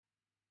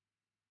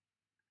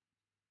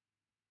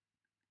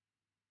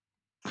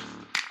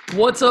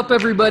What's up,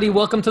 everybody?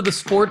 Welcome to the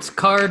Sports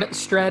Card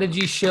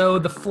Strategy Show,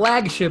 the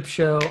flagship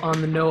show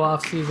on the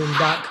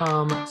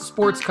NoOffSeason.com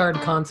Sports Card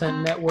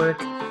Content Network.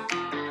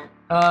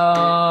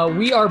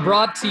 We are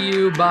brought to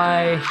you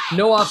by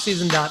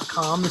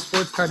NoOffSeason.com, the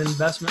Sports Card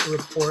Investment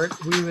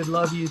Report. We would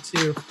love you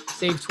to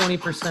save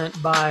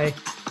 20% by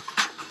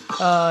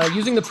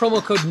using the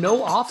promo code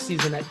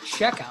NOOFFSEASON at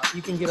checkout.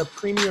 You can get a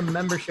premium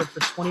membership for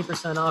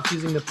 20% off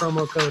using the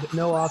promo code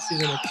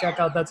NOOFFSEASON at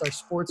checkout. That's our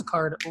sports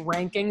card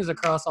rankings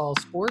across all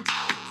sports,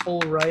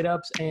 full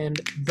write-ups, and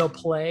the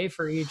play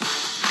for each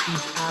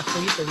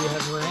athlete that we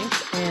have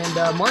ranked.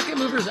 And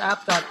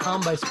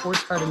MarketMoversApp.com by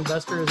Sports Card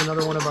Investor is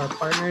another one of our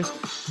partners.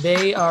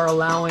 They are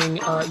allowing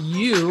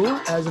you,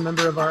 as a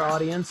member of our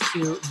audience,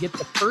 to get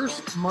the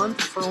first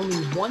month for only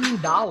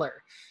 $1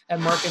 at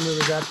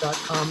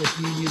MarketMoversApp.com if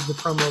you use the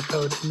promo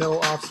code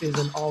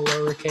NOOFFSEASON, all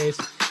lowercase.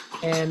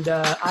 And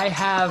I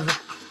have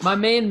my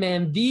main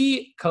man,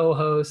 the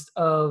co-host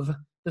of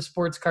the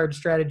Sports Card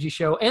Strategy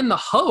Show and the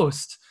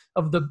host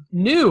of the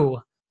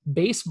new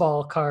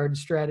Baseball Card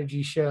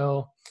Strategy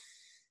Show,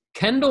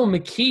 Kendall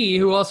McKee,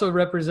 who also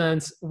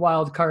represents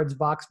Wild Cards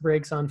Box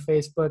Breaks on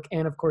Facebook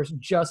and, of course,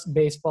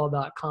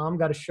 JustBaseball.com.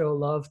 Got to show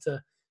love to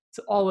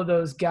all of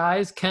those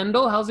guys.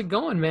 Kendall, how's it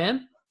going,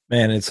 man?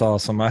 Man, it's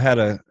awesome. I had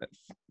a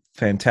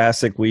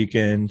fantastic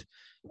weekend.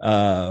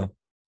 Saw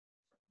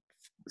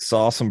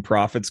some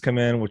profits come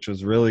in, which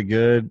was really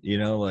good.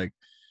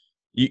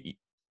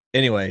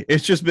 Anyway,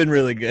 it's just been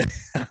really good.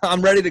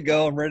 I'm ready to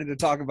go. I'm ready to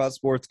talk about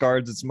sports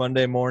cards. It's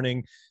Monday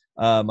morning.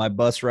 My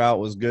bus route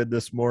was good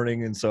this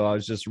morning, and so I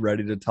was just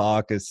ready to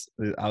talk.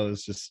 I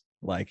was just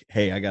like,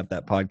 hey, I got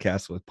that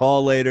podcast with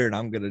Paul later, and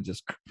I'm going to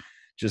just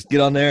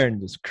get on there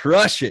and just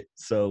crush it.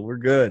 So we're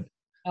good.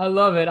 I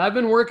love it. I've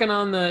been working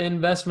on the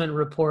investment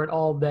report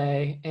all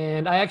day,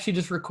 and I actually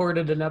just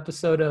recorded an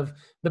episode of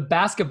the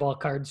Basketball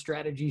Card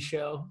Strategy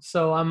Show.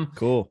 So I'm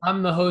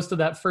the host of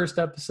that first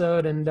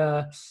episode, and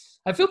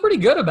I feel pretty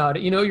good about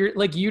it. You know,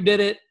 you did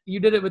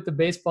it with the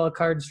Baseball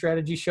Card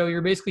Strategy Show.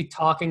 You're basically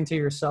talking to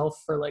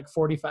yourself for like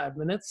 45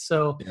 minutes.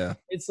 So yeah.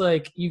 It's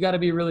like you got to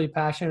be really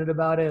passionate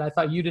about it. I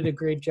thought you did a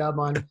great job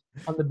on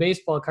the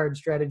Baseball Card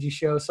Strategy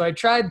Show. So I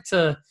tried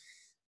to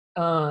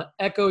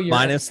echo your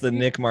minus the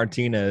Nick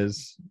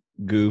Martinez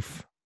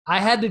goof. I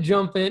had to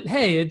jump in.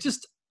 Hey, it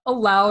just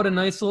allowed a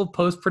nice little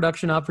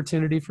post-production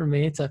opportunity for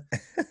me to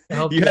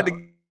help you.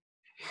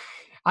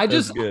 I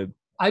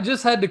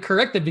just had to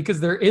correct it because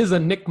there is a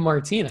Nick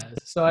Martinez.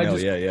 So I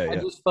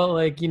just felt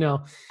like,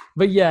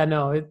 but yeah,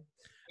 no.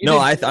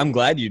 I'm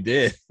glad you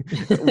did.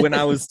 When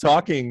I was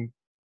talking,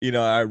 I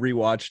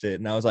rewatched it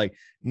and I was like,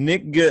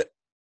 Nick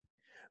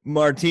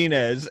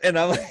Martinez, and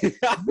I'm like,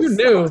 you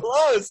knew so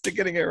close to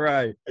getting it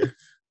right.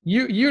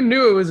 You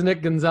knew it was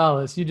Nick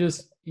Gonzalez. You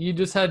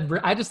just had.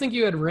 I just think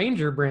you had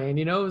Ranger brain.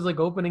 It was like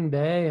opening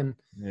day, and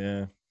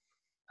yeah,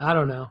 I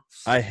don't know.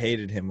 I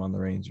hated him on the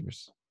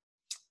Rangers.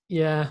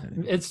 Yeah,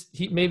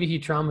 maybe he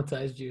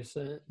traumatized you,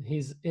 so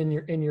he's in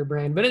your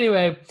brain. But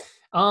anyway,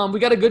 we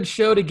got a good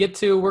show to get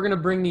to. We're gonna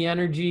bring the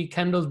energy.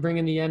 Kendall's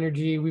bringing the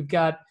energy. We've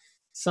got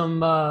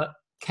some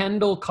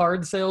Kendall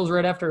card sales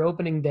right after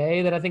opening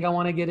day that I think I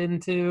want to get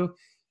into.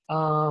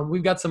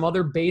 We've got some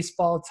other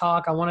baseball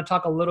talk. I want to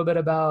talk a little bit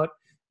about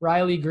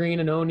Riley Green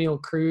and O'Neal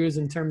Cruz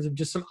in terms of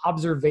just some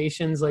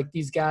observations. Like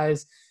these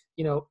guys,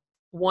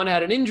 one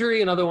had an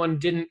injury, another one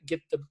didn't get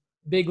the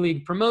big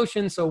league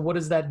promotion. So what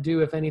does that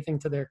do, if anything,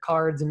 to their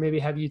cards? And maybe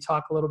have you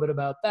talk a little bit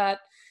about that.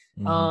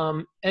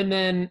 Mm-hmm. And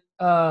then,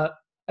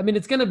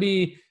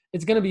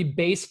 it's going to be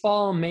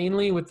baseball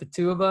mainly with the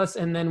two of us.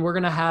 And then we're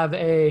going to have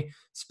a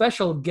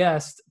special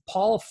guest.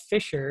 Paul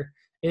Fisher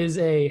is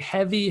a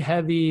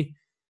heavy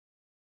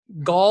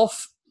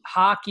golf,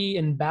 hockey,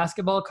 and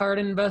basketball card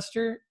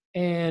investor.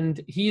 And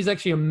he's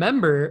actually a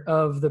member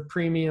of the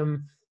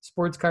premium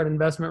sports card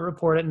investment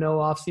report at No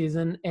Off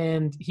Season.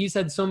 And he's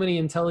had so many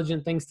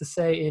intelligent things to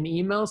say in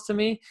emails to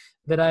me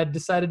that I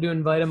decided to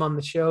invite him on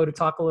the show to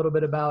talk a little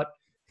bit about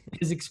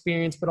his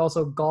experience, but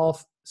also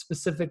golf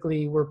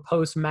specifically. We're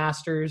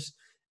post-Masters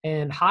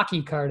and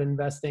hockey card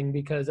investing,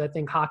 because I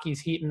think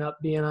hockey's heating up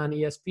being on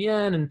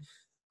ESPN, and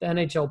the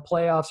NHL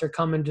playoffs are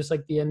coming just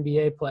like the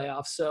NBA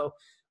playoffs. So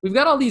we've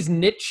got all these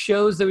niche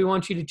shows that we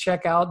want you to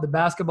check out: the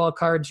Basketball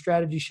Card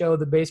Strategy Show,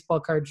 the Baseball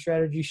Card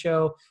Strategy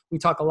Show. We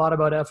talk a lot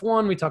about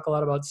F1. We talk a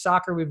lot about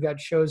soccer. We've got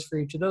shows for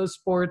each of those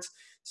sports.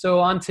 So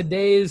on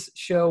today's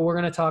show, we're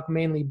going to talk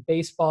mainly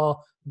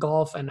baseball,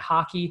 golf, and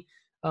hockey.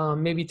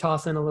 Maybe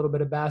toss in a little bit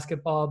of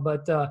basketball.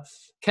 But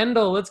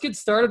Kendall, let's get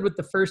started with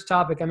the first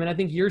topic. I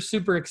think you're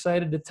super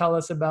excited to tell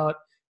us about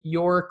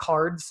your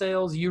card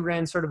sales. You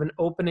ran sort of an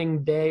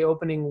opening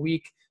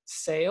week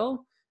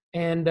sale,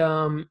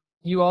 and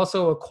you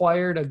also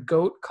acquired a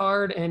GOAT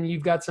card, and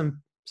you've got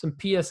some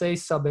PSA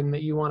subbing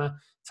that you want to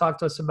talk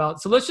to us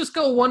about. So let's just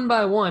go one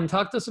by one.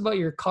 Talk to us about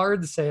your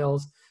card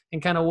sales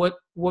and kind of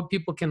what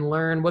people can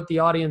learn, what the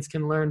audience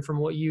can learn from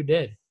what you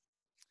did.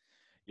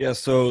 Yeah,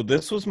 so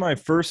this was my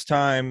first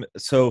time.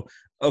 So,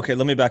 okay,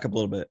 let me back up a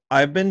little bit.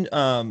 I've been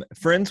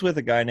friends with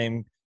a guy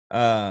named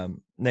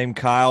named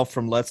Kyle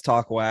from Let's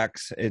Talk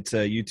Wax. It's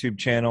a YouTube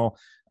channel.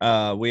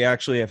 We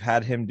actually have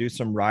had him do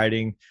some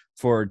writing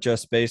for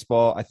Just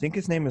Baseball. I think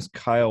his name is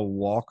Kyle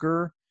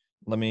Walker.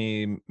 Let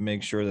me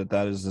make sure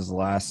that is his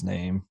last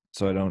name,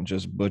 so I don't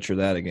just butcher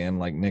that again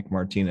like Nick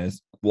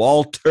Martinez.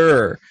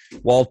 Walter,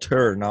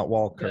 not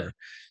Walker. Yeah.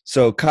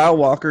 So Kyle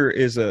Walker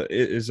is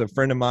a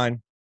friend of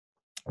mine.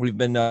 We've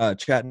been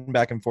chatting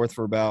back and forth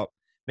for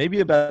maybe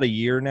about a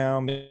year now,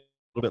 maybe a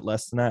little bit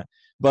less than that.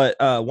 But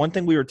one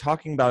thing we were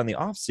talking about in the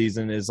off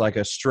season is like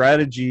a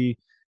strategy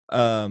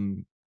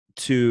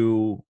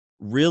to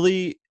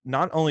really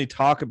not only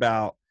talk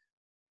about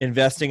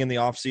investing in the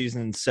off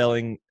season and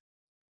selling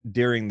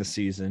during the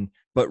season,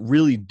 but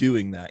really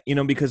doing that,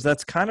 because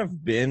that's kind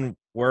of been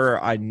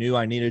where I knew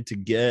I needed to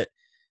get.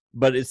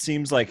 But it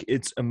seems like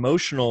it's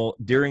emotional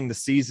during the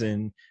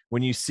season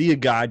when you see a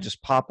guy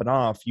just popping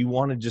off, you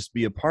want to just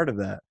be a part of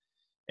that.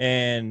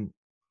 And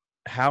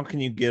how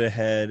can you get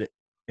ahead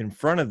in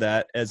front of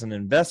that as an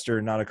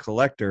investor, not a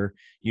collector?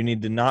 You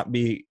need to not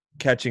be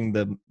catching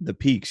the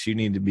peaks. You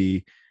need to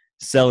be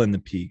selling the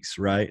peaks,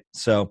 right?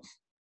 So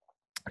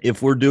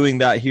if we're doing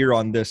that here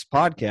on this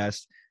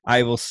podcast,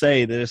 I will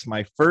say that it's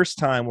my first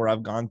time where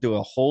I've gone through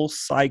a whole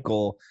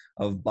cycle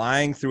of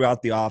buying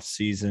throughout the off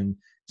season,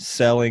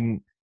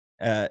 selling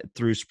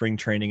through spring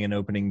training and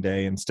opening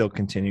day, and still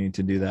continuing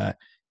to do that,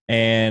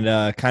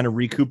 and kind of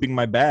recouping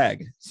my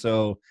bag.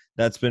 So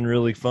that's been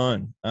really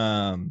fun.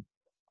 I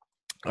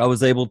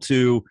was able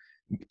to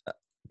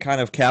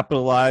kind of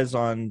capitalize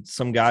on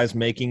some guys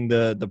making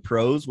the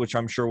pros, which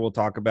I'm sure we'll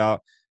talk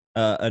about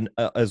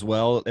as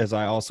well, as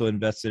I also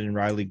invested in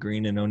Riley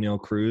Green and O'Neill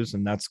Cruz,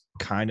 and that's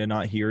kind of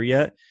not here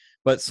yet.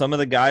 But some of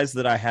the guys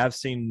that I have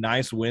seen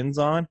nice wins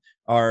on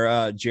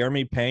are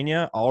Jeremy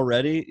Pena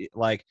already,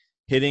 like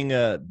hitting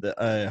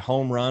a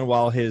home run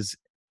while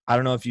I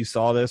don't know if you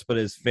saw this, but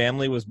his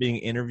family was being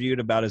interviewed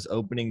about his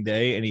opening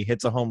day, and he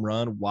hits a home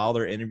run while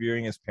they're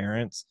interviewing his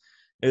parents.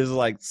 It was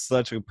like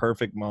such a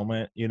perfect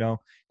moment,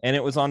 and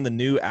it was on the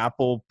new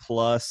Apple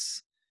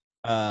Plus,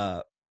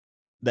 the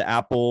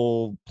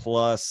Apple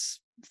Plus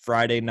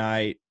Friday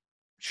night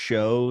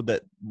show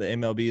that the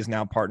MLB is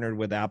now partnered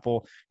with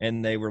Apple,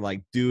 and they were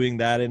like doing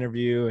that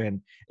interview, and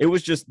it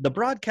was just the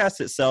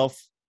broadcast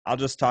itself. I'll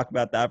just talk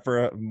about that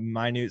for a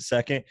minute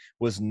second,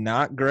 was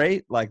not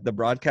great. Like the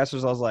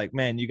broadcasters, I was like,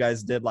 man, you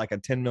guys did like a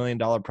 $10 million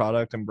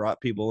product and brought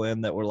people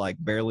in that were like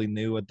barely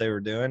knew what they were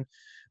doing.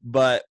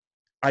 But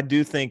I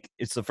do think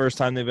it's the first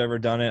time they've ever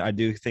done it. I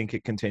do think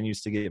it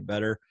continues to get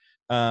better.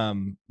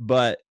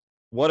 But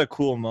what a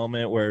cool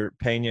moment where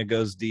Pena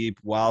goes deep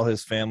while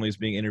his family's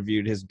being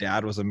interviewed. His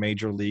dad was a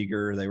major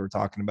leaguer. They were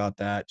talking about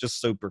that. Just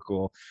super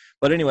cool.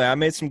 But anyway, I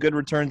made some good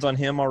returns on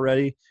him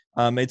already.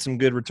 Made some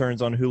good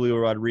returns on Julio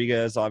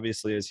Rodriguez,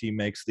 obviously, as he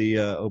makes the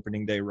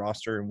opening day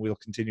roster, and we'll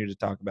continue to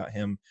talk about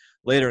him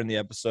later in the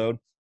episode.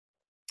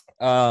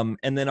 And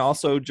then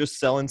also just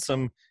selling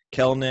some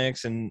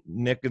Kelenics and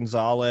Nick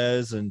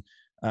Gonzalez and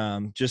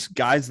just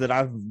guys that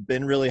I've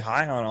been really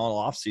high on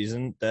all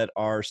offseason that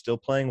are still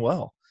playing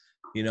well.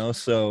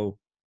 So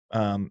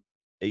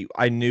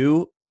I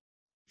knew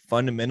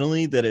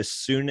fundamentally that as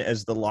soon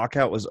as the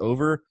lockout was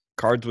over,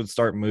 cards would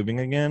start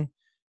moving again,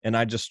 and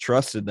I just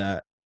trusted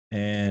that,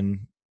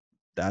 and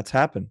that's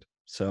happened.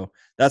 So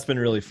that's been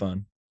really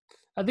fun.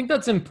 I think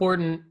that's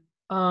important.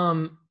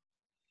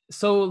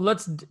 So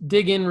let's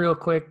dig in real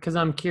quick, because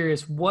I'm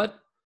curious.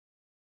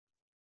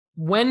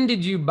 When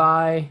did you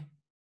buy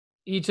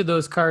each of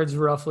those cards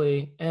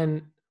roughly,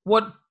 and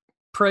what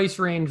price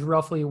range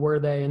roughly were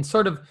they? And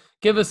sort of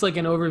give us like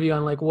an overview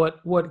on like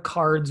what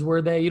cards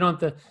were they. You don't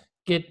have to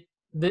get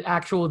the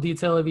actual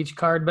detail of each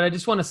card, but I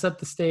just want to set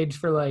the stage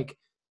for like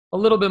a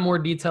little bit more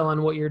detail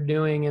on what you're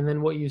doing and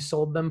then what you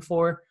sold them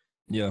for.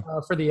 Yeah.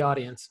 For the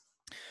audience.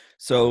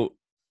 So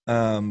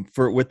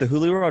with the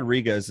Julio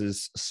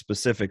Rodriguez's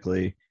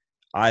specifically,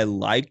 I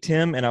liked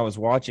him, and I was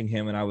watching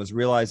him, and I was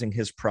realizing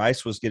his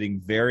price was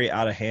getting very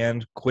out of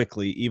hand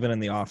quickly, even in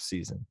the off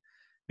season,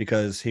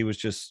 because he was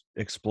just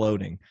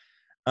exploding.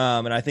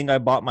 And I think I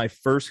bought my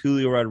first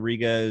Julio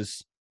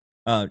Rodriguez,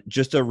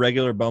 just a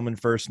regular Bowman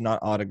first, not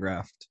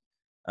autographed.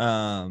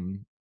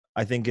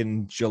 I think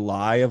in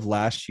July of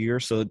last year,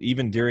 so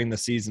even during the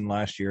season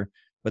last year.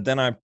 But then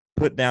I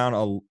put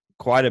down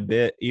quite a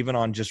bit, even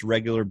on just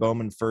regular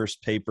Bowman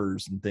first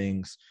papers and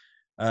things,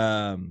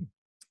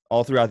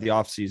 all throughout the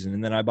offseason.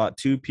 And then I bought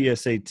 2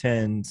 PSA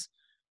 10s,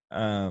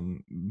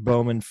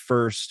 Bowman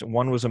first.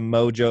 One was a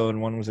Mojo and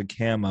one was a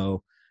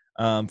Camo,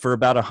 for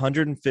about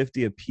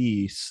 $150 a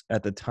piece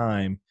at the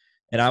time.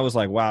 And I was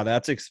like, wow,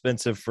 that's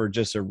expensive for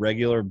just a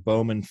regular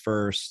Bowman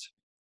first,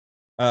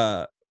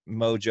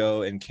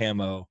 Mojo and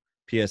Camo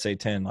PSA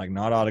 10, like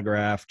not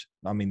autographed.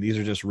 I mean, these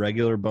are just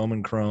regular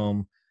Bowman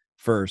Chrome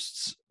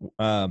firsts.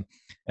 And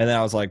then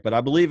I was like, but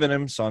I believe in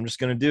him, so I'm just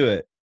going to do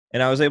it.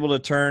 And I was able to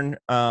turn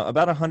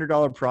about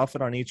 $100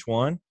 profit on each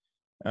one,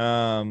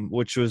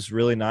 which was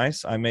really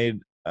nice. I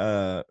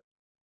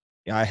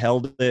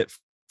held it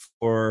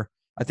for,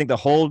 I think the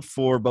hold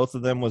for both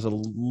of them was a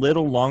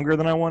little longer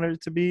than I wanted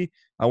it to be.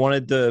 I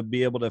wanted to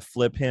be able to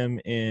flip him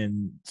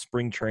in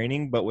spring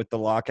training, but with the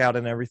lockout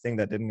and everything,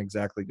 that didn't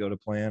exactly go to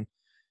plan.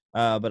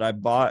 But I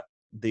bought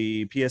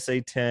the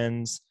PSA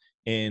 10s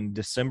in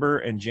December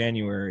and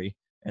January,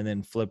 and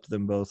then flipped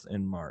them both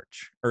in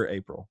March or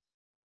April.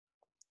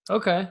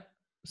 Okay.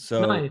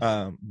 So,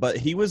 Nice. but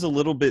he was a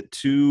little bit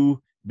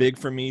too big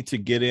for me to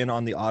get in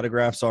on the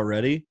autographs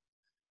already,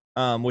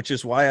 which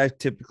is why I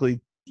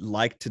typically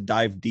like to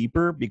dive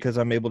deeper, because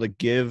I'm able to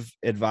give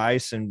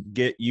advice and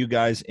get you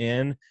guys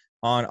in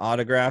on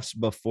autographs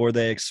before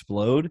they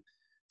explode.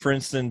 For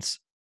instance,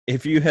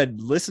 if you had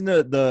listened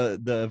to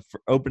the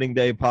opening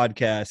day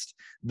podcast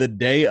the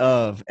day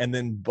of and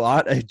then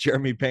bought a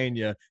Jeremy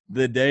Pena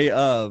the day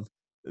of,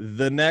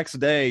 the next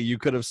day you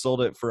could have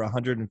sold it for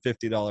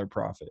 $150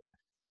 profit.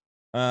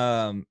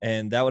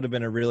 And that would have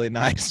been a really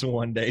nice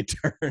one-day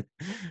turn.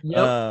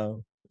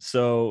 Yep.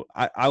 So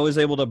I was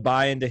able to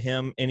buy into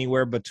him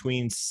anywhere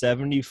between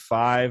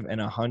 $75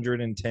 and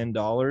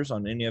 $110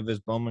 on any of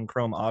his Bowman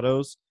Chrome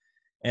autos.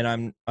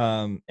 And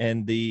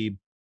and the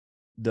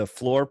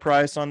floor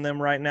price on them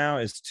right now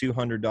is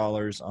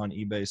 $200 on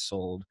eBay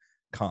sold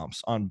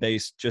comps on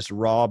just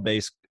raw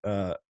base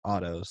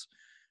autos.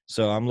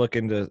 So I'm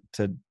looking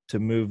to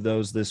move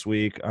those this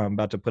week. I'm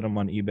about to put them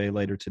on eBay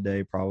later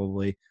today,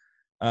 probably.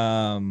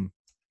 I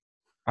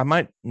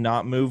might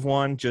not move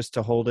one just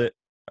to hold it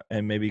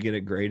and maybe get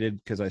it graded,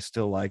 because I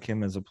still like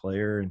him as a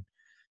player, and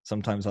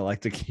sometimes I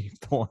like to keep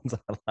the ones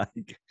I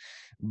like.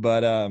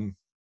 But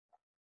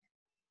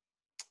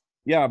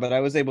yeah, but I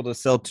was able to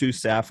sell 2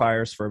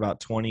 Sapphires for about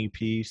 20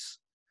 piece.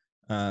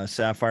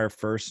 Sapphire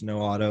first,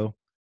 no auto,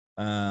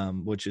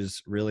 which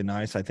is really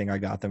nice. I think I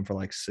got them for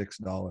like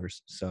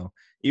 $6. So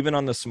even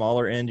on the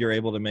smaller end, you're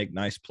able to make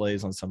nice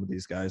plays on some of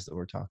these guys that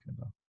we're talking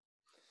about.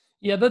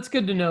 Yeah, that's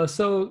good to know.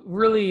 So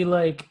really,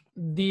 like,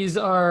 these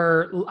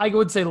are, I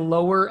would say,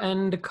 lower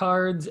end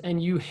cards,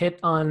 and you hit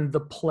on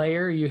the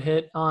player, you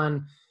hit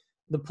on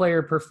the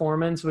player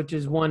performance, which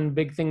is one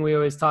big thing we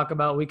always talk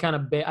about. We kind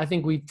of, I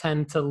think we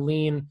tend to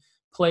lean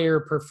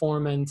player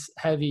performance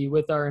heavy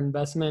with our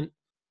investment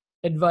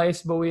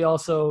advice, but we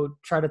also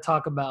try to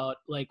talk about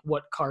like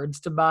what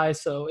cards to buy.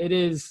 So it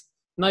is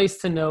nice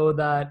to know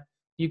that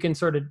you can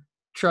sort of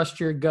trust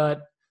your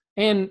gut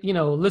and, you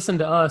know, listen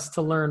to us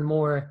to learn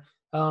more.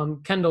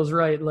 Kendall's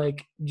right.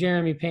 Like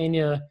Jeremy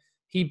Pena,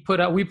 we put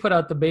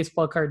out the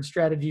baseball card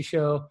strategy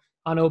show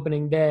on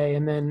opening day.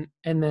 And then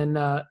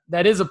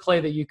that is a play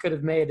that you could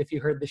have made if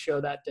you heard the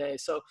show that day.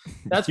 So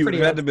that's You pretty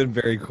had to have been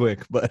very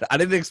quick, but I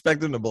didn't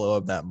expect him to blow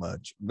up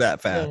that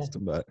fast,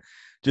 yeah. but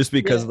just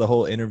because Yeah. of the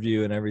whole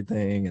interview and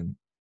everything, and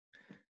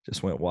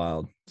just went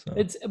wild. So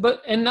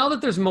And now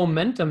that there's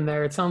momentum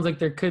there, it sounds like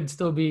there could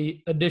still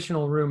be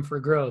additional room for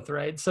growth,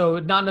 right? So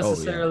not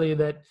necessarily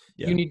that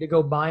you need to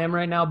go buy him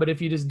right now, but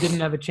if you just didn't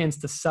have a chance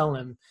to sell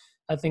him,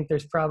 I think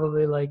there's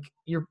probably like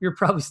you're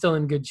probably still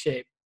in good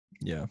shape.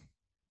 Yeah.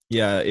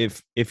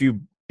 If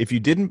you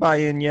didn't buy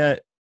in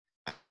yet,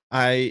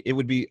 I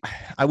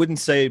wouldn't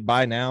say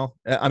buy now.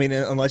 I mean,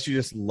 unless you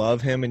just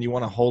love him and you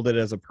want to hold it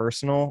as a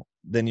personal,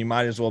 then you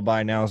might as well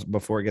buy now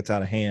before it gets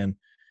out of hand.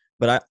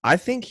 But I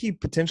think he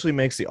potentially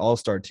makes the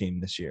All-Star team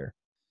this year,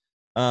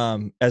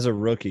 as a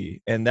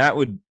rookie, and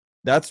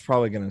that's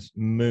probably going to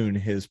moon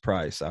his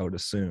price, I would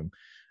assume.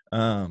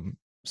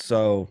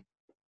 So,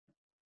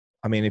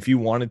 I mean, if you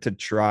wanted to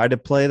try to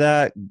play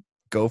that,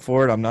 go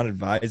for it. I'm not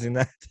advising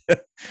that.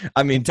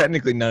 I mean,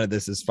 technically, none of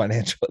this is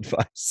financial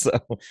advice. So,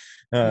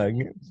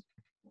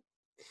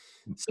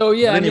 So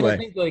yeah, I mean, I anyway,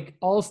 think like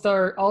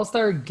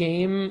All-Star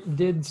game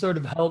did sort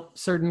of help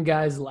certain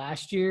guys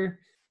last year.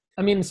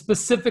 I mean,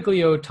 specifically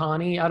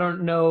Otani. I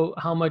don't know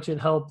how much it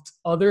helped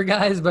other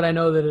guys, but I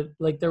know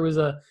that there was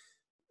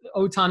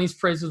Otani's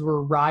prices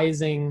were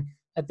rising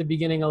at the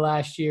beginning of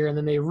last year, and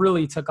then they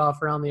really took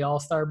off around the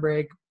All-Star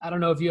break. I don't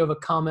know if you have a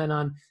comment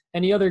on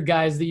any other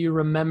guys that you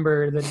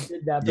remember that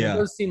did that, but It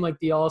does seem like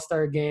the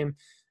All-Star game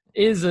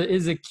is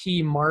a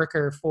key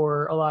marker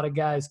for a lot of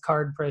guys'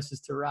 card prices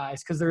to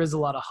rise, because there is a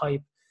lot of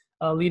hype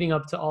leading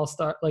up to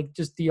All-Star, like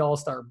just the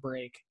All-Star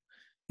break.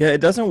 Yeah,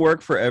 it doesn't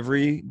work for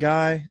every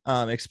guy,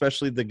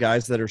 especially the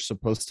guys that are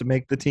supposed to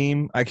make the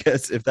team, I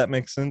guess, if that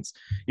makes sense.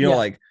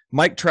 Like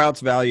Mike Trout's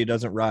value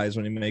doesn't rise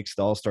when he makes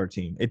the All-Star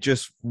team. It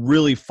just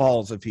really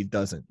falls if he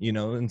doesn't,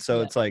 and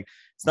so it's like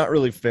it's not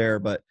really fair.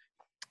 But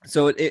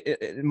so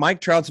Mike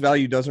Trout's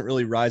value doesn't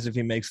really rise if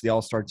he makes the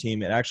All-Star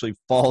team. It actually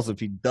falls if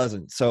he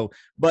doesn't. So,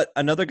 but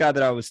another guy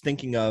that I was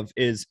thinking of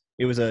is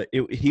he was a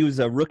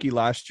rookie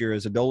last year,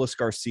 as Adolis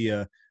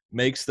Garcia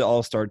makes the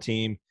All-Star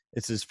team.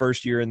 It's his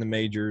first year in the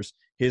majors.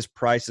 His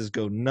prices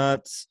go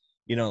nuts.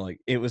 Like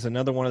it was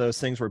another one of those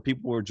things where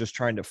people were just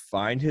trying to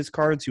find his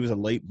cards. He was a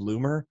late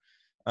bloomer.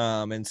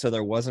 And so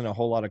there wasn't a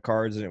whole lot of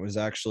cards, and it was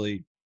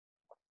actually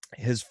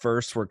his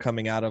first were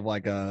coming out of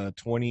like a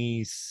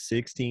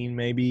 2016,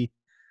 maybe.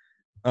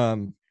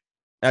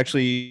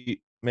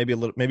 Actually maybe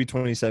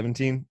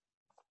 2017.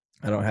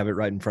 I don't have it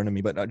right in front of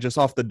me, but just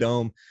off the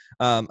dome,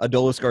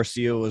 Adolis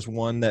Garcia was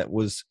one that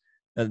was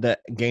that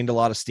gained a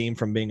lot of steam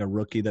from being a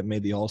rookie that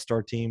made the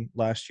All-Star team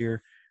last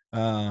year.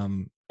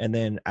 And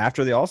then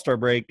after the All-Star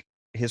break,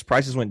 his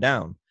prices went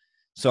down.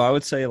 So I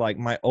would say like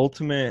my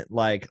ultimate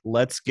like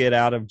let's get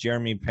out of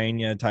Jeremy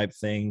Pena type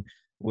thing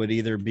would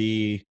either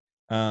be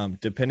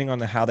depending on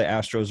how the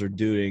Astros are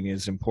doing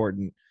is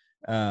important.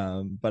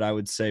 But I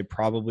would say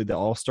probably the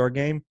All-Star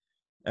game,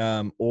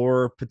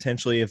 or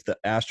potentially if the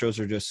Astros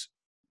are just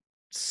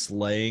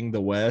slaying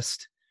the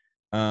West,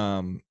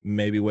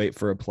 maybe wait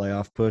for a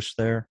playoff push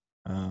there.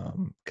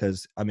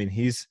 Because I mean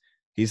he's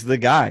the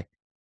guy.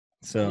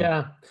 So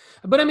Yeah.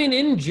 But I mean,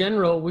 in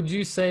general, would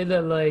you say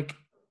that like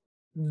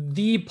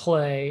the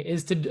play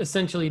is to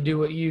essentially do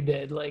what you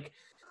did? Like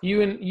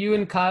you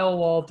and Kyle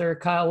Walter,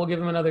 Kyle, we'll give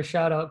him another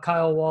shout out.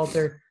 Kyle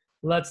Walter,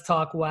 Let's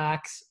Talk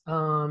Wax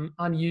on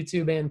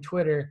YouTube and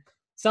Twitter.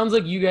 Sounds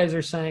like you guys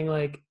are saying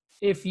like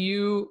if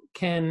you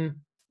can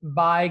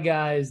buy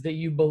guys that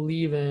you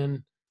believe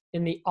in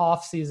the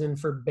off season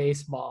for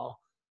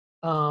baseball,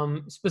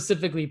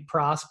 specifically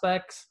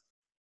prospects,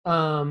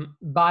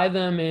 buy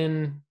them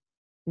in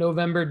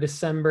November,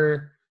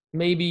 December,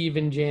 maybe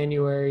even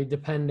January,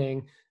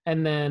 depending,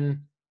 and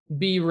then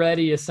be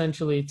ready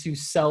essentially to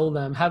sell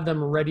them, have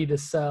them ready to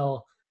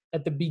sell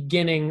at the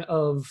beginning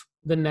of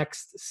the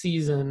next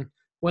season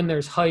when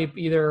there's hype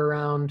either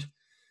around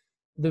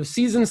the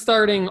season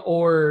starting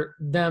or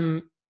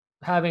them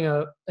having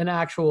an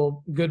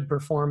actual good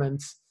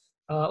performance,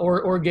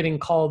 or getting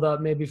called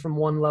up maybe from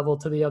one level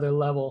to the other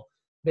level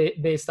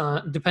based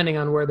on depending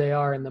on where they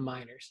are in the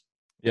minors.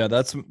 yeah,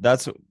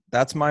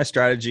 that's my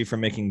strategy for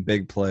making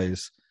big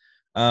plays.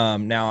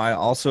 Now I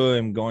also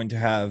am going to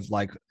have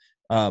like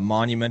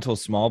monumental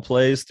small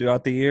plays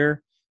throughout the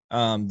year,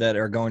 that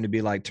are going to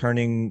be like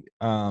turning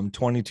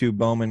 22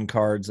 Bowman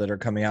cards that are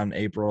coming out in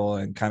April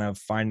and kind of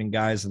finding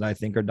guys that I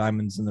think are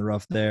diamonds in the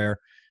rough there.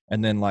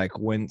 And then like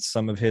when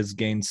some of his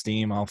gain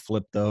steam, I'll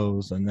flip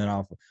those, and then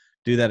I'll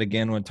do that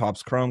again when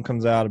Topps Chrome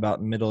comes out about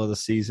the middle of the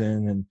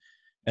season.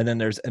 And then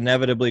there's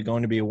inevitably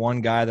going to be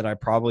one guy that I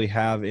probably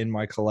have in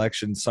my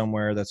collection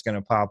somewhere that's going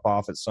to pop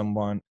off at some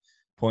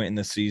point in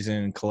the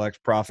season and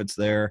collect profits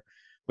there.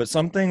 But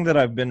something that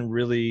I've been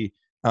really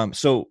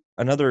so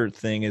another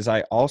thing is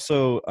I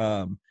also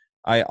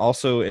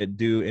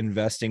do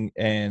investing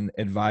and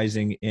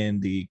advising in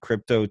the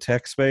crypto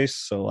tech space.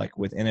 So like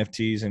with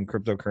NFTs and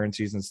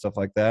cryptocurrencies and stuff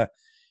like that.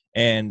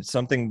 And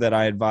something that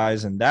I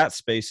advise in that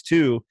space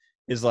too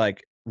is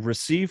like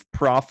receive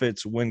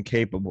profits when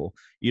capable.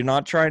 You're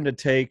not trying to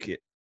take it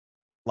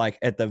like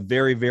at the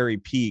very, very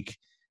peak.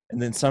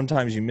 And then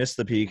sometimes you miss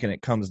the peak and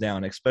it comes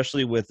down,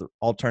 especially with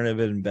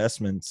alternative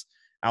investments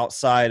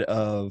outside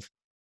of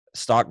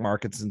stock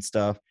markets and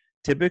stuff.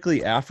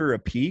 Typically after a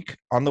peak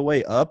on the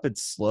way up,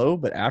 it's slow,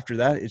 but after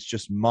that, it's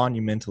just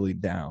monumentally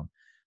down.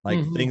 Like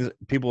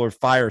people are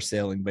fire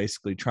sailing,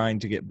 basically trying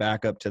to get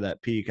back up to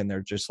that peak. And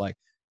they're just like,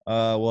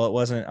 well, it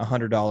wasn't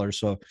 $100,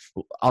 so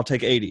I'll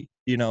take 80,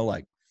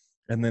 like,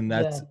 and then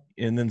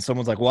and then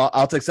someone's like, well,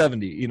 I'll take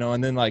 70,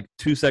 and then like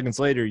 2 seconds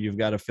later, you've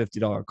got a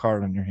 $50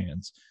 card on your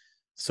hands.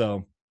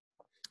 So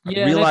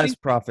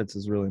realized profits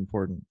is really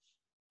important.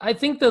 I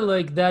think that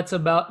like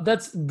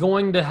that's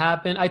going to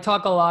happen. I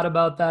talk a lot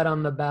about that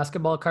on the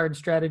basketball card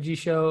strategy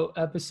show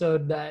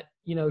episode that,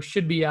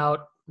 should be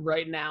out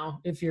right now.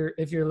 If you're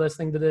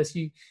listening to this,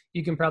 you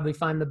can probably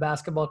find the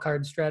basketball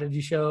card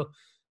strategy show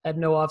at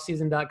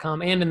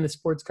nooffseason.com and in the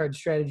sports card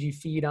strategy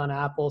feed on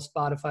Apple,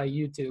 Spotify,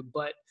 YouTube.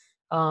 But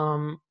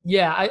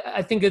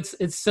I think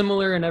it's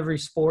similar in every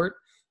sport,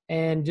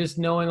 and just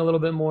knowing a little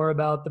bit more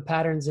about the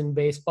patterns in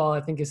baseball,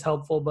 I think is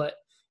helpful. But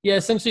yeah,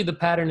 essentially the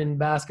pattern in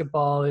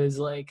basketball is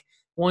like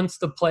once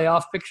the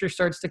playoff picture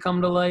starts to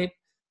come to light,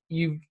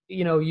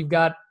 you've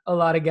got a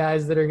lot of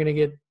guys that are going to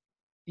get,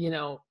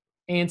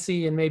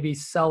 antsy and maybe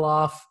sell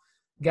off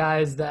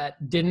guys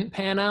that didn't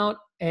pan out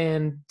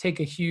and take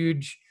a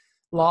huge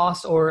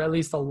loss, or at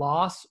least a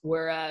loss.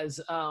 Whereas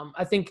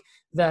I think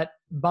that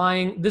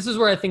this is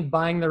where I think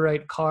buying the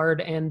right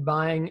card and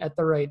buying at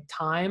the right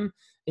time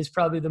is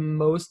probably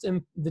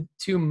the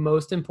two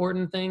most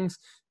important things,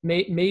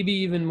 maybe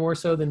even more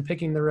so than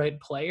picking the right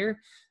player.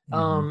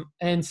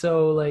 And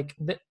so like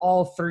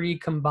all three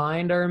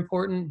combined are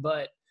important,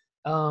 but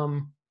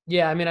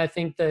I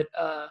think that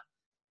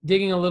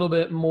digging a little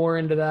bit more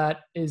into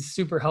that is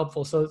super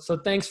helpful. So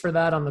thanks for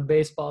that on the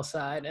baseball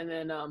side. And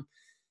then,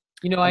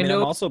 I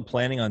know I'm also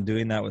planning on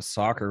doing that with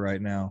soccer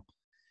right now.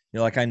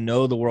 Like I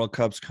know the World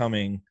Cup's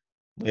coming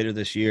later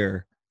this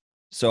year,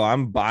 so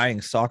I'm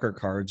buying soccer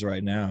cards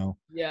right now.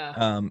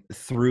 Yeah.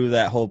 Through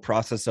that whole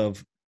process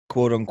of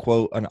quote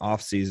unquote an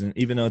off season,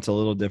 even though it's a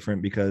little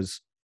different because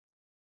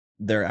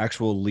their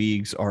actual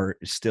leagues are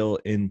still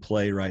in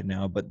play right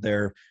now, but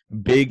their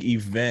big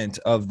event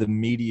of the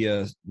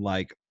media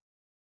like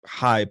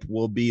hype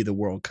will be the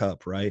World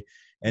Cup, right?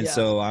 And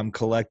so I'm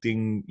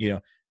collecting,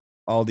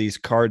 all these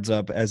cards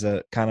up as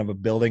a kind of a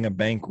building a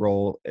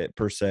bankroll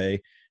per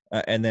se,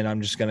 and then I'm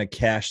just going to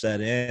cash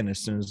that in as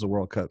soon as the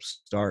World Cup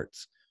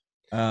starts.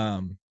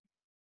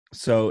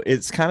 So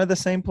it's kind of the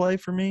same play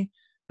for me.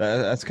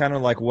 That's kind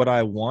of like what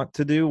I want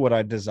to do. What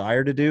I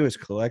desire to do is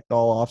collect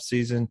all off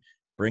season,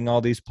 bring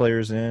all these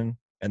players in,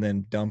 and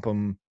then dump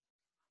them.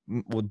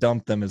 Well,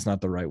 dump them is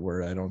not the right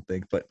word, I don't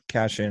think, but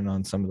cash in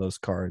on some of those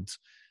cards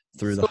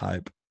through the So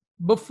hype.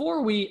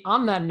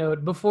 on that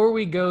note, before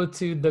we go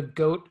to the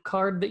GOAT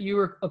card that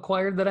you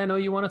acquired that I know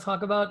you want to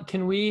talk about,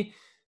 can we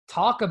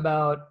talk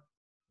about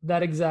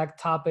that exact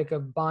topic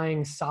of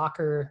buying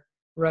soccer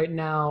right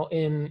now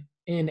in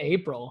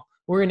April?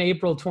 We're in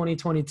April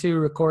 2022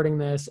 recording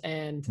this,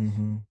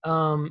 and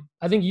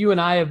I think you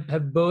and I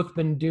have both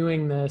been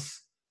doing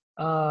this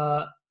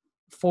I've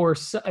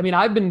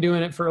been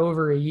doing it for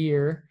over a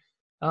year.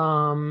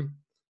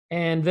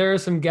 And there are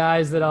some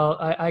guys that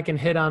I can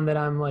hit on that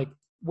I'm like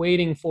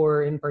waiting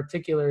for in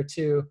particular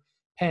to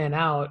pan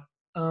out.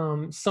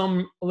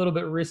 Some a little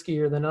bit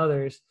riskier than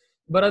others,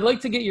 but I'd like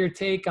to get your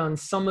take on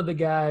some of the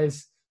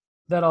guys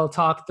that I'll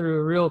talk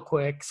through real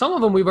quick. Some of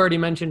them we've already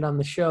mentioned on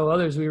the show,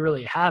 others we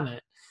really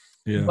haven't.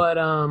 Yeah. But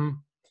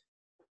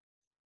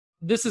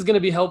this is going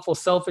to be helpful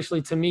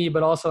selfishly to me,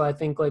 but also I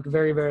think like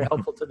very, very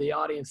helpful to the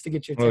audience to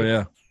get your take. Oh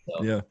yeah.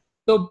 So, yeah.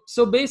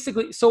 So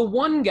basically,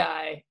 one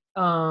guy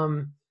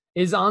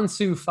is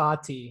Ansu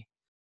Fati.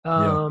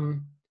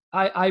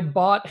 I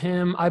bought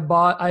him.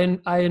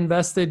 I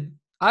invested,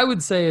 I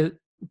would say, a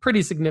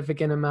pretty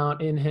significant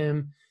amount in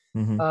him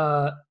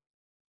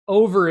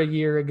over a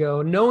year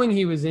ago, knowing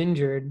he was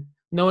injured,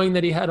 knowing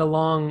that he had a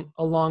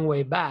long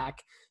way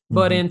back,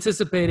 but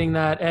anticipating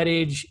that at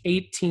age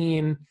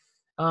 18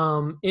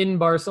 in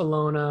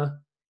Barcelona,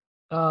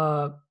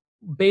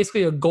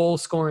 basically a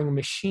goal-scoring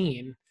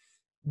machine,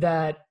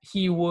 that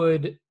he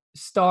would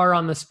star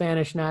on the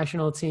Spanish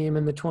national team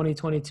in the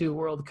 2022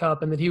 World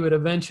Cup, and that he would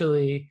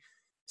eventually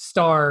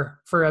star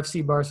for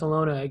FC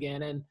Barcelona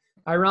again. And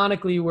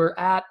ironically, we're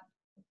at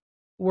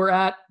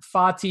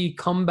Fati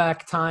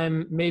comeback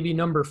time, maybe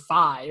number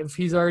 5.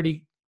 He's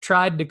already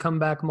tried to come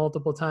back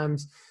multiple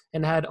times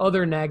and had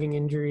other nagging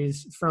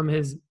injuries from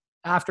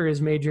after his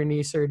major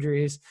knee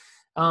surgeries.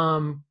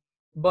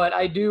 But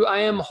I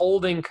am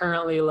holding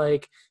currently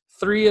like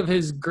 3 of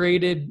his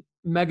graded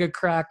mega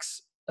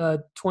cracks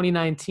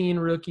 2019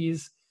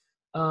 rookies.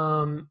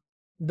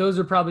 Those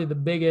are probably the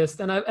biggest.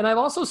 And I've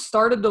also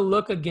started to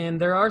look again.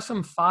 There are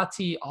some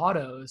Fati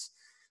autos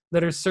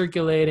that are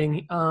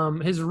circulating.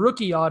 His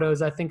rookie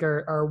autos, I think,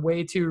 are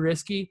way too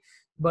risky,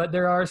 but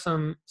there are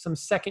some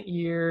second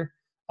year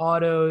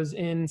autos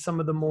in some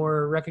of the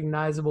more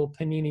recognizable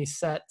Panini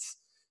sets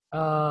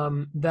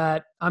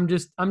that I'm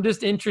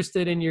just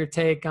interested in your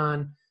take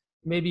on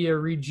maybe a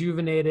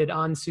rejuvenated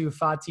Ansu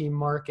Fati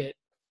market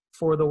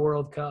for the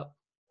World Cup.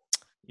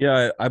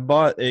 Yeah, I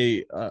bought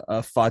a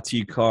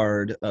Fati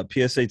card, a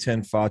PSA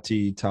 10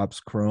 Fati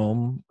Topps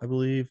Chrome, I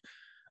believe,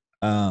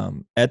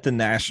 at the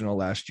National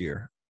last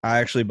year. I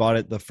actually bought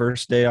it the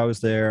first day I was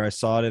there. I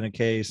saw it in a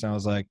case, and I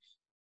was like,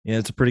 yeah,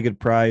 it's a pretty good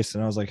price.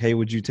 And I was like, hey,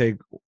 would you take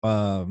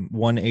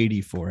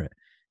 $180 for it?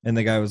 And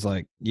the guy was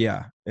like,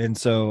 yeah. And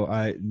so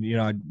I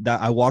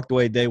walked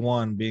away day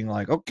one being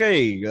like,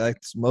 okay,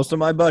 that's most of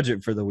my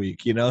budget for the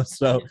week,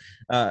 So,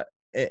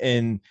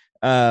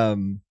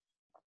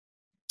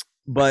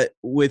 but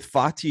with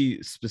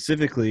Fati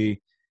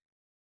specifically,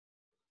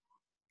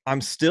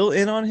 I'm still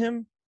in on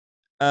him.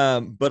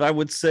 But I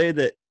would say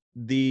that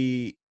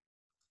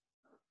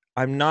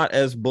I'm not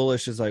as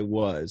bullish as I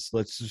was.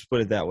 Let's just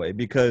put it that way,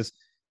 because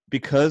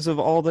of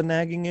all the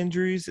nagging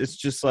injuries, it's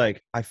just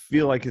like, I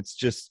feel like it's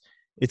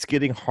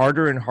getting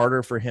harder and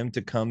harder for him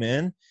to come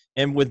in.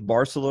 And with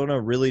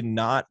Barcelona really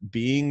not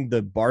being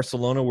the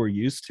Barcelona we're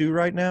used to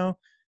right now,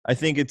 I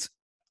think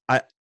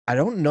I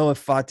don't know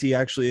if Fati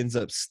actually ends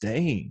up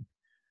staying.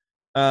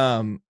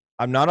 I'm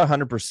not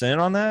 100%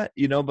 on that,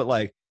 but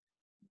like,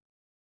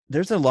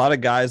 there's a lot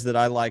of guys that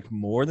I like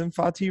more than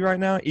Fati right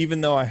now,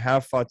 even though I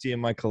have Fati in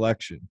my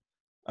collection.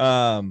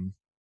 But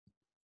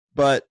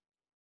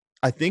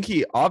I think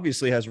he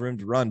obviously has room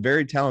to run.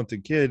 Very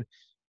talented kid,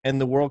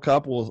 and the World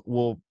Cup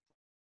will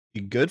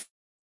be good.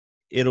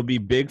 It'll be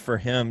big for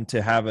him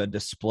to have a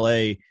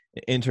display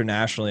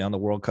internationally on the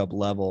World Cup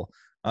level.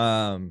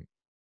 And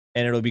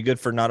it'll be good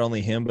for not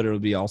only him, but it'll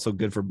be also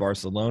good for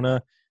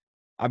Barcelona.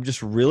 I'm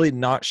just really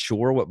not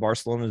sure what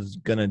Barcelona is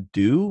going to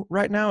do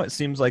right now. It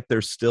seems like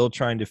they're still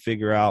trying to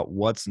figure out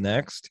what's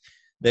next.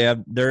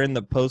 They're in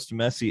the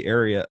post-Messi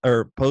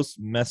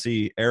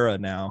era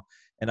now,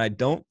 and I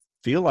don't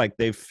feel like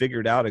they've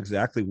figured out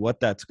exactly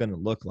what that's going to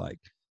look like.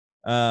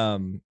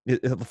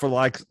 For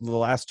like the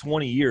last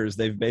 20 years,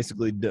 they've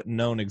basically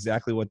known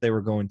exactly what they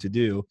were going to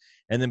do.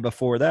 And then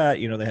before that,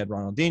 they had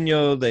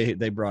Ronaldinho.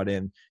 They brought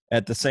in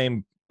at the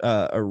same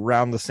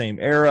around the same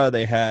era.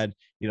 They had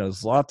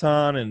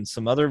Zlatan and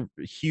some other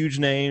huge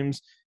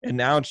names. And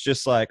now it's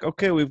just like,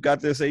 okay, we've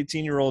got this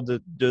 18-year-old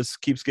that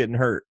just keeps getting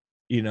hurt,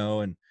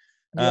 and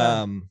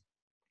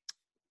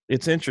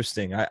it's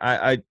interesting.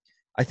 I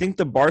think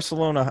the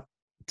Barcelona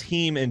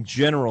team in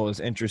general is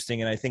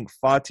interesting, and I think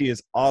Fati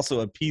is also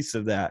a piece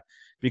of that,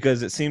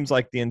 because it seems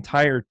like the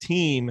entire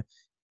team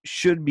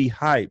should be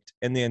hyped,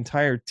 and the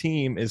entire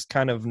team is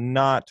kind of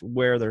not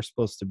where they're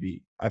supposed to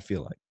be, I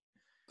feel like.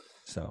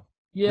 So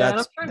Yeah, and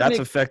I'm trying to that's make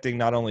affecting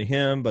not only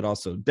him but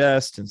also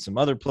Dest and some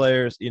other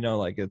players. You know,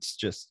 like it's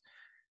just,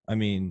 I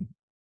mean,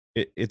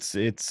 it's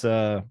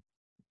a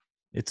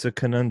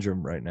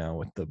conundrum right now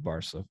with the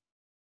Barca.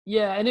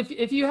 Yeah, and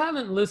if you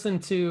haven't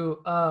listened to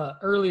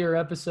earlier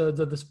episodes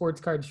of the Sports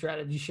Card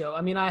Strategy Show,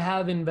 I mean, I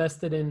have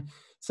invested in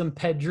some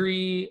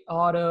Pedri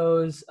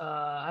autos.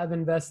 I've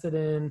invested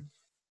in,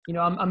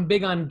 I'm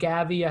big on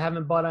Gavi. I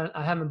haven't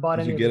bought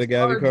Did you any of get his a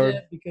Gavi cards card?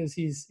 yet because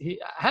I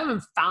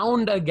haven't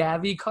found a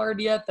Gavi card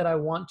yet that I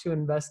want to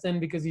invest in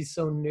because he's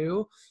so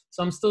new.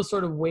 So I'm still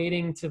sort of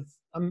waiting to.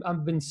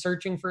 I've been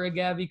searching for a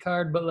Gavi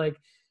card, but like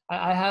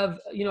I have,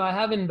 I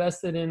have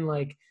invested in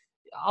like.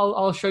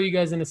 I'll show you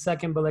guys in a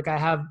second, but like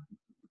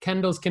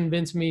Kendall's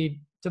convinced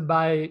me to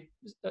buy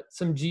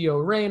some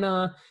Gio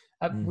Reyna.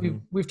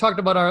 We've talked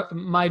about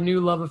my new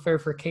love affair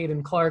for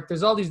Caden Clark.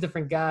 There's all these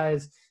different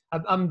guys.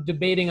 I'm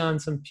debating on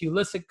some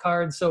Pulisic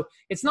cards. So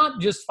it's not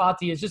just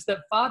Fati. It's just that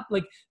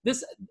like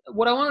this,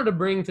 what I wanted to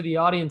bring to the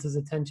audience's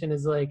attention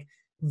is like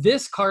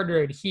this card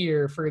right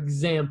here, for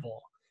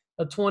example,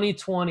 a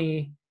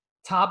 2020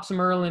 Topps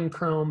Merlin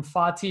Chrome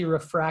Fati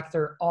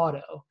Refractor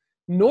Auto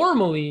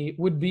normally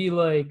would be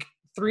like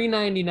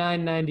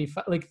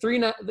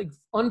 $399.95, like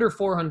under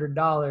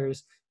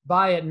 $400.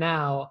 Buy it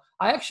now.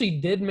 I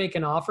actually did make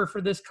an offer for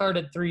this card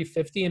at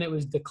 $350 and it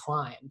was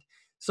declined.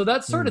 So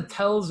that sort of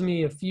tells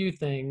me a few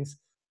things.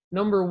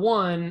 Number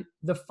one,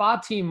 the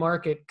Fati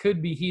market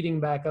could be heating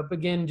back up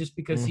again just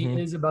because he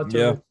is about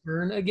to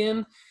return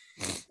again.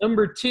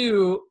 Number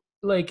two,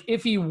 like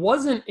if he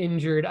wasn't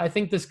injured, I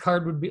think this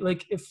card would be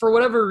like, if for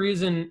whatever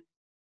reason,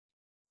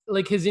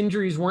 like his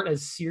injuries weren't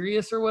as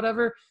serious or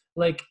whatever,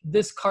 like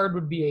this card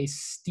would be a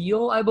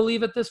steal, I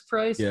believe, at this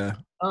price. Yeah.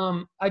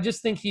 I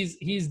just think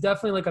he's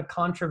definitely like a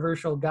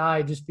controversial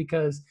guy just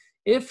because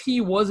if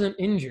he wasn't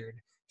injured,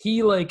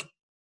 he like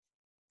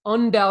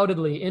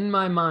undoubtedly in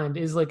my mind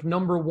is like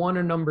number one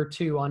or number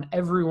two on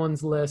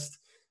everyone's list.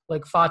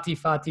 Like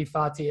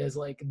Fati is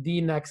like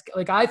the next,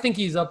 like I think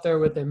he's up there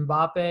with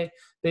Mbappe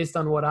based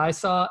on what I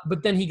saw,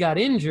 but then he got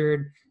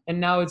injured and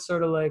now it's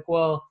sort of like,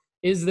 well,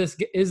 is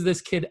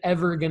this kid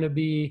ever going to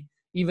be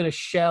even a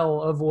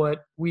shell of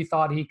what we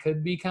thought he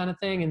could be kind of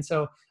thing? And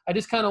so I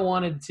just kind of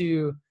wanted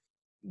to,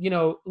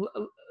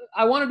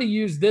 I wanted to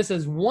use this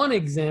as one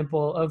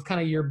example of kind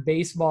of your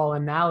baseball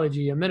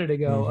analogy a minute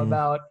ago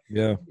about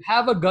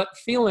have a gut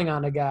feeling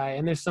on a guy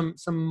and there's some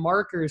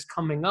markers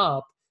coming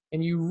up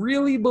and you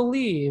really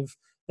believe,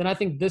 then I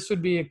think this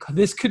could be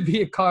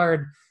a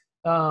card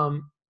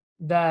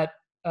that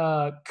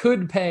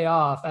could pay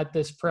off at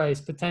this price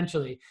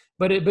potentially,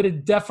 but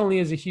it definitely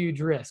is a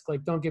huge risk.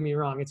 Like, don't get me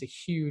wrong, it's a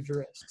huge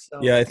risk. So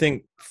yeah, I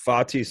think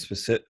Fati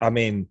specific. I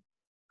mean,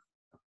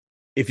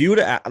 if you would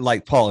have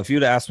like Paul, if you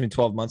would have asked me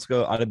 12 months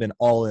ago, I'd have been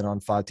all in on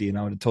Fati, and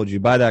I would have told you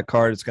buy that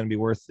card. It's going to be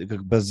worth $1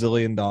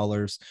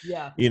 bazillion.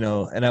 Yeah,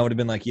 and I would have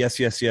been like, yes.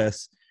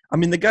 I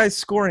mean, the guy's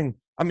scoring.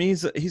 I mean,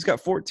 he's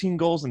got 14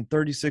 goals and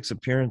 36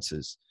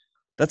 appearances.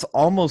 That's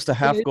almost a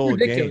half goal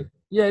ridiculous. a game.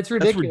 Yeah, it's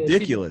ridiculous. That's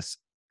ridiculous.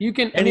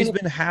 He's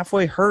been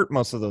halfway hurt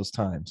most of those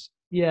times.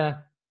 Yeah.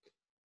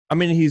 I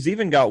mean, he's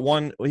even got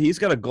he's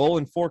got a goal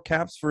and 4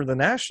 caps for the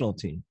national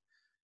team.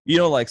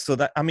 So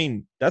that, I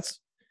mean, that's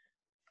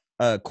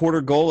a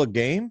quarter goal a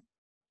game.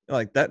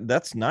 Like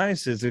that's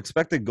nice. His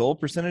expected goal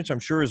percentage, I'm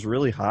sure, is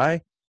really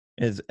high.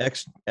 His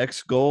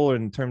X goal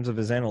in terms of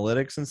his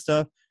analytics and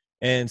stuff.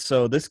 And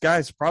so this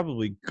guy's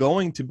probably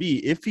going to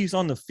be, if he's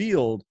on the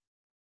field,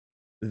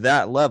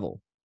 that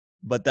level.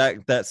 But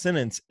that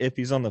sentence, if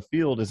he's on the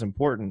field, is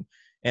important.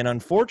 And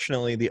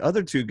unfortunately, the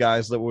other 2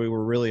 guys that we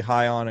were really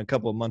high on a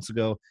couple of months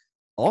ago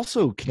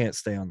also can't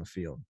stay on the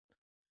field.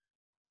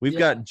 We've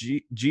got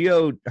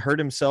Gio hurt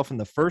himself in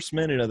the first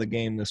minute of the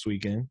game this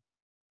weekend,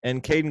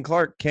 and Caden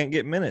Clark can't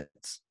get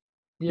minutes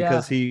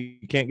because he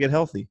can't get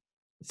healthy.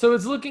 So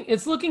it's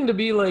looking to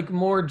be like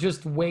more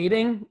just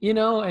waiting,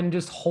 and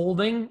just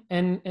holding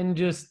and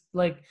just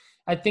like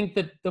I think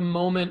that the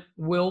moment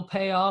will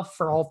pay off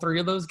for all 3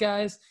 of those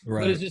guys.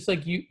 Right. But it's just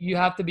like you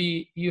have to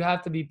be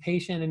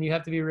patient and you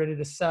have to be ready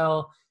to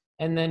sell.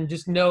 And then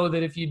just know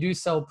that if you do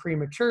sell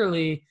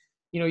prematurely,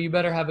 you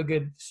better have a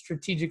good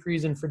strategic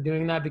reason for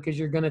doing that because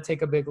you're going to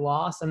take a big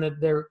loss. And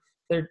that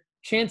their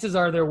chances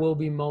are there will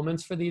be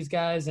moments for these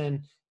guys,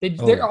 and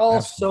they're all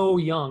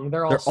absolutely so young.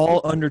 They're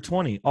all under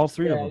 20, all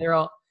 3 of them. They're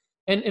all.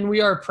 And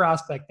we are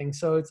prospecting,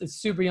 so it's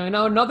super young.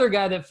 Now, another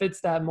guy that fits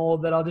that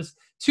mold that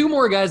 2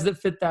 more guys that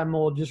fit that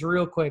mold just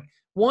real quick.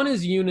 One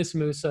is Yunus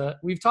Musa.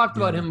 We've talked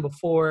about him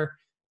before.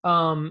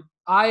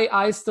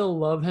 I still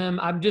love him.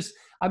 I'm just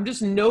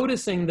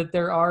noticing that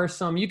there are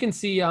some. You can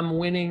see I'm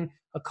winning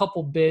a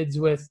couple bids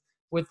with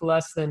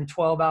less than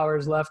 12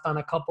 hours left on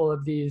a couple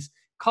of these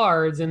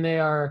cards, and they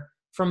are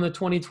from the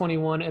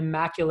 2021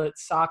 Immaculate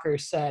Soccer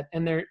set,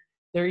 and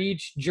they're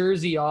each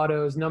jersey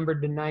autos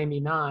numbered to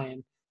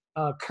 99.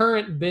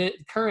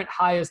 Current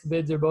highest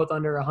bids are both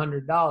under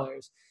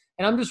 $100,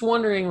 and I'm just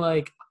wondering,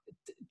 like,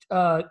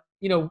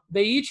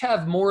 they each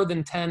have more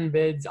than 10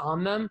 bids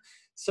on them,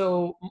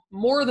 so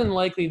more than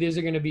likely these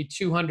are going to be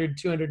 $200,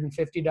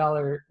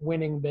 $250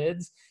 winning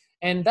bids.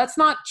 and that's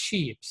not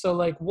cheap. So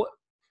like,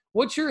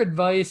 what's your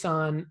advice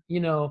on,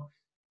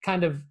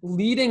 kind of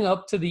leading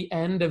up to the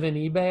end of an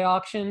eBay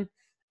auction,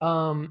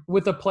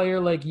 with a player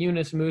like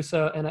Yunus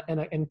Musa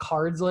and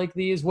cards like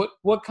these?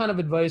 What kind of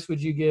advice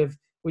would you give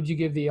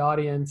the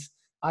audience,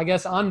 I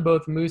guess, on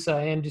both Musa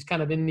and just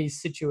kind of in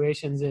these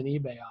situations in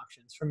eBay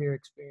auctions from your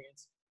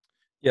experience?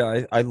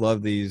 Yeah, I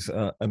love these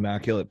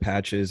immaculate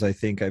patches. I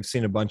think I've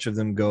seen a bunch of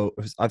them go.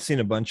 I've seen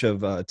a bunch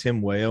of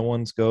Tim Weah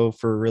ones go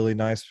for really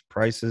nice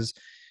prices.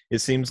 It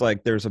seems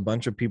like there's a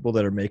bunch of people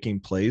that are making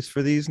plays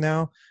for these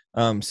now.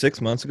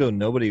 6 months ago,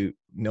 nobody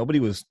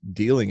was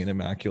dealing in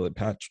immaculate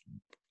patch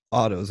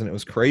autos, and it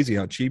was crazy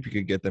how cheap you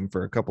could get them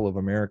for a couple of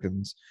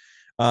Americans.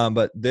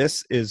 But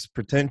this is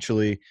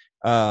potentially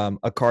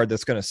a card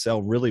that's going to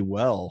sell really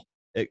well.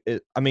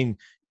 I mean,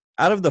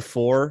 out of the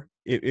four,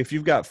 if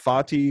you've got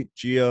Fati,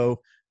 Gio,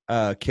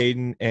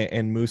 Caden,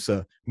 and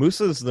Musa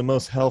is the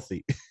most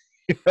healthy.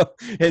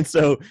 And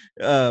so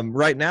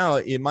right now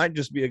it might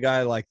just be a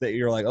guy like that.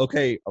 You're like,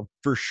 okay,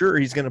 for sure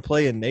he's going to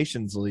play in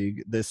Nations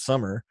League this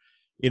summer,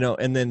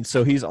 and then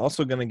so he's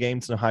also going to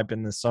gain some hype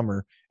in this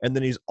summer, and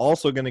then he's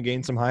also going to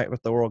gain some hype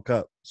with the World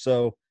Cup.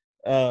 So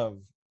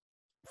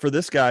for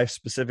this guy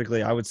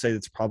specifically, I would say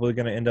it's probably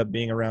going to end up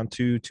being around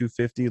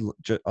 250,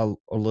 a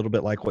little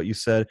bit like what you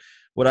said.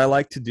 What I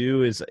like to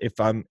do is if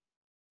I'm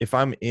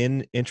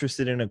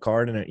interested in a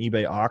card in an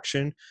eBay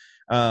auction,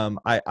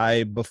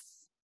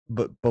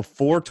 but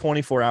before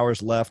 24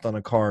 hours left on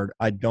a card,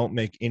 I don't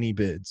make any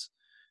bids.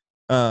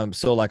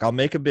 So like I'll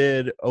make a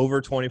bid over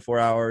 24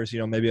 hours,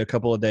 maybe a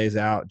couple of days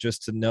out,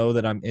 just to know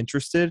that I'm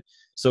interested.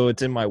 So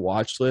it's in my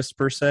watch list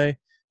per se,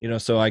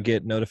 so I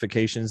get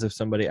notifications if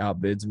somebody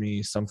outbids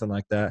me, something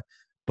like that.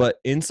 But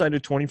inside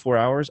of 24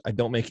 hours, I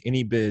don't make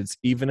any bids,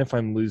 even if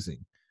I'm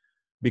losing,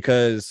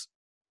 because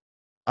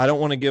I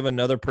don't want to give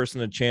another person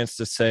a chance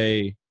to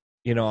say,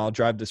 I'll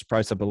drive this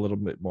price up a little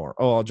bit more.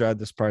 Oh, I'll drive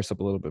this price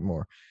up a little bit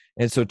more.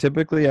 And so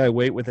typically I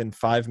wait within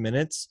 5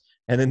 minutes,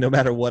 and then no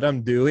matter what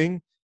I'm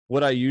doing,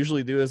 what I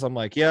usually do is I'm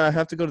like, yeah, I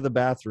have to go to the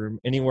bathroom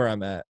anywhere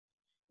I'm at.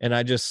 And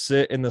I just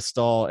sit in the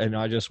stall and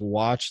I just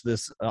watch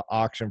this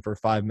auction for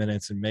 5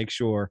 minutes and make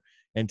sure.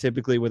 And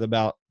typically with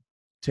about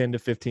 10 to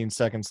 15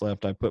 seconds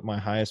left, I put my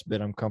highest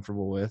bid I'm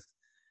comfortable with.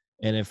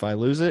 And if I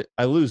lose it,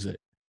 I lose it,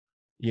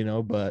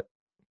 but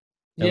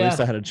at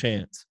least I had a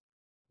chance.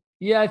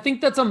 Yeah, I think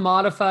that's a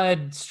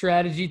modified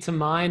strategy to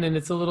mine, and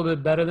it's a little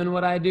bit better than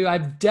what I do.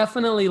 I've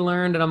definitely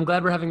learned, and I'm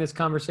glad we're having this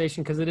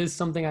conversation because it is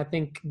something I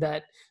think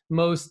that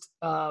most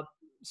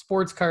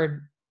sports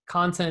card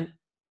content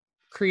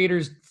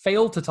creators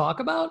fail to talk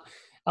about,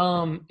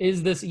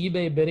 is this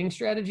eBay bidding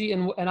strategy.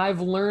 And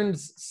I've learned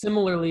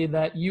similarly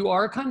that you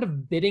are kind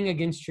of bidding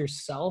against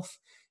yourself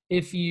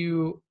if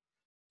you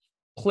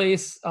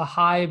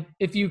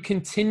if you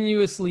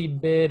continuously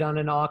bid on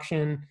an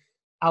auction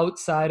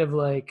outside of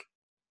like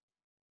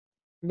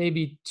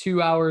maybe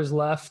 2 hours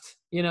left.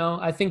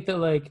 I think that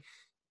like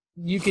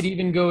you could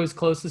even go as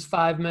close as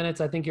 5 minutes.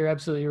 I think you're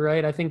absolutely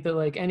right. I think that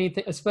like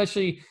anything,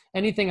 especially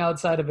anything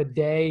outside of a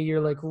day,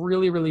 you're like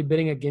really, really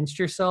bidding against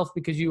yourself,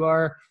 because you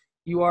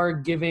are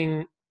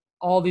giving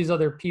all these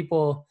other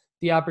people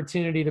the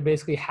opportunity to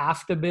basically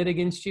have to bid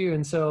against you.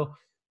 And so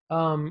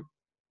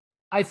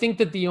I think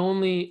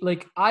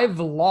that I've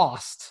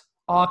lost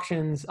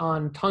auctions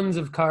on tons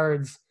of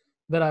cards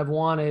that I've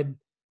wanted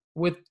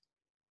with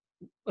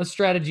a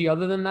strategy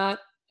other than that.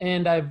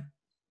 And I've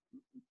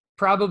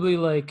probably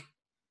like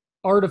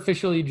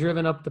artificially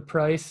driven up the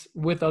price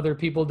with other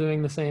people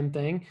doing the same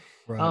thing.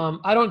 Right.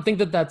 I don't think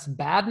that that's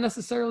bad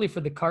necessarily for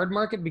the card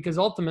market, because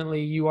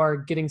ultimately you are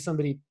getting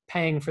somebody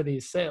paying for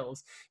these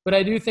sales. But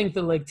I do think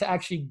that like to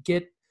actually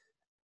get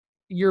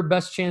your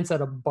best chance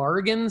at a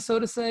bargain, so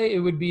to say, it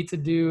would be to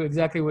do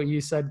exactly what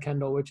you said,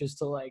 Kendall, which is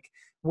to like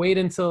wait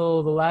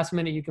until the last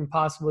minute you can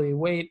possibly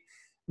wait.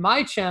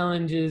 My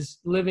challenge is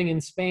living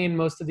in Spain.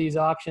 Most of these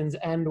auctions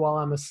end while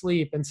I'm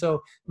asleep. And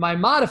so my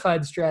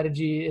modified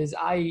strategy is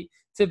I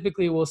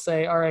typically will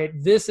say, all right,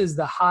 this is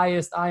the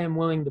highest I am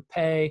willing to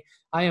pay.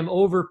 I am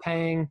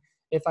overpaying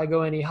if I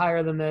go any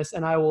higher than this.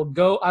 And I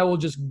will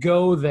just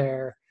go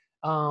there,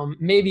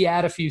 maybe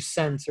add a few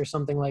cents or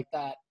something like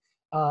that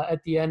at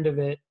the end of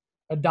it,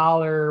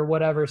 $1 or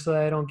whatever, so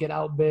that I don't get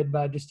outbid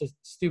by just a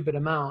stupid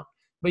amount.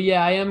 But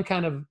yeah, I'm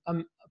kind of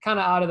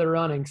out of the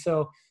running.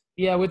 So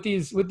yeah, with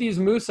these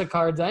Musa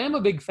cards, I am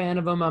a big fan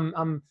of them.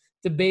 I'm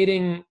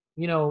debating,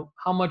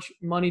 how much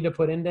money to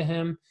put into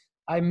him.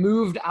 I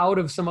moved out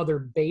of some other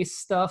base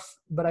stuff,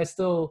 but I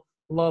still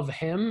love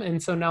him.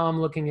 And so now I'm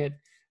looking at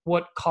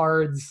what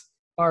cards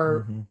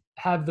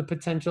have the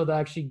potential to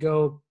actually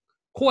go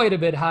quite a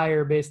bit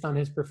higher based on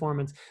his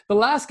performance. The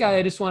last guy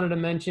I just wanted to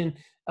mention,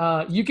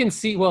 you can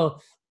see,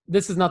 well,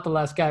 this is not the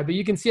last guy, but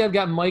you can see I've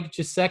got Mike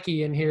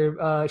Gesicki in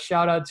here.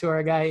 Shout out to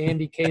our guy,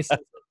 Andy Case.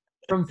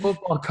 from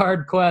Football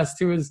Card Quest,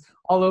 who is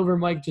all over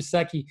Mike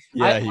Gesicki.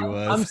 Yeah, he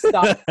I'm was.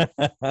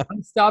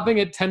 stopping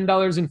at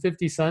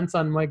 $10.50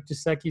 on Mike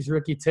Gesicki's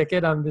rookie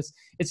ticket.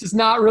 It's just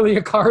not really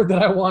a card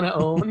that I want to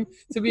own,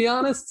 to be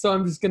honest. So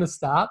I'm just gonna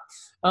stop.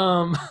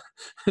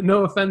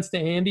 No offense to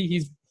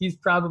Andy, he's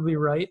probably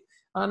right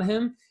on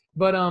him.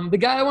 But the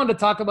guy I wanted to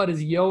talk about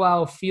is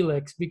Joao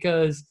Felix,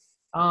 because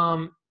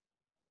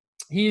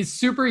he's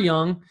super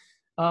young.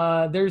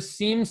 There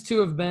seems to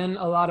have been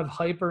a lot of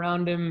hype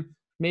around him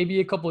maybe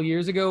a couple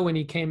years ago when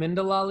he came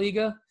into La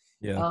Liga.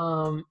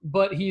 Yeah.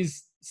 But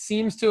he's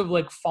seems to have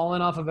like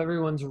fallen off of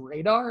everyone's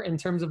radar in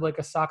terms of like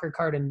a soccer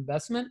card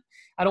investment.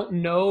 I don't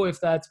know if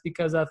that's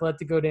because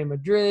Atletico de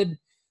Madrid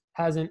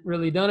hasn't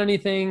really done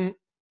anything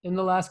in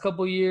the last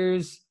couple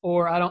years,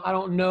 or I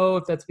don't know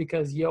if that's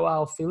because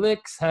Joao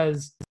Felix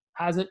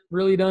hasn't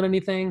really done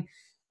anything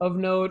of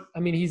note. I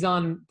mean, he's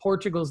on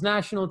Portugal's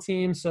national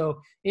team, so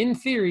in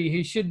theory,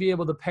 he should be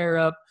able to pair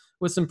up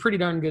with some pretty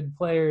darn good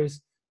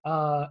players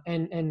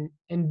and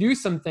do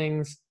some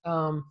things.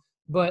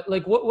 But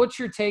like, what's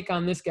your take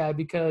on this guy?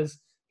 Because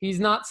he's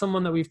not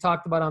someone that we've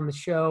talked about on the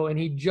show, and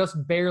he just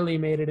barely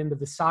made it into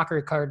the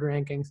soccer card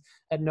rankings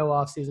at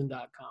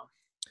nooffseason.com.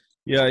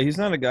 Yeah, he's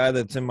not a guy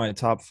that's in my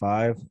top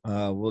 5.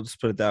 We'll just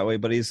put it that way.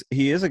 But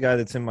he is a guy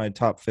that's in my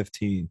top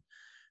 15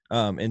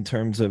 in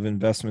terms of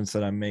investments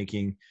that I'm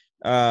making.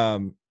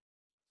 I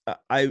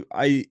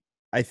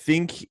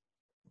think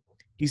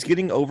he's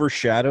getting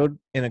overshadowed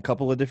in a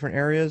couple of different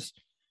areas.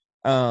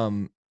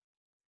 And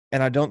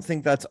I don't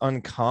think that's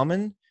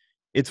uncommon.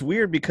 It's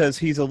weird because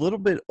he's a little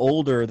bit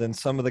older than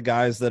some of the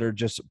guys that are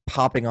just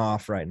popping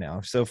off right now.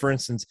 So, for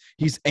instance,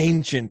 he's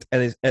ancient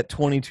at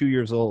 22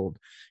 years old,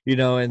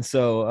 and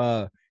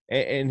so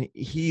and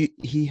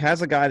he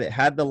has a guy that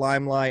had the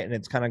limelight and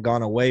it's kind of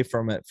gone away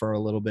from it for a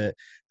little bit,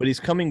 but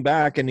he's coming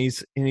back and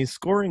he's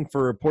scoring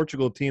for a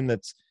Portugal team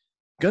that's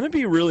going to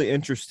be really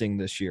interesting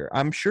this year.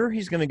 I'm sure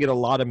he's going to get a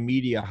lot of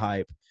media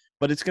hype,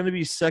 but it's going to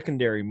be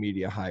secondary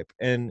media hype,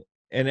 and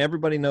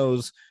everybody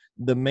knows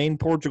the main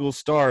Portugal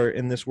star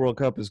in this World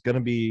Cup is going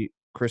to be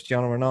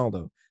Cristiano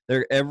Ronaldo.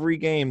 Every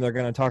game they're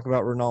going to talk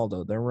about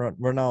Ronaldo. They're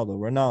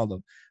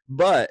Ronaldo.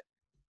 But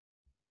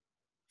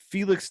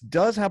Felix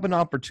does have an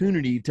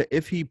opportunity to,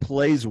 if he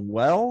plays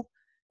well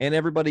and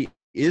everybody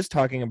is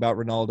talking about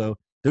Ronaldo,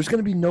 there's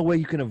going to be no way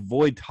you can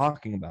avoid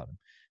talking about him.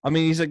 I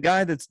mean, he's a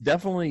guy that's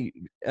definitely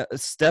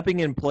stepping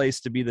in place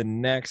to be the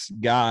next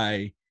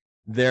guy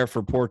there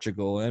for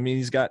Portugal. I mean,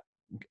 he's got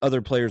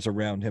other players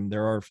around him.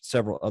 There are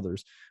several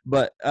others.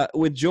 But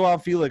with Joao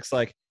Felix,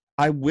 like,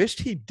 I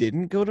wished he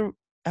didn't go to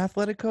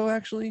Atletico,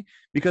 actually,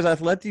 because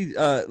Atleti,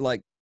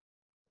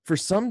 for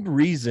some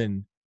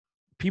reason,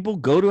 people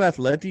go to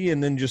Atleti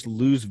and then just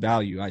lose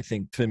value, I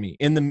think, to me.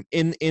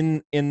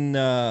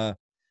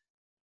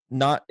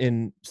 Not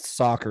in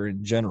soccer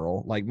in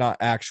general, like not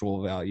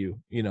actual value,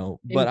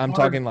 but I'm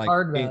talking like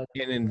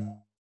in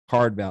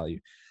card value.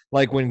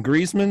 Like when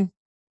Griezmann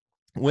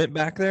went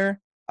back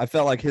there, I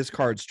felt like his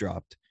cards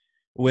dropped.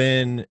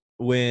 When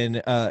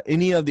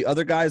any of the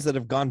other guys that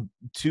have gone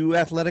to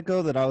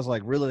Atletico that I was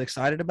like really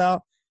excited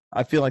about,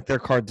 I feel like their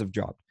cards have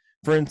dropped.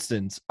 For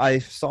instance, I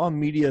saw a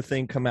media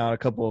thing come out a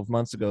couple of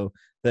months ago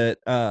that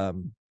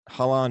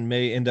Haaland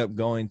may end up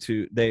going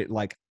to.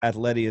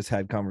 Atleti has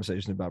had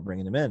conversations about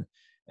bringing him in,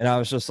 and I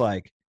was just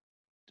like,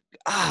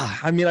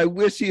 I mean, I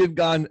wish he had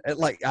gone.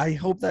 Like, I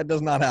hope that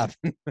does not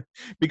happen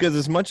because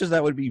as much as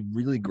that would be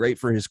really great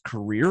for his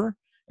career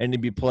and to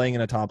be playing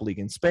in a top league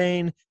in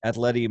Spain,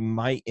 Atleti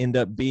might end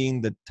up being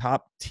the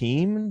top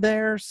team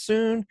there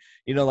soon.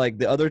 Like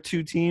the other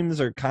two teams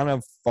are kind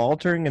of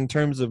faltering in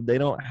terms of they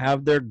don't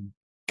have their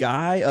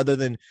guy other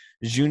than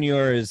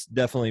Junior is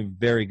definitely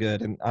very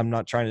good. And I'm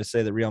not trying to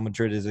say that Real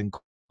Madrid is in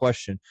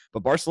question,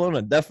 but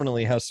Barcelona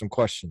definitely has some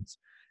questions.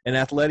 And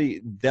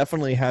Atleti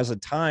definitely has a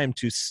time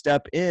to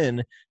step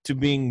in to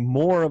being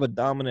more of a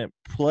dominant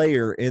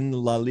player in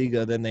La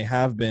Liga than they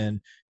have been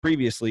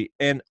previously.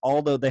 And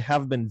although they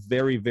have been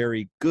very,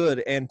 very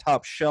good and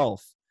top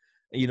shelf,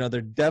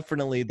 they're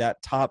definitely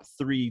that top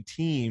 3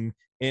 team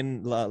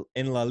in La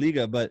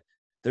Liga, but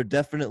they're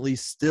definitely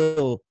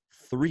still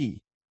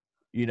 3.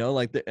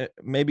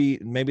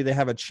 Maybe they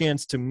have a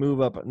chance to move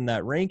up in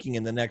that ranking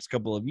in the next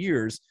couple of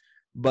years.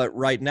 But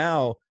right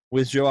now,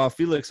 with Joao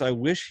Felix, I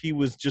wish he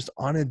was just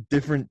on a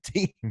different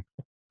team.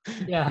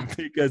 Yeah.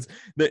 Because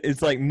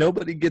it's like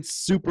nobody gets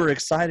super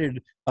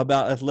excited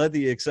about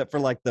Atleti except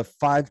for like the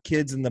 5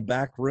 kids in the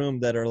back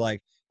room that are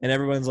like, and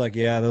everyone's like,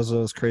 yeah, those are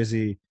those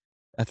crazy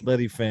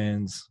Atleti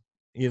fans.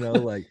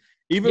 Like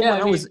even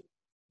yeah,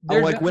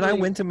 when I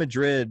went to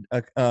Madrid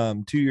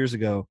 2 years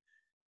ago,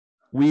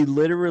 we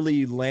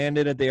literally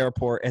landed at the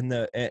airport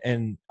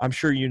and I'm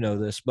sure you know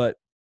this, but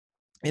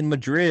in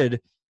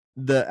Madrid,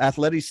 the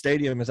Atleti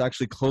Stadium is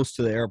actually close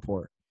to the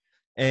airport.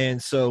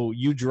 And so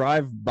you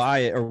drive by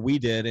it, or we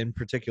did in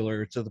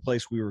particular, to the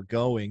place we were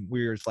going.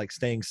 We were like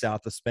staying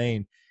south of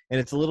Spain, and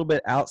it's a little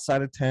bit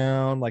outside of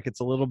town. Like it's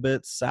a little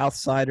bit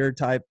Southsider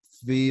type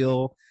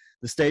feel.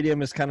 The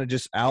stadium is kind of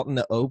just out in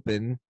the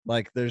open.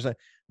 But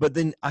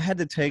then I had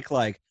to take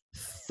like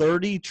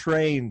 30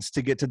 trains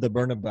to get to the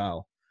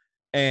Bernabeu.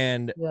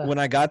 And Yeah. when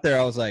I got there,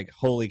 I was like,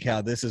 holy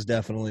cow, this is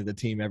definitely the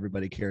team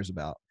everybody cares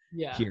about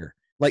here.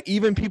 Like,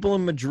 even people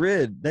in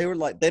Madrid, they were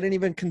like, they didn't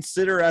even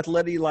consider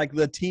Atleti like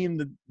the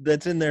team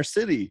that's in their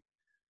city.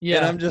 Yeah.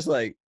 And I'm just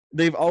like,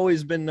 they've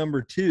always been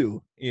number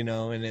 2, you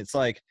know, and it's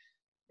like,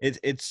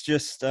 it's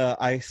just,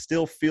 I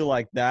still feel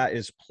like that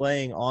is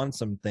playing on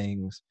some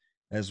things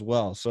as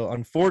well. So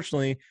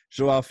unfortunately,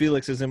 Joao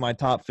Felix is in my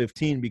top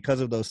 15 because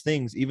of those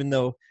things, even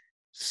though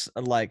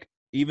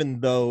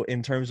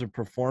in terms of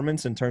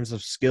performance, in terms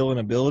of skill and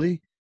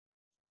ability,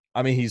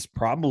 I mean, he's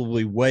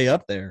probably way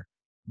up there.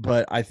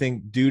 But I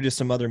think due to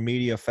some other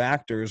media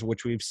factors,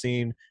 which we've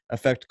seen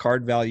affect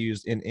card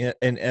values in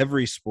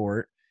every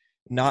sport,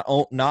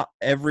 not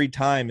every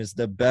time is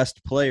the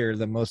best player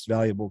the most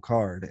valuable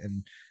card.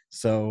 And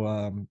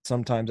so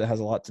sometimes it has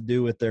a lot to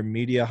do with their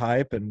media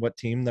hype and what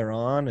team they're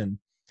on and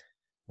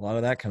a lot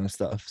of that kind of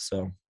stuff.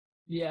 So,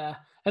 yeah.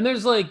 And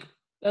there's like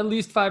at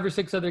least 5 or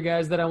 6 other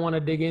guys that I want to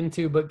dig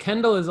into, but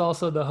Kendall is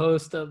also the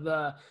host of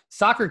the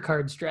Soccer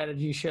Card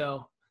Strategy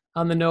Show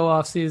on the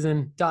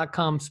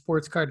nooffseason.com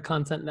sports card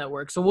content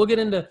network. So we'll get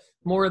into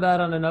more of that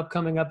on an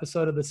upcoming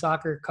episode of the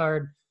Soccer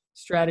Card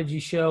Strategy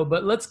Show.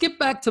 But let's get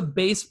back to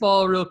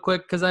baseball real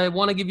quick, because I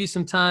want to give you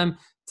some time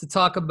to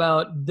talk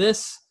about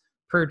this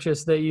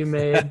purchase that you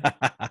made.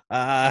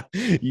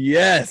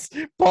 Yes,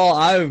 Paul,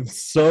 I'm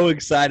so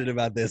excited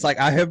about this. Like,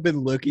 I have been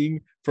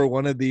looking for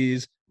one of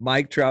these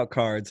Mike Trout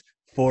cards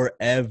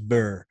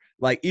forever.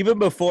 Like, even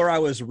before I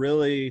was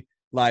really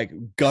like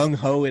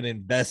gung-ho in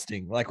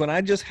investing. Like, when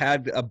I just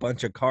had a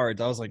bunch of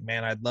cards, I was like,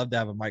 man, I'd love to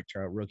have a Mike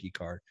Trout rookie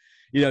card,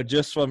 you know,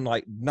 just from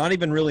like not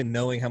even really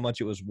knowing how much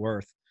it was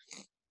worth.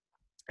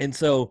 And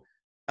so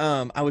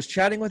I was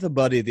chatting with a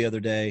buddy the other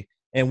day,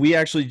 and we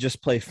actually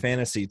just play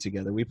fantasy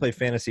together. We play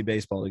fantasy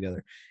baseball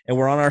together, and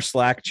we're on our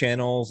Slack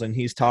channels, and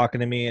he's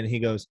talking to me, and he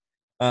goes,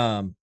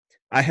 I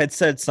had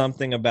said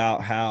something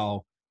about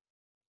how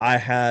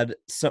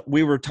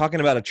we were talking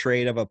about a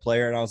trade of a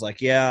player, and I was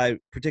like, yeah, I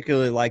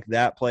particularly like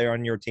that player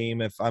on your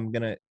team. If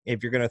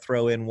you're going to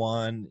throw in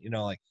one, you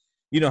know, like,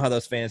 you know how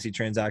those fantasy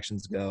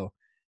transactions go.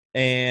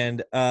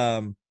 And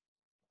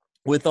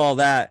with all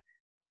that,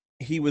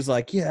 he was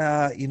like,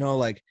 yeah, you know,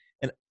 like,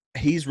 and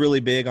he's really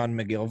big on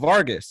Miguel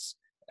Vargas,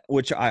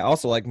 which I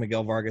also like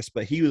Miguel Vargas,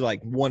 but he was like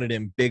wanted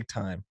him big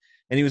time,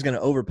 and he was going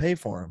to overpay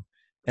for him.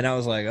 And I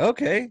was like,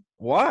 okay,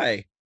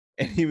 why?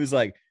 And he was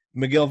like,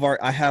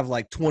 I have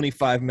like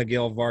 25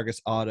 Miguel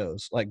Vargas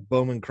autos, like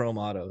Bowman Chrome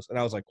autos. And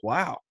I was like,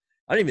 wow,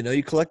 I didn't even know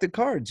you collected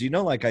cards. You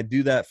know, like, I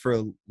do that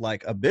for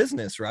like a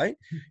business, right?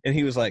 And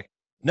he was like,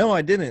 no,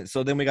 I didn't.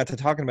 So then we got to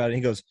talking about it.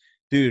 And he goes,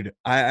 dude,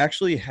 I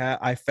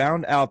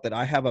found out that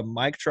I have a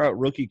Mike Trout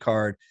rookie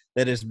card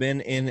that has been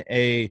in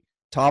a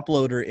top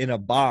loader in a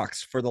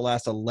box for the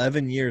last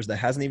 11 years that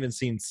hasn't even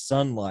seen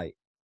sunlight.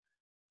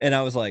 And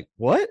I was like,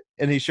 what?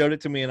 And he showed it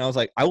to me, and I was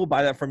like, I will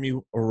buy that from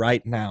you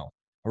right now.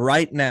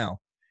 Right now.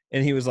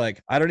 And he was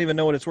like, I don't even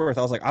know what it's worth.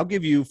 I was like, I'll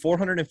give you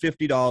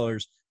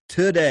 $450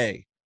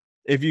 today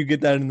if you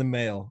get that in the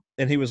mail.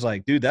 And he was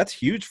like, dude, that's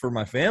huge for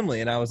my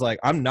family. And I was like,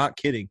 I'm not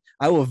kidding.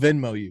 I will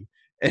Venmo you.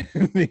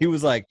 And he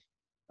was like,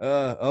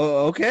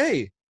 oh,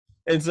 okay.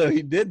 And so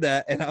he did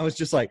that, and I was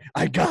just like,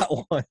 I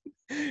got one.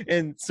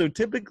 And so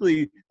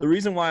typically the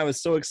reason why I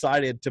was so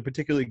excited to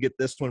particularly get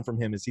this one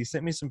from him is he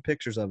sent me some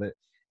pictures of it,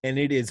 and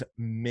it is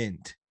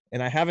mint.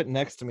 And I have it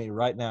next to me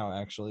right now,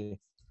 actually.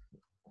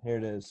 Here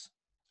it is.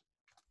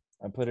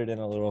 I put it in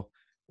a little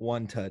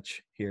one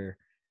touch here.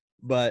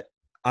 But,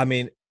 I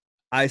mean,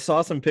 I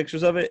saw some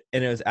pictures of it,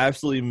 and it was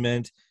absolutely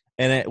mint.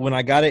 And when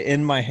I got it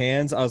in my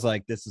hands, I was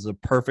like, this is a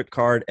perfect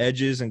card.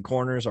 Edges and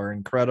corners are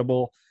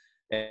incredible.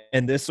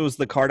 And this was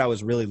the card I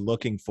was really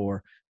looking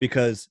for,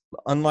 because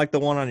unlike the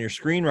one on your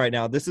screen right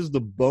now, this is the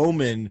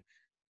Bowman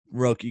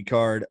rookie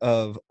card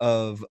of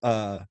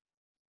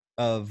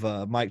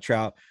Mike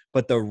Trout.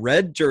 But the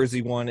red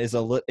jersey one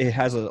it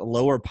has a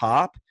lower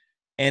pop,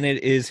 and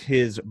it is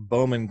his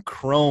Bowman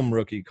Chrome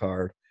rookie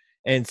card.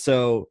 And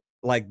so,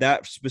 like,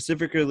 that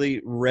specifically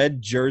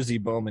red jersey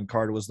Bowman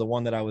card was the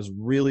one that I was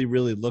really,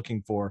 really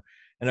looking for.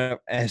 And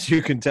as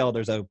you can tell,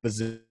 there's a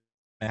bazillion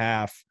and a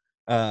half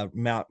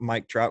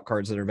Mike Trout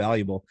cards that are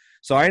valuable.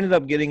 So I ended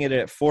up getting it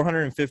at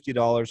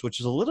 $450, which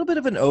is a little bit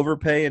of an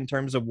overpay in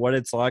terms of what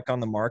it's like on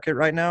the market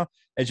right now.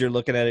 As you're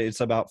looking at it,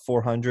 it's about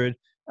 $400,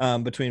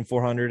 between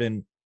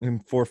 $400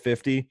 and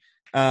 $450.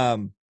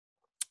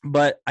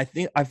 But I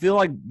feel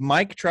like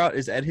Mike Trout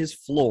is at his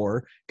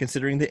floor,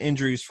 considering the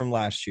injuries from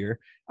last year.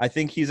 I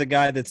think he's a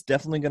guy that's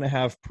definitely going to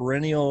have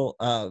perennial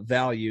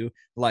value.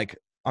 Like,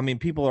 I mean,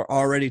 people are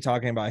already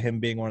talking about him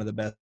being one of the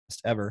best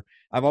ever.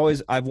 I've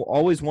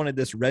always wanted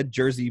this red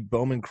jersey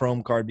Bowman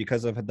Chrome card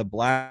because of the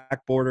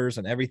black borders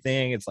and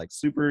everything. It's like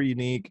super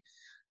unique,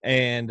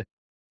 and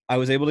I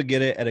was able to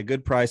get it at a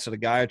good price at a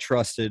guy I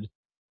trusted,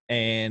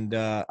 and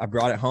I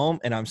brought it home,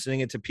 and I'm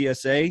sending it to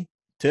PSA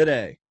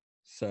today.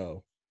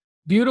 So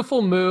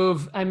beautiful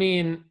move. I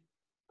mean,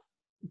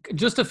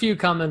 just a few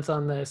comments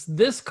on this.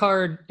 This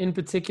card in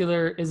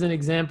particular is an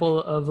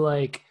example of,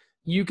 like,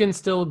 you can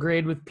still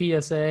grade with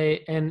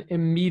PSA and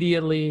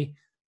immediately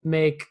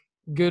make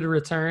good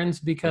returns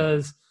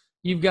because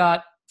you've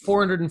got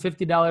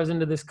 $450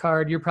 into this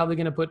card. You're probably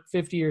going to put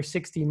 50 or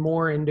 60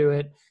 more into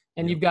it.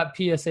 And you've got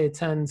PSA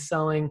 10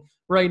 selling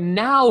right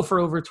now for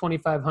over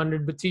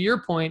 2,500. But to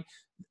your point,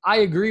 I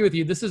agree with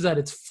you. This is at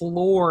its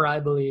floor, I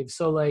believe.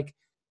 So like,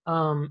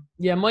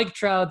 Mike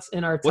Trout's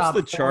in our What's top.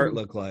 the chart 40.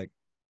 look like?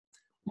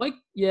 Mike,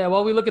 yeah,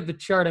 while we look at the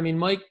chart, I mean,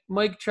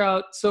 Mike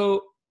Trout.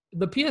 So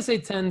the PSA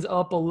 10's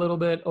up a little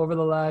bit over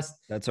the last.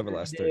 That's over the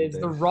last 30 days.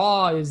 The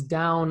raw is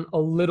down a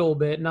little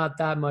bit, not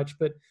that much,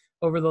 but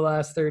over the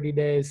last 30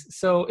 days.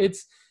 So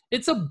it's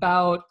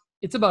about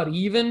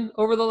even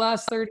over the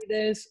last 30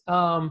 days.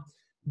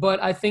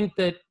 But I think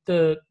that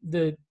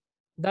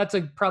that's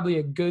probably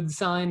a good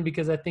sign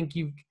because I think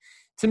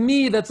to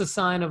me, that's a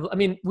sign of, I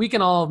mean, we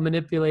can all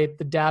manipulate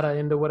the data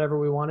into whatever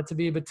we want it to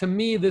be, but to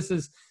me, this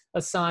is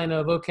a sign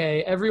of,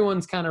 okay,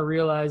 everyone's kind of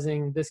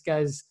realizing this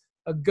guy's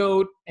a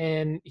GOAT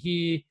and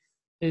he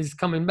is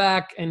coming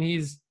back and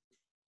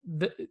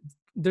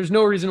there's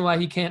no reason why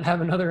he can't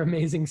have another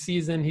amazing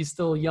season. He's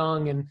still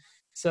young. And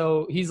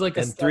so he's like,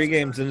 and 3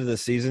 games into the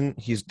season,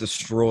 he's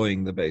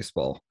destroying the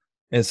baseball.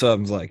 And so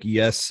I'm like,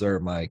 yes, sir,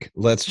 Mike,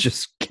 let's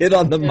just get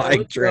on the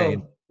Mike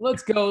train.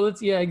 Let's go.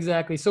 Yeah,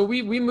 exactly. So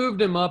we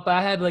moved him up.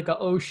 I had like a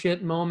oh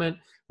shit moment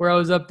where I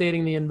was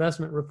updating the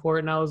investment report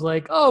and I was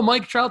like, oh,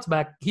 Mike Trout's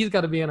back. He's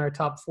got to be in our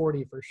top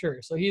 40 for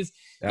sure. So he's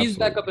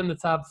back up in the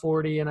top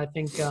 40. And I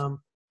think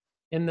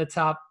in the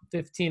top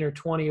 15 or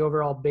 20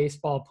 overall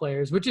baseball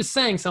players, which is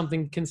saying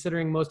something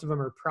considering most of them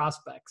are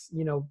prospects,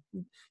 you know,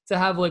 to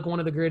have like one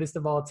of the greatest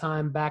of all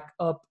time back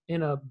up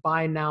in a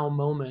buy now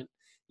moment.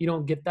 You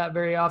don't get that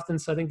very often.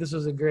 So I think this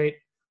was a great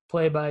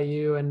play by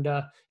you. And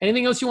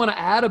anything else you want to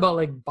add about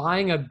like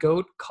buying a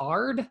GOAT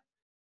card?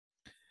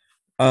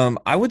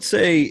 I would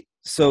say,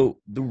 so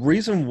the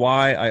reason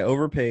why I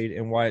overpaid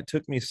and why it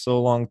took me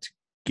so long to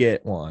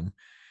get one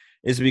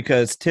is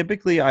because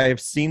typically I have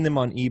seen them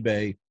on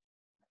eBay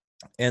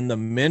and the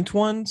mint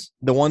ones,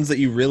 the ones that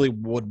you really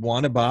would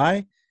want to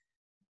buy,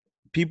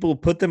 people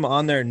put them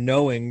on there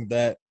knowing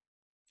that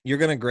you're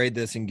going to grade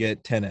this and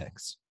get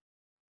 10x.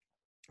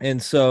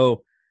 And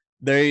so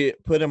they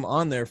put them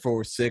on there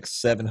for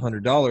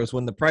 $600-$700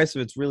 when the price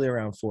of it's really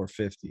around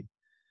 $450,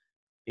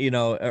 you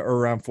know, or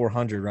around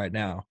 $400 right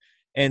now.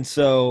 And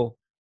so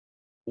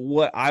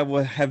what I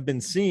would have been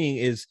seeing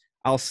is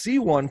I'll see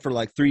one for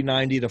like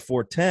 $390 to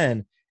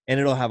 $410, and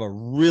it'll have a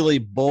really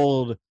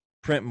bold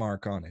print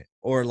mark on it,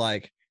 or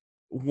like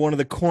one of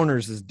the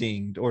corners is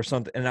dinged or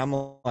something. And I'm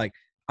like,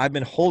 I've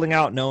been holding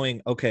out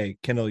knowing, okay,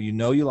 Kendall, you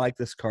know, you like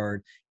this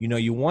card, you know,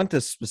 you want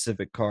this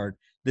specific card.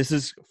 This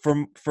is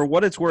for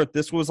what it's worth.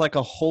 This was like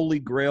a holy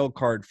grail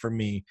card for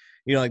me.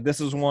 You know, like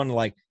this is one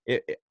like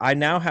I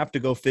now have to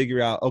go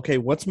figure out, okay,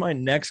 what's my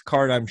next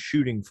card I'm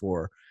shooting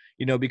for?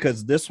 You know,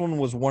 because this one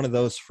was one of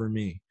those for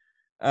me.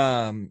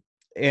 And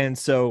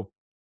so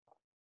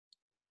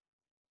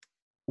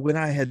when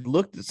I had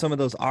looked at some of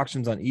those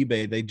auctions on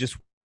eBay, they just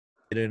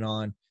get it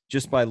on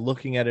just by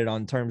looking at it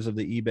on terms of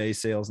the eBay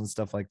sales and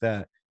stuff like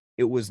that.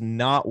 It was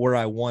not where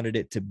I wanted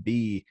it to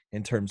be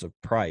in terms of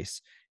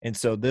price. And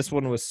so this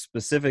one was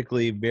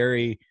specifically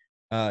very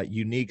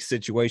unique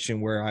situation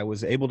where I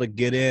was able to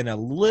get in a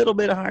little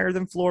bit higher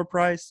than floor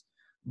price,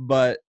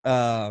 but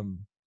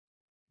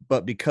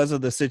because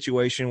of the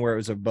situation where it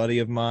was a buddy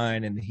of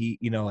mine and he,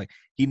 you know, like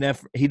he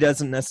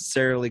doesn't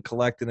necessarily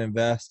collect and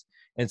invest.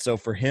 And so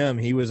for him,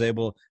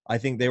 I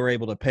think they were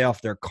able to pay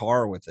off their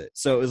car with it.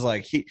 So it was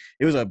like, it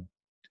was a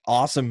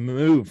awesome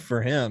move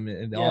for him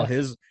and all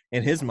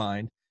in his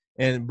mind.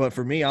 But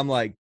for me, I'm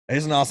like,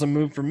 it's an awesome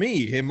move for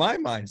me in my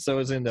mind. So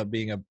it's ended up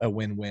being a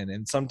win-win.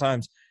 And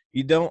sometimes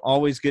you don't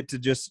always get to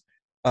just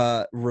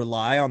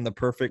rely on the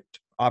perfect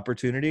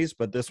opportunities,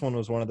 but this one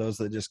was one of those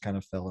that just kind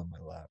of fell in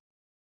my lap.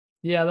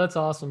 Yeah, that's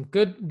awesome.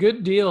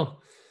 Good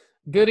deal.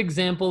 Good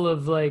example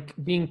of like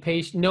being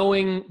patient,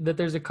 knowing that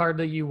there's a card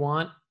that you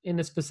want in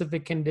a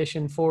specific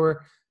condition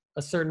for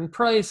a certain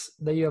price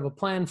that you have a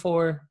plan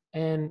for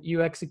and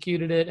you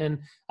executed it. And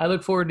I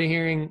look forward to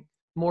hearing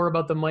more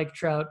about the Mike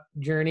Trout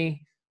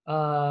journey.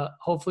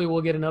 Hopefully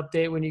we'll get an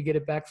update when you get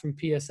it back from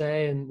PSA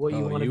and what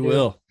you want to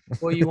do.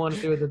 What you want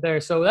to do with it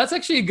there. So that's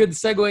actually a good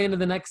segue into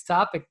the next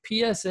topic.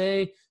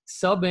 PSA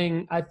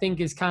subbing, I think,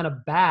 is kind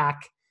of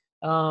back.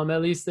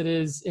 At least it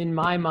is in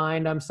my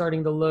mind. I'm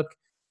starting to look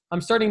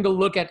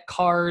at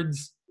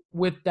cards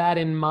with that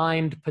in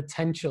mind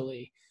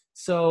potentially.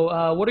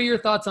 So what are your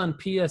thoughts on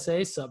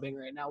PSA subbing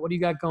right now? What do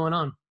you got going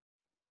on?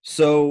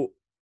 So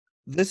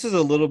this is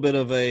a little bit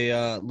of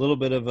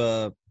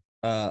a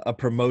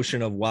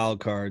promotion of wild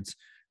cards.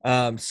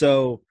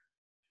 So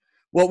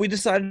what we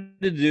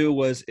decided to do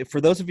was, for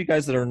those of you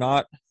guys that are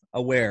not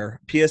aware,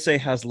 PSA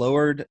has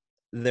lowered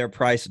their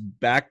price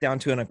back down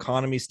to an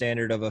economy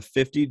standard of a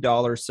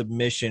 $50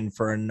 submission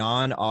for a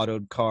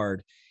non-autoed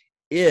card.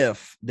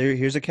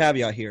 Here's a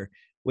caveat here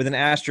with an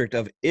asterisk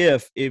of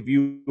if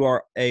you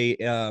are a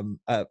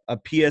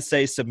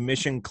PSA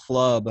submission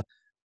club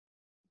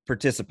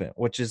participant,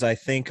 which is I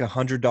think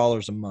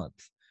 $100 a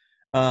month.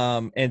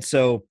 And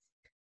so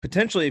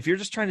potentially if you're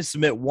just trying to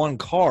submit one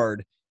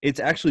card, it's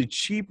actually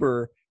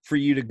cheaper for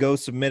you to go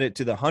submit it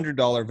to the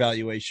 $100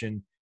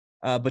 valuation.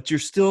 But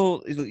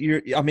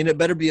I mean, it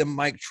better be a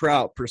Mike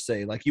Trout per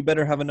se. Like you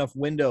better have enough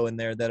window in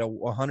there that a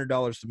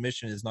 $100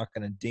 submission is not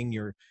going to ding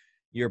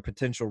your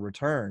potential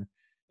return.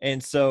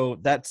 And so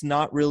that's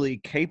not really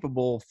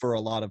capable for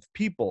a lot of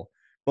people.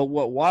 But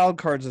what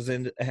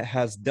Wildcards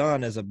has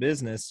done as a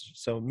business,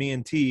 so me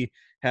and T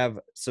have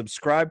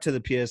subscribed to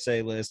the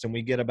PSA list, and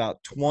we get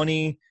about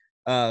 20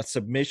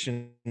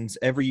 submissions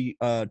every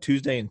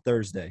Tuesday and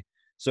Thursday.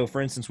 So,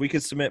 for instance, we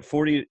could submit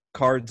 40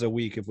 cards a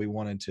week if we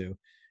wanted to.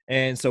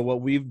 And so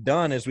what we've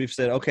done is we've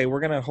said, okay, we're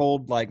going to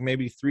hold like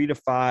maybe 3 to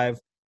 5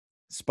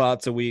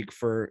 spots a week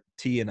for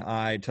T and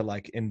I to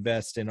like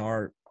invest in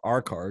our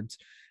cards.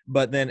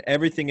 But then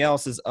everything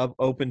else is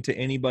open to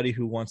anybody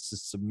who wants to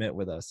submit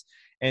with us.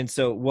 And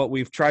so what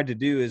we've tried to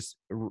do is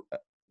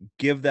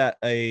give that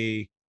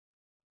a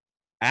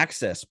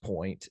access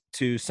point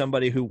to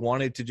somebody who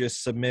wanted to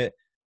just submit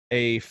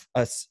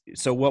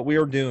so what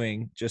we're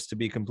doing, just to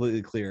be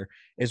completely clear,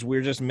 is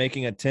we're just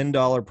making a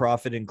 $10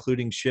 profit,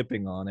 including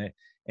shipping on it.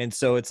 And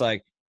so it's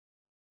like,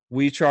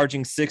 we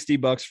charging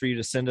 $60 for you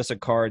to send us a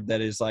card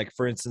that is like,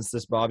 for instance,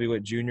 this Bobby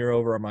Witt Jr.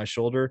 over on my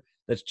shoulder.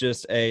 That's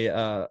just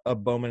a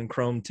Bowman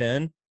Chrome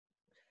 10.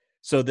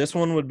 So this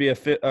one would be a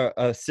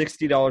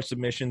 $60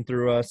 submission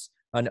through us.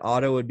 An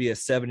auto would be a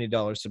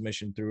 $70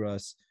 submission through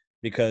us,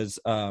 because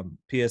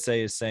PSA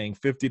is saying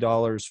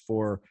 $50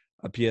 for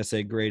a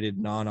PSA graded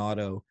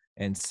non-auto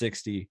and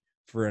 $60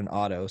 for an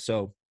auto.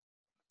 So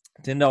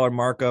 $10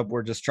 markup.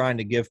 We're just trying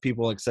to give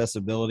people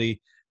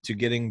accessibility to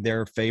getting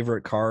their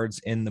favorite cards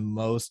in the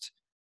most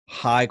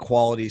high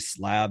quality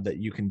slab that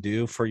you can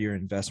do for your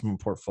investment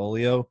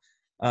portfolio.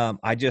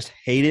 I just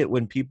hate it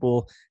when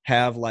people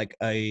have like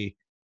a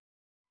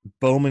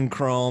Bowman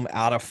Chrome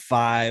out of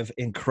 5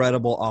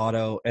 incredible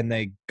auto and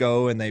they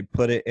go and they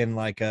put it in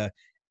like a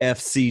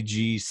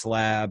FCG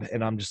slab.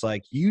 And I'm just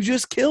like, you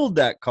just killed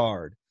that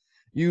card.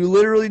 You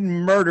literally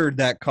murdered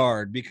that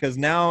card, because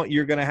now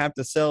you're going to have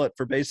to sell it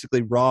for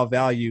basically raw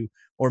value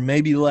or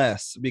maybe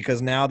less,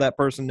 because now that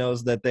person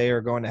knows that they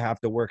are going to have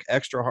to work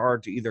extra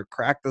hard to either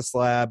crack the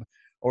slab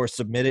or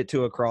submit it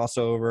to a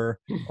crossover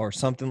or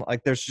something.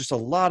 Like, there's just a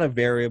lot of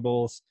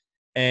variables.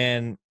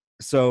 And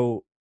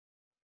so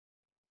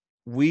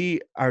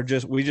we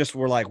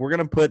were like, we're going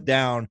to put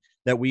down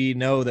that we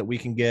know that we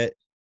can get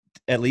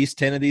at least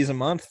 10 of these a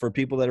month for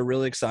people that are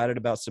really excited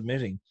about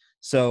submitting.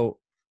 So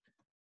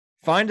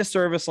find a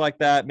service like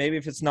that. Maybe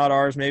if it's not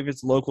ours, maybe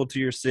it's local to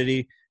your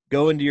city,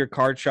 go into your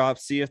card shop,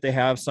 see if they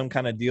have some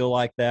kind of deal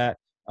like that.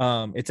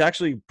 It's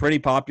actually pretty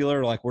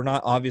popular. Like, we're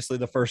not obviously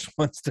the first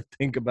ones to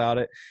think about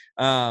it.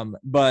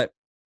 But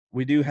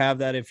we do have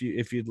that. If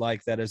you'd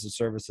like that as a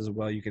service as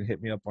well, you can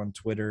hit me up on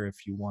Twitter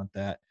if you want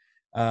that.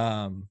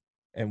 And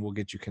we'll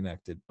get you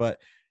connected. But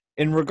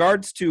in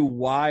regards to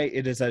why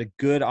it is a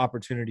good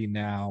opportunity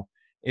now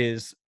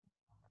is,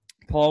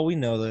 Paul, we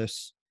know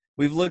this.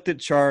 We've looked at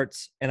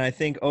charts, and I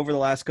think over the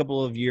last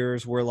couple of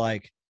years, we're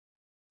like,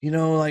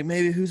 like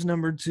maybe who's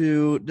number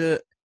 2?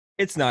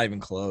 It's not even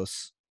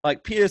close.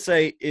 Like,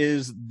 PSA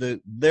is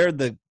they're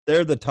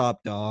the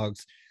top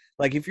dogs.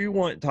 Like, if you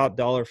want top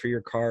dollar for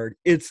your card,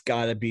 it's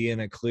got to be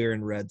in a clear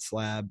and red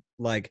slab.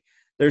 Like,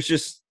 there's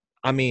just,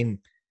 I mean,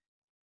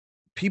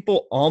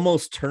 people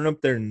almost turn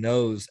up their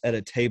nose at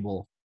a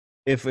table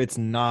if it's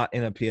not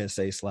in a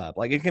PSA slab.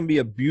 Like, it can be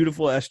a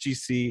beautiful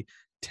SGC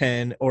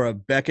 10 or a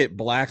Beckett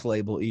Black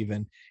Label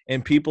even,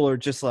 and people are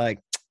just like,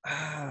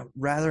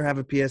 rather have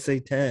a PSA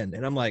 10.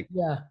 And I'm like,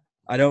 yeah,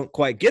 I don't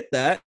quite get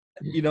that,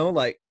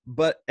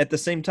 but at the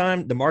same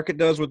time, the market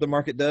does what the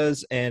market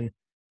does. And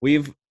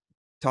we've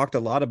talked a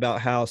lot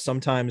about how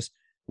sometimes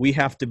we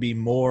have to be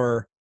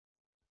more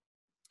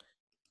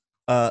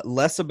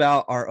less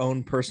about our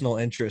own personal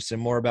interests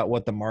and more about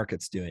what the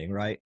market's doing,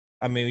 right?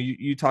 I mean,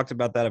 you talked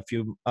about that a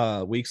few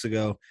weeks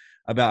ago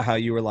about how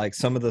you were like,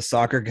 some of the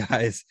soccer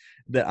guys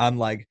that I'm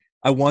like,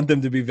 I want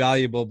them to be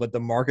valuable, but the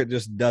market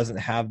just doesn't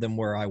have them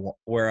where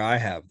I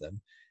have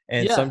them.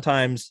 And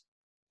sometimes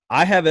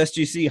I have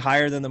SGC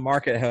higher than the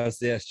market has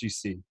the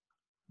SGC.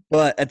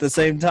 But at the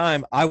same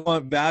time, I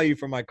want value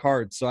for my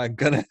cards, so I'm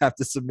going to have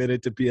to submit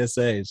it to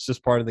PSA. It's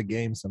just part of the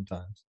game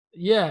sometimes.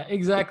 Yeah,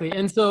 exactly.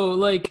 And so,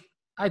 like,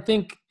 I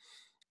think,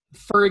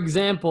 for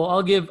example,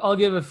 I'll give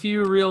a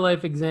few real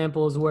life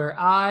examples where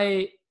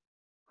I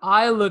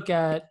look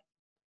at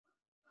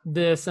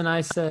this and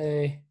I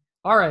say,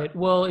 all right,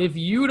 well, if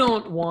you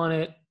don't want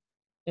it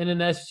in an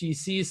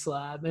SGC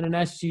slab, and an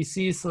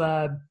SGC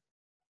slab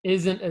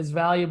isn't as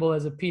valuable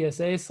as a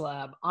PSA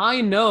slab,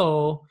 I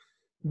know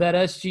that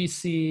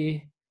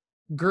SGC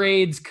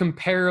grades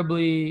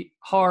comparably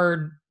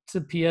hard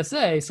to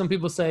PSA. Some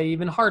people say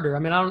even harder. I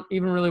mean, I don't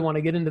even really want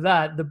to get into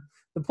that.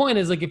 The point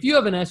is, like, if you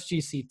have an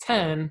SGC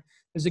 10,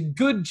 there's a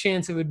good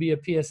chance it would be a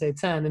PSA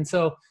 10. And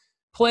so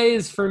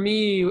plays for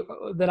me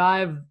that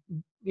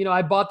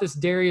I bought this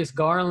Darius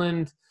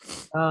Garland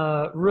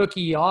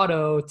rookie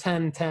auto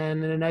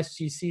 10-10 in an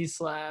SGC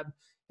slab.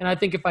 And I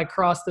think if I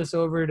crossed this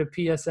over to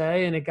PSA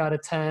and it got a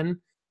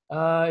 10,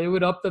 it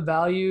would up the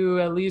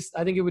value. At least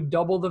I think it would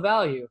double the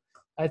value.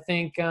 I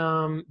think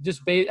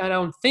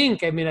I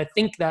think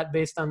that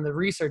based on the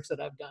research that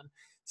I've done.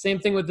 Same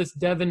thing with this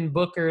Devin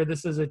Booker.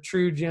 This is a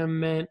True Gem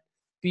Mint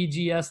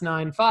BGS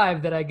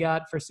 9.5 that I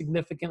got for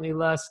significantly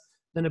less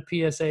than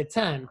a PSA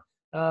 10.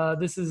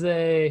 This is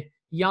a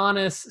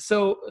Giannis.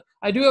 So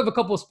I do have a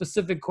couple of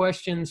specific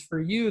questions for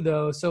you,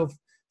 though. So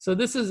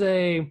this is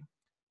a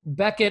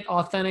Beckett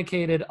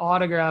authenticated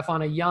autograph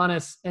on a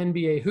Giannis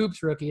NBA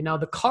Hoops rookie. Now,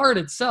 the card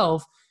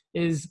itself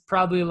is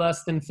probably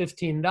less than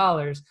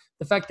 $15.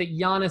 The fact that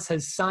Giannis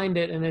has signed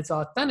it and it's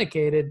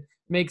authenticated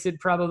makes it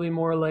probably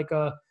more like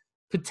a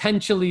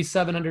potentially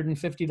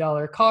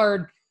 $750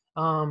 card.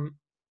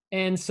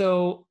 And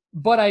so,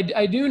 but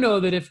I do know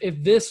that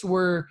if this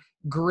were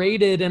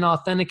graded and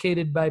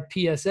authenticated by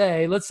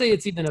PSA, let's say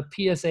it's even a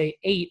PSA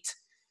 8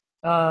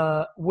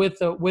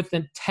 with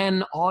a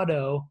 10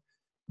 auto,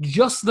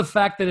 just the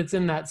fact that it's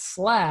in that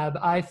slab,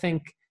 I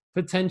think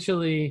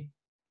potentially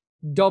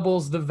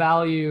doubles the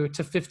value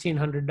to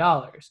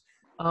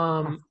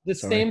 $1,500. The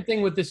same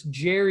thing with this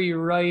Jerry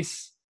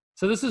Rice.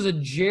 So this is a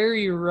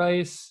Jerry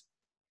Rice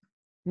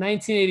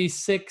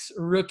 1986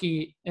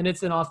 rookie, and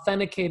it's an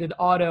authenticated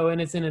auto, and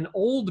it's in an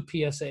old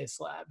PSA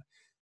slab.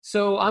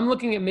 So I'm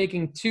looking at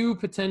making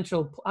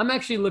I'm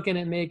actually looking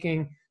at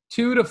making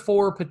 2 to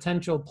 4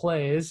 potential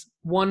plays,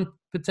 one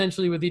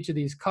potentially with each of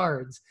these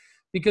cards.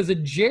 Because a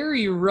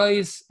Jerry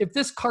Rice, if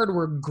this card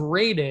were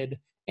graded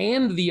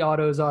and the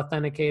auto is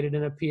authenticated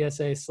in a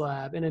PSA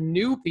slab, in a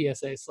new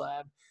PSA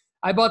slab,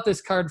 I bought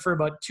this card for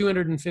about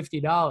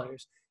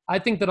 $250. I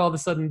think that all of a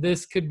sudden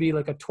this could be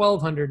like a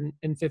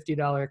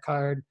 $1,250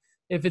 card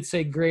if it's,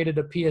 say, graded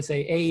a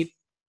PSA 8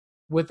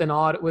 with an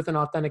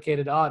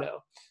authenticated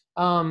auto.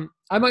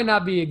 I might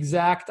not be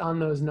exact on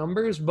those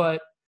numbers, but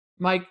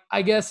Mike,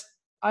 I guess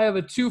I have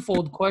a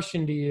twofold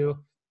question to you.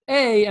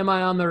 A, am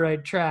I on the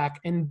right track?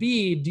 And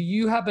B, do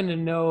you happen to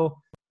know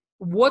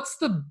what's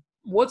the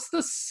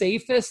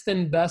safest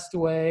and best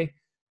way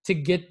to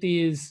get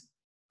these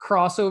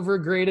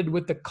crossover graded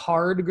with the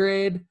card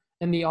grade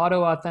and the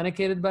auto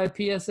authenticated by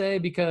PSA?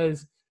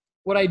 Because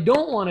what I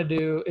don't want to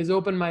do is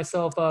open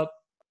myself up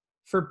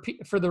for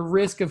the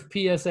risk of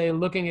PSA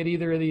looking at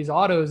either of these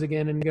autos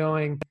again and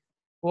going,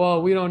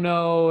 well, we don't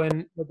know,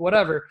 and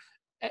whatever.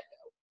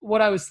 What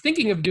I was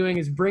thinking of doing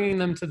is bringing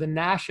them to the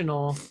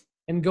National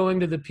and going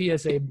to the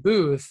PSA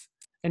booth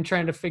and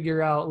trying to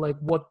figure out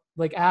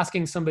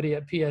asking somebody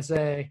at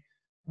PSA,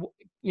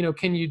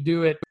 can you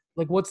do it?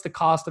 Like, what's the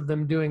cost of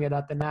them doing it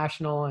at the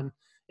National? And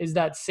is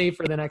that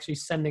safer than actually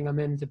sending them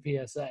into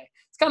PSA?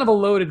 It's kind of a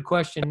loaded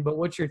question, but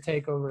what's your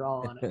take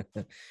overall on it?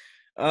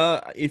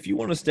 If you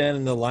want to stand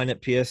in the line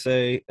at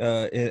PSA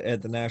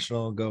at the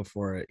National, go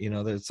for it.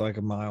 It's like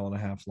 1.5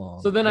 miles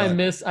long. So then I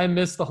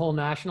miss the whole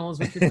National is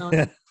what you're telling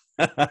me?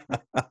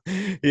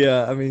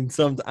 Yeah,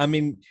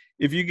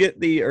 if you get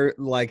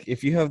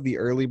if you have the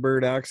early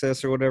bird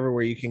access or whatever,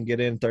 where you can get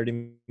in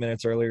 30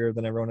 minutes earlier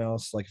than everyone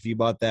else, like if you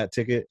bought that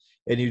ticket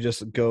and you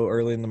just go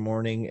early in the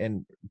morning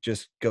and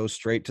just go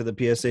straight to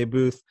the PSA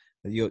booth,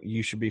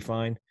 you should be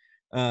fine.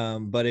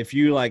 But if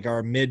you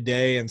are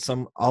midday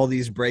and all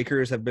these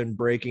breakers have been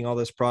breaking all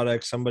this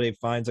product, somebody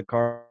finds a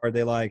card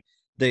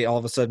they all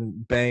of a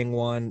sudden bang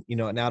one,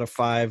 an out of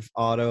 5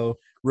 auto,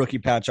 rookie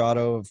patch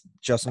auto of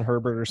Justin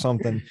Herbert or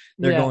something,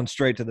 they're going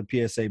straight to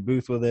the PSA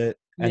booth with it.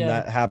 And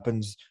that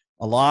happens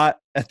a lot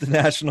at the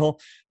National.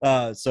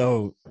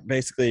 So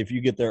basically, if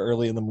you get there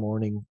early in the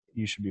morning,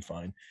 you should be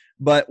fine.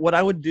 But what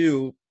I would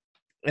do,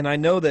 and I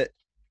know that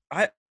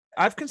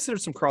I've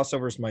considered some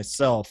crossovers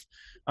myself.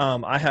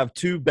 I have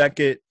 2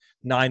 Beckett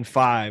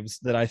 9.5s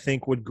that I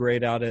think would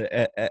grade out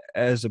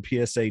as a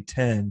PSA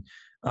 10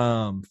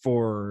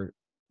 for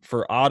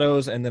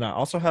autos, and then I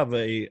also have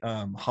a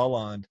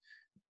Holland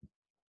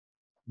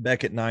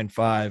Beckett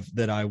 9.5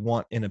 that I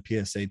want in a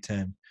PSA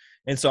 10.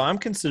 And so I'm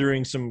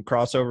considering some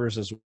crossovers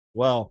as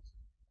well.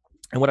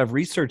 And what I've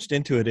researched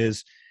into it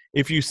is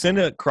if you send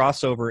a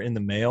crossover in the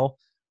mail,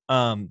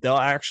 they'll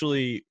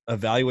actually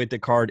evaluate the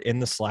card in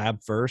the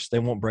slab first. They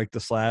won't break the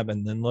slab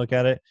and then look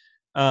at it.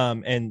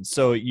 And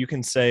so you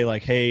can say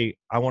hey,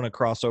 I want to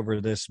cross over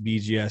this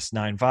BGS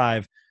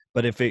 9.5,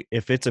 but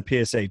if it's a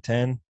PSA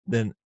 10,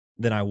 then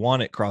I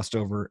want it crossed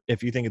over.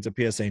 If you think it's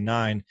a PSA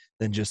 9,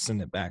 then just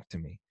send it back to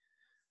me.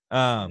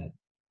 And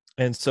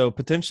so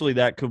potentially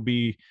that could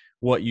be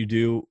what you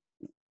do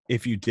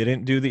if you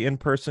didn't do the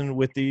in-person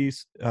with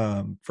these.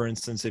 For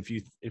instance, if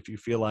you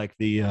feel like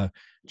the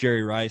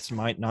Jerry Rice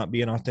might not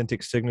be an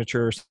authentic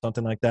signature or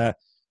something like that,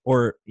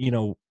 or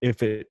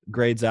if it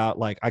grades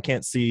out, I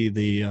can't see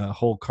the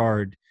whole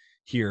card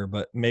here,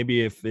 but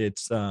maybe if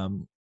it's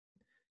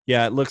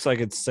it looks like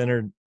it's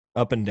centered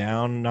up and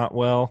down not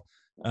well,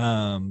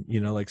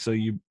 so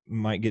you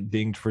might get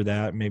dinged for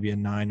that, maybe a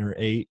 9 or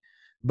 8.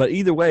 But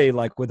either way,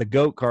 with a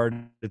GOAT card,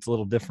 it's a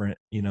little different.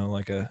 An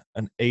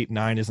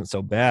 8-9 isn't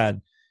so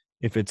bad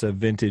if it's a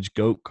vintage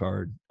GOAT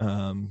card.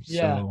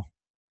 So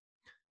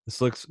this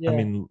looks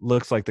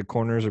like the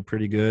corners are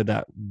pretty good.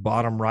 That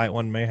bottom right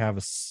one may have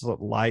a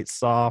light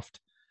soft,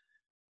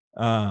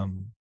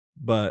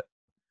 but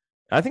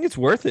I think it's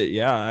worth it.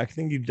 Yeah, I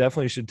think you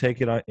definitely should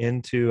take it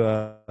into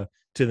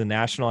to the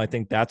national. I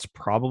think that's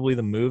probably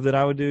the move that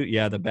I would do.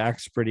 Yeah, the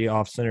back's pretty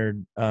off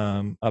centered,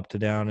 up to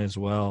down as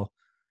well.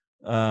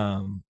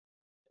 Um,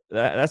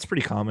 that's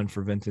pretty common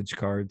for vintage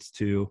cards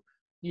too.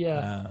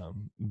 Yeah.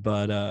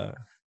 But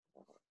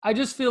I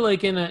just feel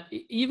like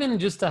even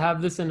just to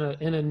have this in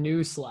a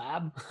new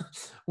slab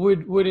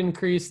would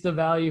increase the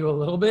value a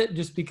little bit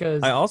just I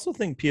because. also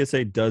think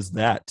PSA does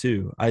that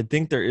too. I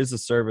think there is a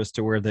service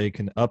to where they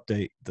can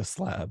update the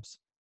slabs.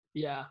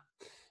 Yeah.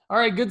 All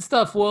right, good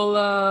stuff.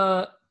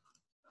 Well,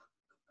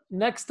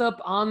 next up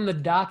on the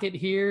docket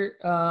here,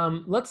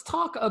 let's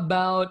talk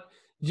about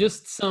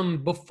just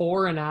some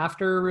before and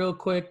after real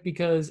quick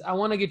because I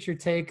want to get your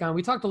take on.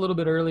 We talked a little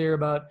bit earlier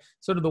about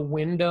sort of the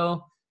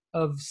window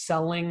of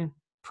selling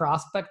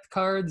prospect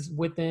cards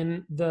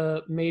within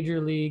the major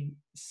league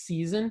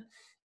season,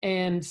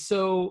 and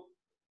so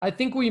I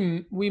think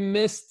we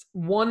missed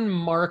one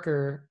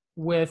marker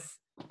with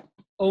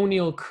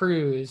O'Neal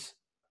Cruz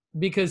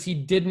because he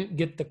didn't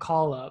get the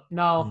call up.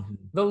 Now,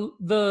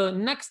 Mm-hmm. the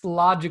next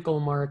logical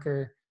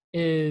marker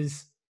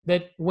is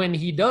that when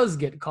he does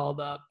get called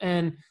up,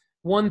 and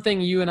one thing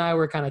you and I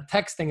were kind of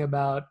texting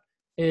about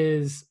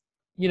is,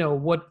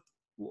 what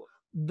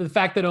the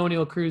fact that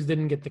O'Neal Cruz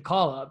didn't get the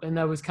call up, and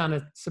that was kind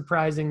of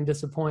surprising,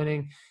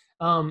 disappointing.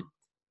 Um,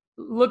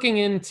 Looking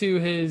into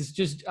his,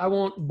 just I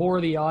won't bore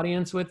the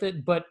audience with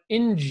it, but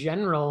in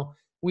general,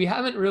 we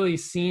haven't really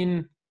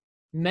seen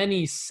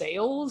many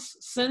sales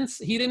since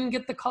he didn't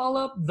get the call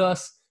up.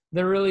 Thus,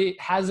 there really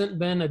hasn't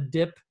been a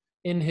dip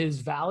in his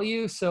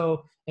value.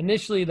 So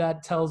initially,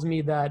 that tells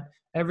me that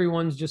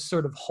everyone's just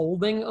sort of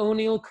holding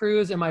O'Neal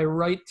Cruz. Am I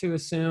right to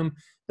assume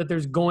that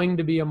there's going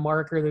to be a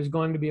marker, there's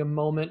going to be a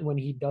moment when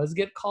he does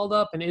get called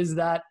up? And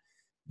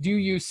do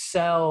you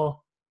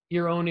sell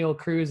your O'Neal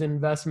Cruz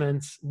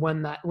investments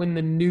when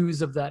the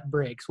news of that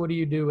breaks? What do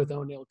you do with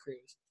O'Neal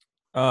Cruz?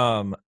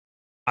 Um,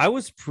 I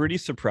was pretty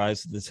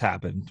surprised that this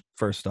happened.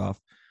 First off,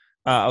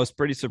 I was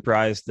pretty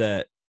surprised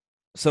that.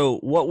 So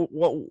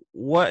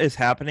what is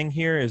happening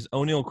here is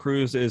O'Neal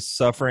Cruz is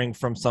suffering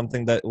from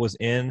something that was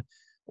in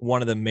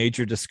one of the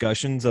major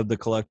discussions of the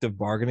collective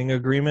bargaining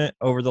agreement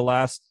over the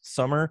last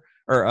summer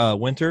or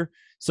winter.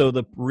 So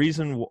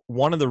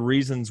one of the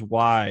reasons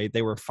why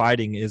they were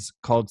fighting is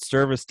called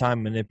service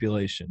time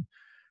manipulation.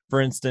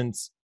 For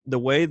instance, the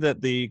way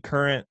that the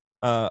current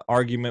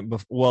argument,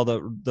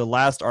 the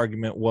last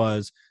argument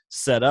was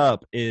set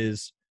up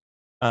is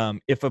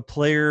if a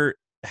player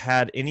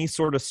had any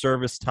sort of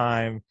service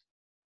time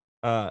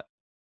uh,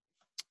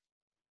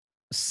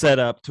 set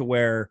up to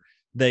where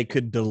they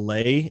could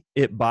delay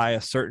it by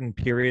a certain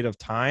period of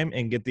time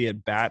and get the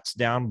at bats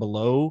down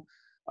below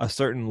a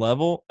certain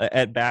level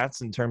at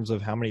bats in terms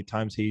of how many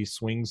times he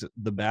swings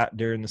the bat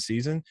during the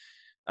season.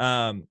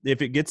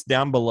 If it gets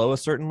down below a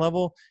certain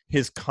level,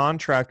 his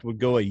contract would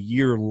go a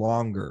year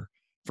longer.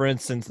 For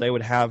instance, they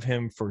would have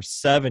him for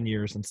 7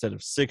 years instead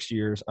of 6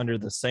 years under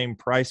the same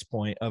price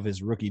point of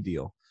his rookie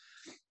deal.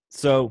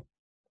 So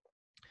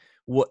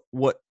what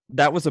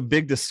that was a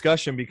big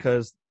discussion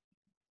because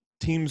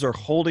teams are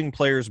holding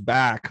players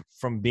back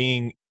from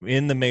being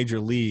in the major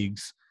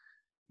leagues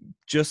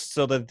just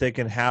so that they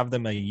can have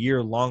them a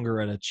year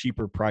longer at a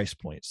cheaper price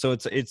point. So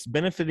it's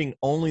benefiting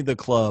only the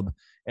club,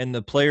 and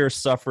the player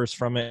suffers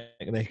from it.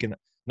 They can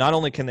not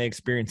only can they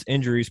experience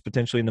injuries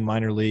potentially in the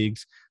minor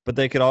leagues, but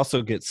they could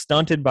also get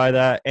stunted by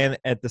that. And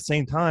at the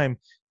same time,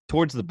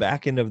 towards the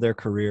back end of their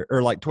career,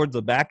 or like towards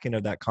the back end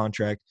of that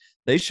contract,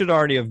 they should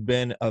already have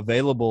been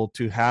available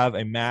to have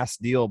a mass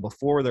deal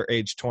before their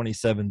age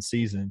 27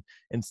 season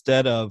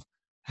instead of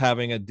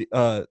having a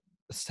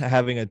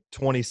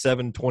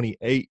 27,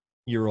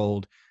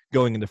 28-year-old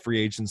going into free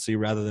agency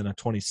rather than a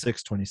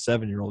 26,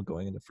 27-year-old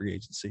going into free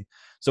agency.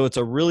 So it's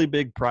a really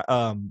big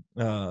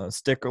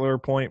stickler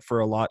point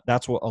for a lot.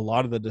 That's what a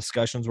lot of the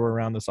discussions were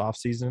around this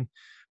offseason.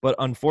 But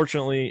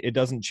unfortunately, it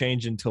doesn't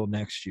change until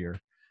next year.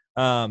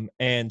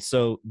 And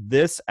so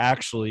this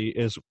actually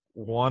is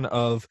one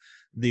of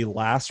the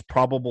last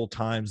probable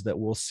times that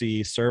we'll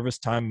see service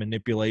time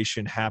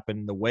manipulation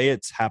happen the way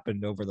it's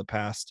happened over the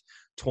past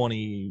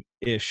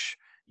 20-ish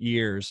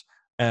years.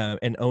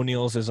 And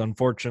O'Neal's is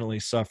unfortunately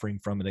suffering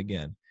from it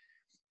again.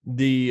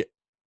 The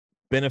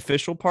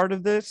beneficial part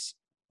of this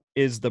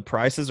is the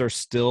prices are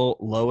still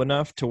low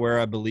enough to where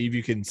I believe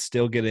you can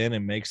still get in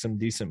and make some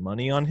decent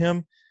money on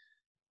him.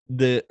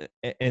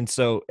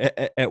 So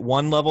at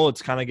one level,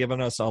 it's kind of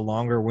given us a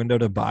longer window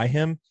to buy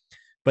him.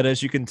 But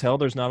as you can tell,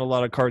 there's not a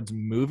lot of cards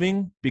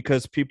moving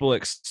because people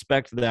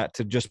expect that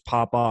to just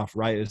pop off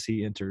right as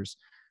he enters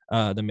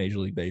the Major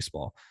League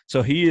Baseball.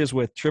 So he is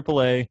with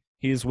AAA.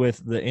 He's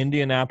with the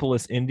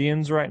Indianapolis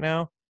Indians right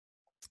now,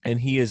 and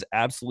he is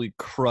absolutely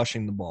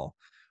crushing the ball.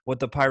 What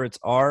the Pirates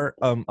are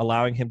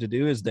allowing him to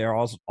do is they're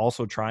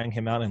also trying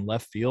him out in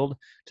left field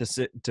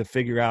to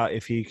figure out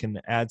if he can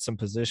add some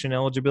position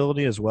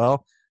eligibility as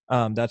well.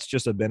 That's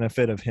just a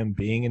benefit of him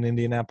being in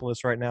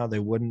Indianapolis right now. They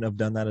wouldn't have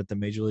done that at the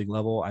major league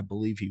level. I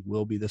believe he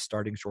will be the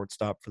starting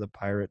shortstop for the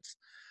Pirates.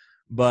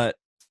 But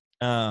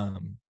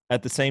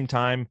at the same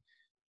time,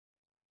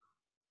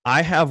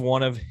 I have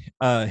one of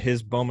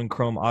his Bowman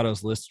Chrome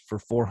autos listed for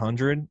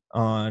 400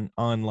 on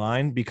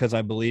online because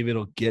I believe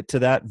it'll get to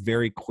that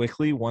very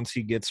quickly once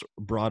he gets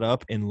brought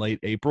up in late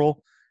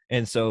April.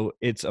 And so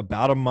it's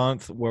about a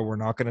month where we're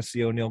not going to see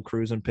Oneil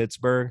Cruz in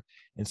Pittsburgh.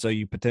 And so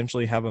you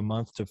potentially have a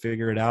month to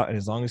figure it out. And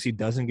as long as he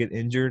doesn't get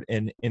injured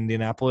in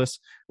Indianapolis,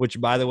 which,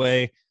 by the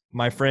way,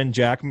 my friend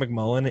Jack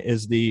McMullen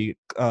is the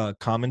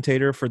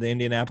commentator for the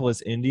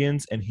Indianapolis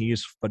Indians, and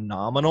he's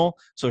phenomenal.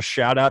 So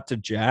shout out to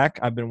Jack.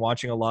 I've been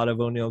watching a lot of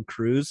Oneil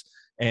Cruz,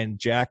 and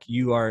Jack,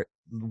 you are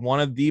one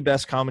of the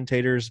best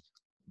commentators,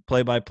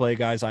 play-by-play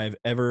guys I have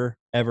ever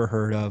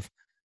heard of.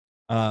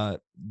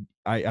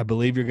 I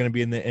believe you're going to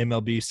be in the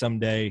MLB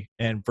someday,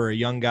 and for a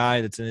young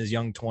guy that's in his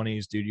young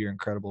 20s, dude, you're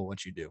incredible at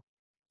what you do.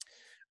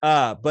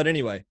 But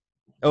anyway,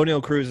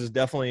 Oneil Cruz is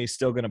definitely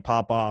still going to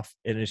pop off,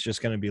 and it's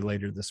just going to be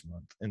later this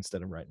month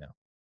instead of right now.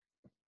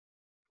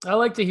 I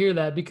like to hear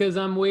that because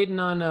I'm waiting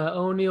on a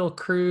Oneil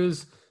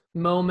Cruz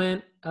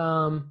moment.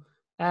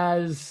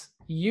 As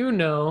you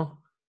know,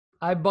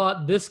 I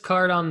bought this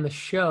card on the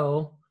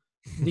show,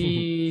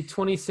 the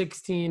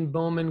 2016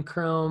 Bowman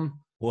Chrome.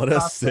 What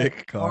a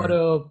sick card.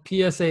 Auto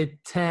PSA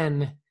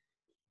 10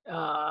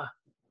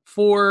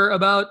 for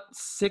about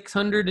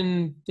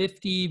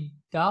 $650.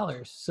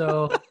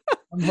 So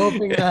I'm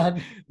hoping that,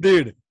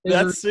 dude,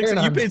 that's you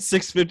paid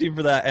 $650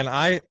 for that, and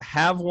I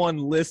have one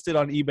listed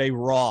on eBay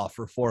raw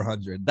for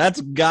 $400. That's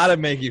gotta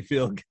make you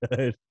feel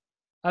good.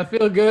 I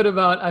feel good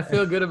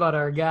about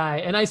our guy,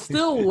 and I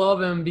still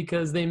love him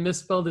because they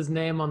misspelled his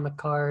name on the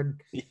card.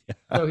 Yeah.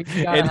 So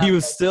and he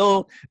was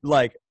still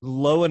like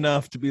low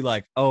enough to be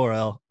like, oh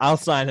well, I'll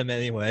sign him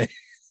anyway.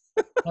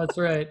 That's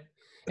right.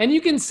 And you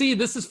can see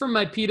this is from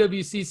my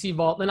PWCC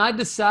vault, and I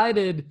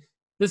decided,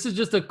 this is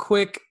just a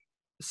quick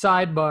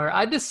sidebar,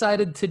 I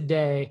decided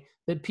today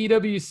that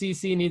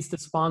PWCC needs to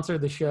sponsor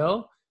the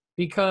show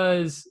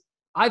because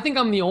I think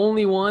I'm the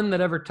only one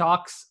that ever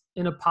talks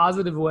in a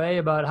positive way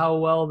about how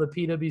well the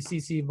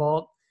PWCC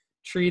vault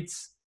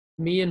treats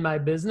me and my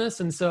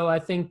business. And so I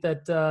think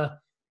that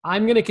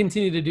I'm going to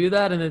continue to do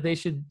that, and that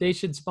they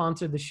should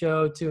sponsor the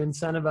show to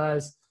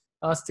incentivize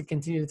us to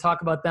continue to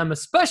talk about them,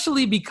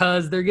 especially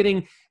because they're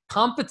getting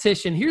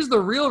competition. Here's the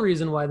real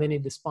reason why they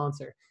need to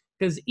sponsor,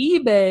 because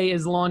eBay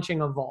is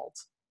launching a vault.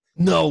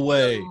 No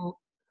way. So,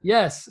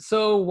 yes.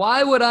 So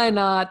why would I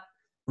not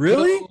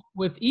really go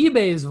with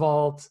eBay's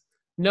vault,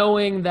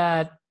 knowing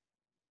that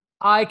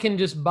I can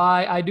just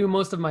buy, I do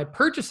most of my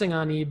purchasing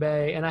on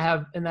eBay, and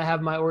I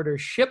have my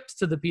orders shipped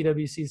to the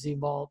PWCC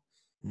vault.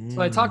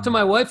 So I talked to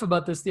my wife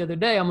about this the other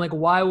day. I'm like,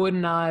 why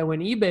wouldn't I, when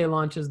eBay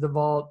launches the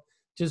vault,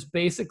 just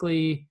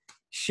basically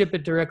ship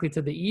it directly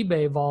to the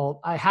eBay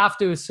vault? I have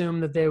to assume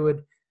that they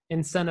would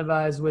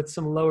incentivize with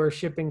some lower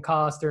shipping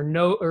cost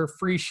or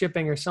free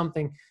shipping or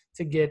something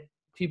to get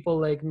people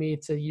like me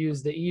to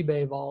use the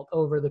eBay vault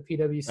over the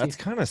PWCC. That's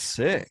kind of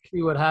sick.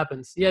 See what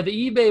happens. Yeah, the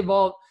eBay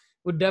vault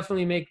would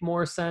definitely make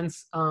more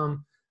sense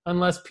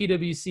unless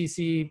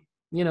PWCC,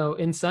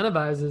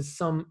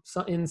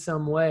 incentivizes in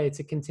some way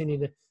to continue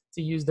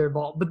to use their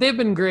vault. But they've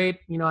been great.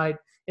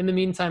 In the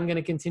meantime, I'm going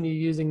to continue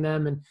using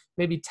them and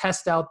maybe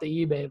test out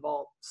the eBay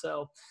vault.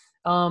 So,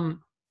 all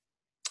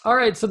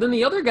right. So then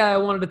the other guy I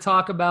wanted to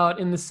talk about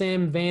in the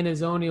same vein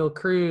as Oneil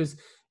Cruz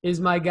is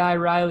my guy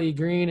Riley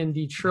Green in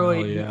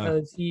Detroit.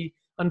 Because he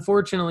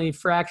unfortunately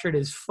fractured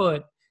his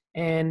foot.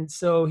 And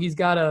so he's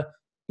got a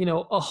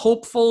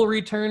hopeful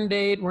return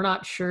date. We're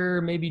not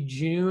sure, maybe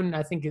June.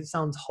 I think it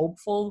sounds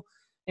hopeful.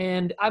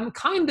 And I'm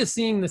kind of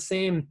seeing the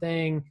same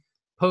thing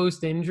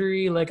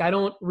post-injury. Like, I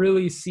don't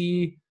really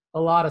see a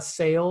lot of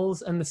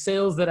sales, and the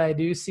sales that I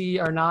do see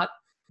are not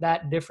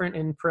that different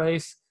in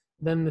price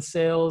than the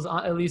sales,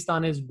 at least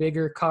on his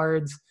bigger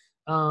cards,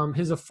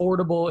 his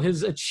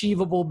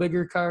achievable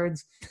bigger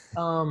cards.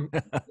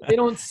 They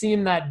don't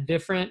seem that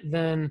different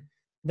than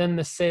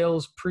the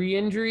sales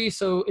pre-injury.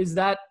 So is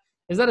that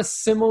a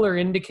similar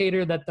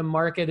indicator that the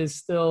market is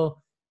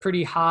still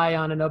pretty high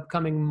on an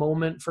upcoming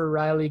moment for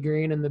Riley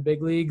Green in the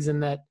big leagues,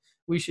 and that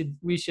we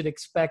should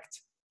expect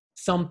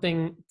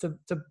something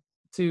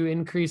to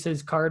increase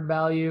his card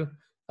value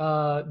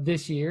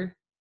this year?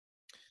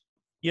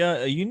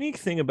 Yeah, a unique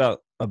thing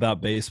about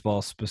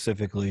baseball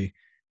specifically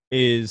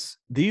is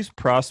these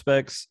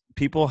prospects,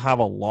 people have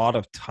a lot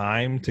of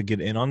time to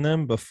get in on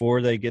them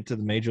before they get to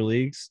the major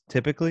leagues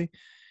typically.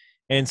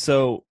 And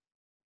so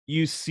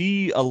you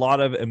see a lot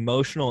of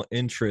emotional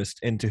interest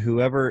into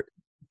whoever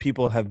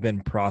people have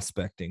been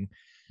prospecting.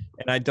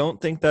 And I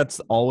don't think that's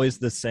always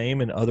the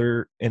same in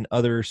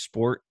other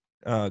sport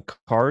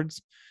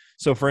cards.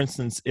 So for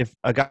instance, if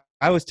a guy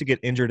was to get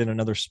injured in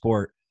another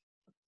sport,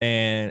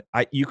 and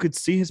you could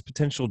see his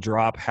potential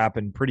drop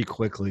happen pretty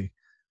quickly.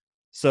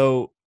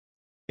 So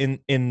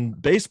in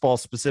baseball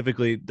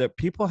specifically, that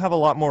people have a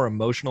lot more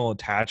emotional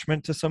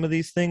attachment to some of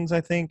these things,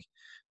 I think,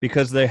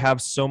 because they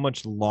have so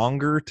much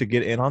longer to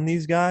get in on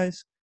these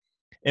guys.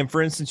 And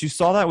for instance, you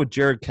saw that with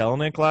Jared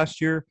Kelenic last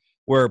year,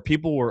 where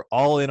people were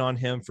all in on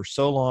him for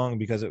so long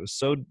because it was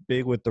so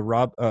big with the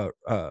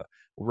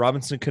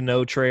Robinson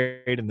Cano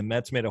trade, and the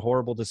Mets made a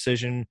horrible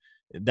decision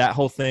that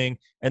whole thing.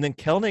 And then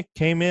Kelenic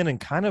came in and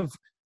kind of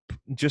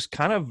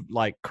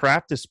like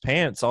crapped his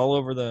pants all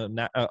over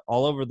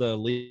the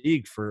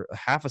league for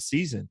half a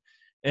season,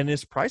 and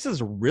his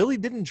prices really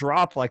didn't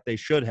drop like they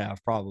should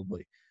have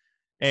probably.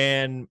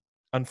 And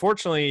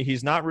unfortunately,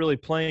 he's not really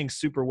playing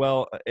super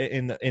well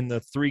in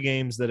the 3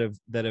 games that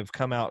have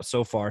come out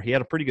so far. He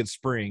had a pretty good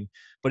spring,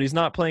 but he's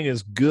not playing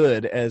as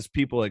good as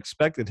people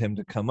expected him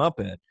to come up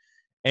in.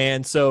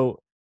 And so,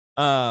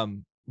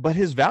 but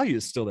his value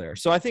is still there.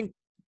 So I think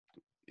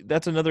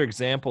that's another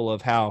example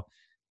of how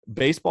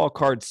baseball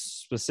cards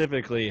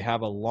specifically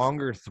have a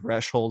longer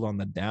threshold on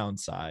the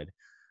downside.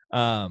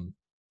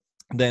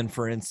 Than,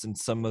 for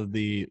instance, some of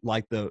the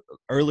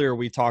earlier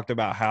we talked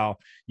about how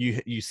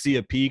you see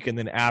a peak and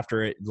then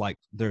after it, like,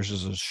 there's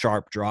just a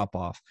sharp drop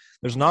off.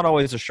 There's not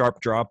always a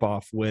sharp drop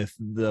off with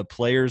the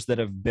players that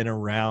have been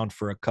around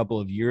for a couple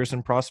of years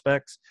in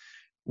prospects.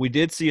 We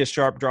did see a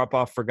sharp drop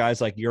off for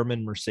guys like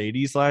Yermin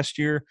Mercedes last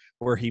year,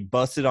 where he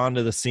busted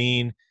onto the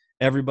scene.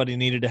 Everybody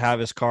needed to have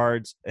his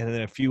cards, and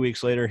then a few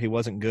weeks later he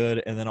wasn't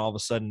good, and then all of a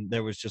sudden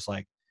there was just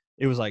like,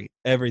 it was like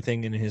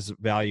everything in his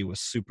value was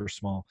super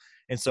small.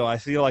 And so I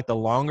feel like the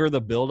longer the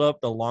buildup,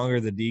 the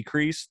longer the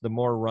decrease, the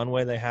more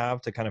runway they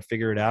have to kind of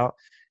figure it out.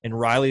 And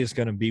Riley is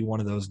going to be one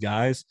of those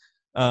guys.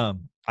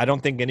 I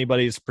don't think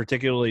anybody's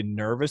particularly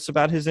nervous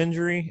about his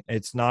injury.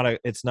 It's not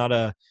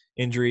a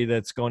injury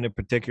that's going to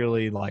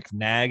particularly like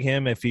nag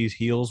him if he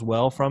heals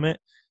well from it.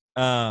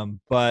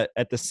 But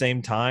at the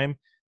same time,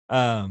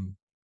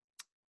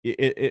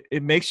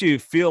 it makes you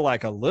feel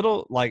like a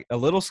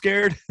little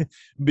scared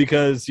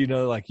because, you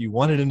know, like you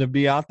wanted him to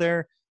be out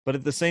there, but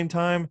at the same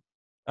time,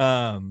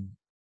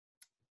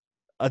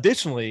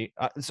 additionally,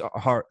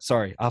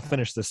 sorry, I'll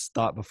finish this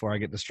thought before I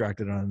get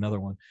distracted on another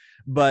one.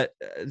 But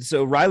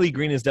so Riley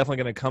Green is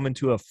definitely going to come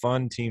into a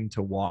fun team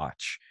to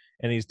watch,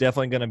 and he's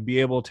definitely going to be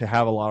able to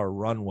have a lot of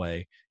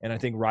runway. And I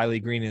think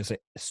Riley Green is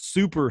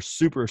super,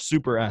 super,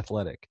 super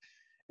athletic.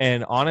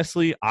 And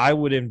honestly, I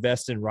would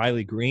invest in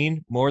Riley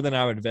Green more than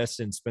I would invest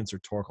in Spencer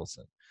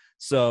Torkelson.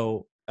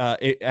 So,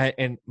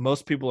 and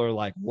most people are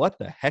like, what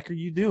the heck are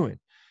you doing?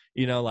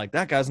 You know, like,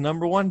 that guy's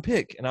number 1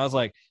 pick. And I was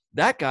like,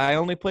 that guy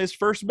only plays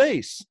first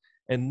base.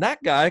 And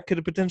that guy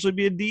could potentially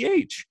be a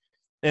DH.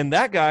 And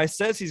that guy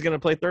says he's going to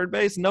play third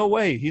base. No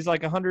way. He's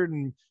like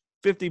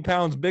 150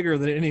 pounds bigger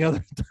than any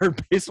other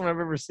third baseman I've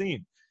ever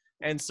seen.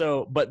 And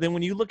so, but then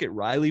when you look at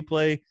Riley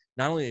play,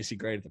 not only is he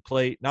great at the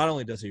plate, not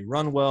only does he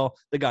run well,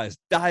 the guy's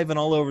diving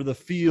all over the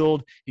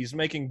field. He's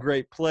making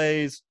great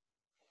plays.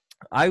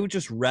 I would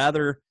just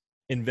rather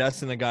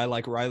invest in a guy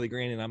like Riley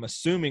Green, and I'm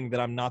assuming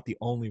that I'm not the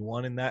only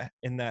one in that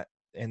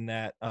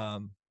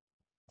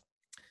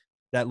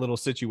little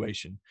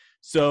situation.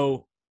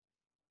 So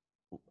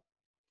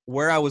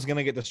where I was going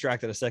to get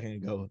distracted a second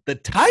ago, the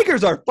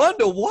Tigers are fun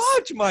to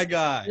watch, my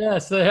guy.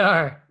 Yes, they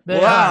are.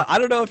 Wow. I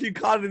don't know if you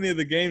caught any of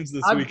the games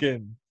this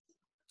weekend.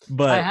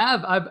 But I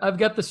have. I've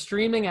got the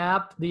streaming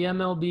app. The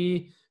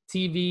MLB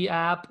TV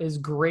app is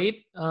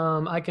great.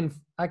 I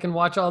can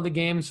watch all the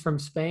games from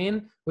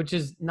Spain, which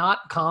is not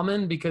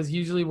common because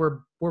usually we're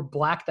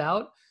blacked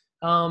out.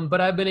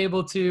 But I've been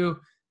able to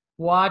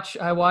watch.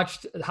 I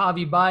watched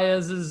Javi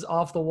Baez's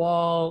off the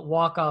wall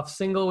walk-off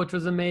single, which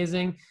was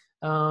amazing.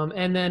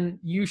 And then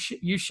you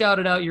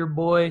shouted out your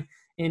boy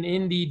in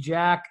Indy,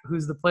 Jack,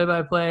 who's the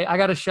play-by-play. I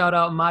got to shout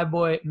out my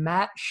boy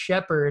Matt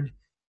Shepard.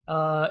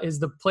 Is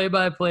the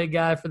play-by-play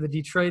guy for the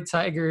Detroit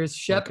Tigers.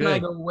 Shep and I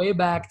go way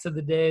back to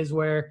the days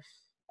where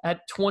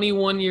at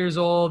 21 years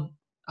old,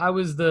 I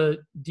was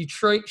the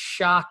Detroit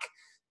Shock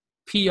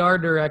PR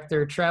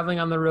director traveling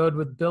on the road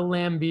with Bill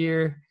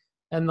Lambier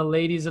and the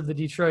ladies of the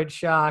Detroit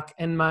Shock.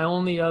 And my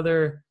only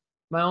other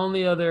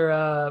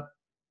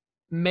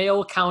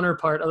male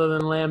counterpart other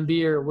than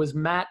Lambier was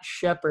Matt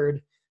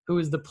Shepard, who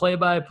was the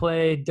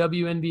play-by-play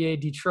WNBA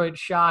Detroit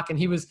Shock, and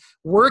he was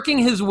working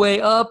his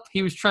way up.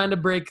 He was trying to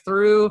break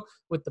through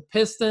with the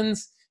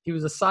Pistons. He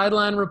was a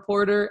sideline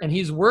reporter, and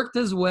he's worked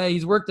his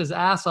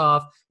ass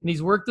off, and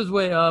he's worked his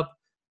way up.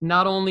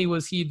 Not only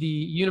was he the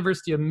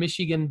University of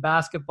Michigan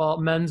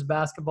men's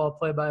basketball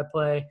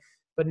play-by-play,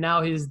 but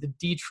now he's the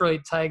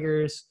Detroit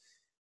Tigers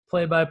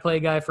play-by-play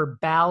guy for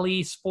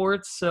Bally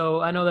Sports. So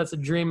I know that's a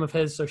dream of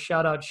his, so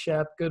shout out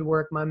Shep. Good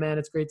work, my man.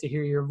 It's great to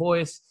hear your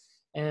voice.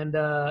 And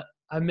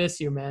I miss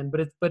you, man.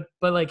 But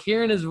like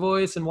hearing his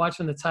voice and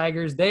watching the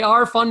Tigers, they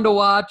are fun to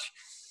watch.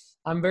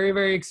 I'm very,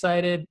 very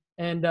excited.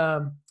 And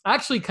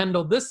actually,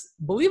 Kendall, this,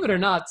 believe it or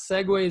not,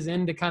 segues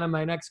into kind of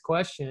my next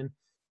question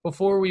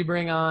before we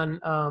bring on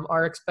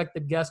our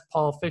expected guest,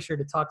 Paul Fisher,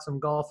 to talk some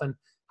golf and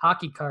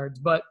hockey cards.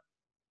 But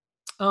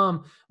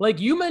like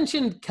you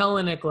mentioned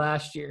Kelenic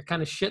last year,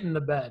 kind of shit in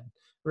the bed,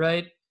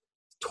 right?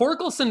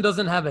 Torkelson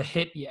doesn't have a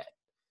hit yet.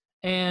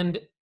 And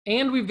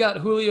we've got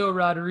Julio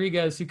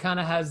Rodriguez, who kind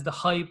of has the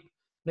hype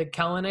that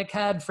Kelenic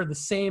had for the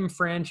same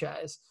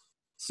franchise.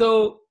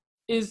 So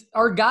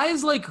are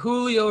guys like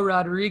Julio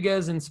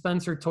Rodriguez and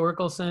Spencer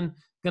Torkelson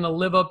going to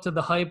live up to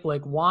the hype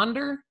like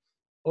Wander,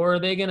 or are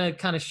they going to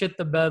kind of shit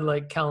the bed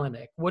like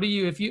Kelenic?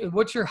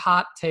 What's your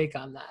hot take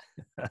on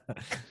that?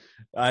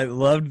 I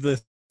loved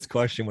the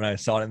question when I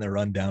saw it in the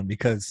rundown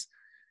because,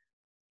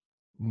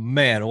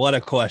 man, what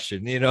a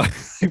question.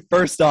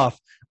 First off,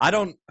 I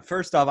don't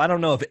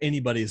know if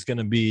anybody is going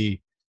to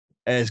be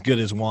as good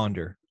as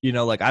Wander.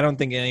 I don't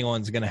think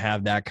anyone's going to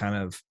have that kind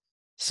of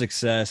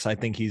success. I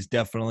think he's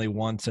definitely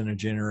once in a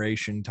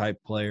generation type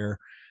player.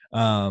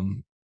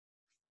 And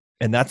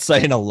that's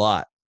saying a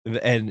lot.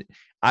 And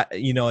a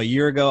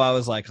year ago, I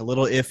was like a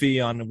little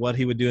iffy on what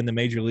he would do in the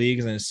major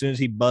leagues. And as soon as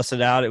he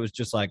busted out, it was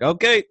just like,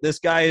 okay, this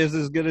guy is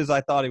as good as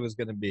I thought he was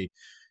going to be,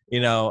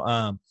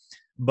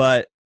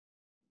 but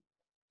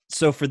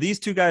so for these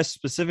two guys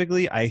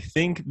specifically, I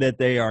think that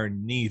they are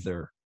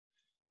neither.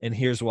 And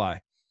here's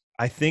why.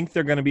 I think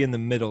they're going to be in the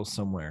middle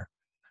somewhere.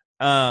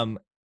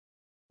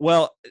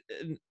 Well,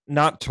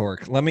 not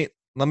Torque. Let me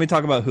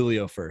talk about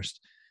Julio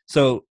first.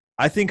 So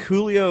I think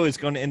Julio is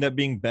going to end up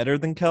being better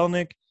than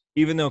Kelenic,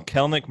 even though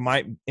Kelenic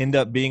might end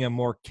up being a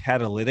more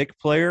catalytic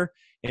player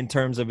in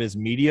terms of his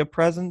media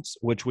presence,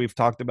 which we've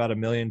talked about a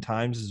million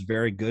times is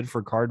very good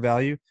for card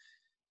value.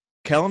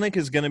 Kelenic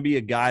is going to be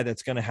a guy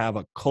that's going to have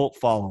a cult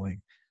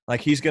following.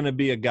 Like he's going to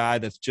be a guy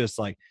that's just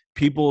like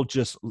people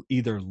just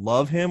either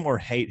love him or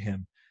hate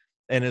him.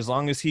 And as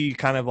long as he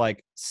kind of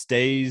like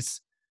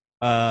stays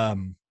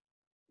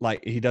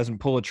like he doesn't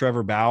pull a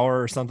Trevor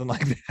Bauer or something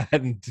like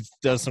that and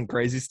does some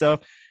crazy stuff,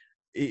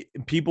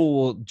 people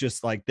will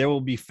just like there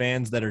will be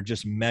fans that are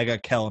just mega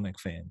Kelenic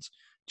fans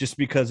just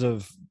because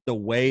of the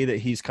way that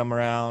he's come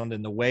around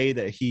and the way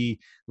that he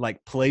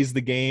like plays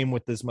the game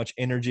with as much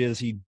energy as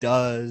he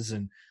does.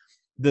 And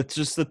that's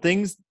just the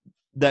things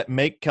that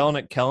make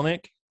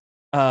Kelenic.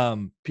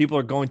 People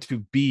are going to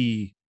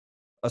be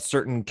a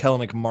certain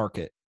Kelenic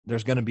market.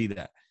 There's going to be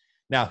that.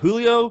 Now,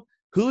 Julio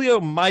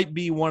might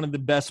be one of the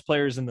best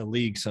players in the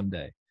league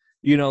someday.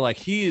 Like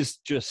he is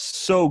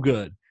just so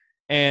good.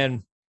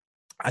 And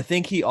I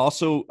think he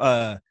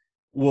also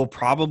will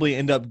probably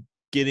end up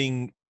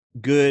getting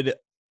good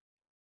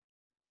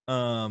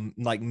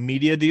like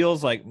media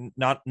deals, like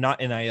not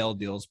NIL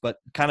deals, but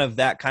kind of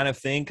that kind of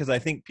thing. Cause I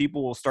think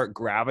people will start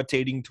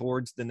gravitating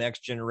towards the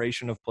next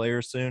generation of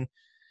players soon.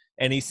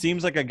 And he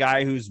seems like a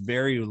guy who's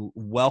very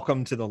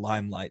welcome to the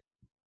limelight.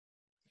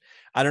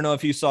 I don't know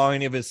if you saw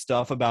any of his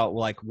stuff about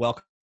like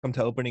welcome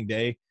to opening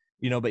day,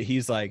 but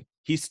he's like,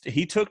 he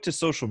took to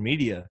social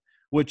media,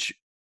 which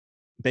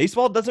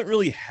baseball doesn't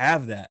really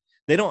have that.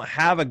 They don't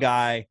have a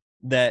guy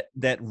that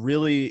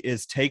really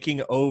is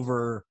taking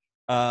over.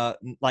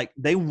 Like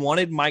they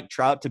wanted Mike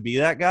Trout to be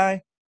that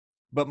guy,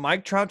 but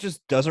Mike Trout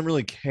just doesn't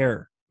really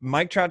care.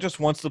 Mike Trout just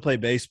wants to play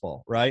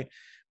baseball, right?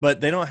 But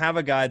they don't have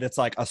a guy that's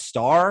like a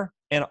star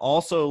and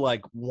also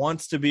like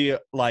wants to be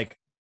like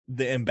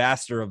the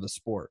ambassador of the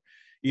sport.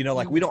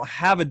 Like we don't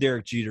have a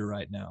Derek Jeter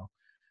right now.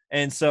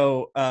 And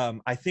so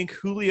I think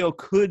Julio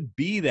could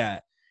be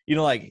that.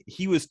 Like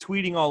he was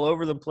tweeting all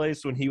over the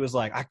place when he was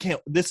like,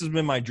 this has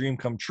been my dream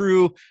come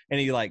true. And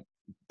he like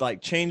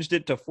changed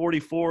it to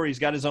 44. He's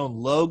got his own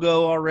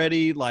logo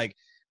already. Like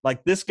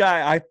this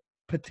guy, I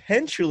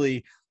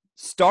potentially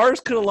stars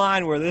could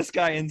align where this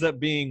guy ends up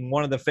being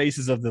one of the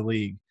faces of the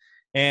league.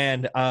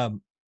 And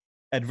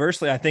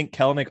adversely, I think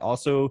Kelenic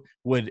also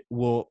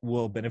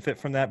will benefit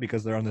from that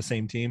because they're on the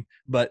same team,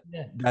 but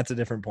that's a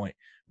different point.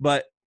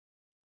 But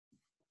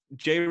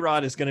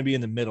J-Rod is going to be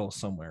in the middle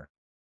somewhere.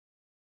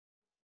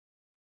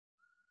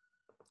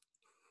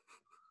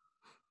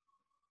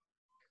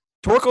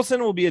 Torkelson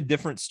will be a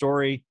different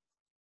story.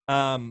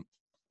 I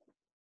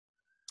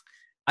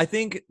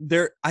think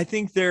there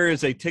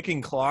is a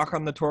ticking clock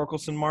on the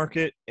Torkelson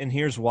market, and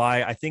here's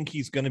why. I think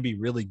he's going to be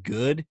really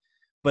good,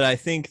 but I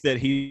think that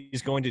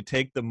he's going to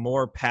take the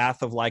more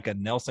path of like a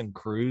Nelson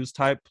Cruz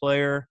type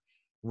player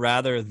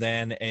rather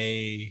than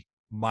a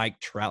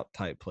Mike Trout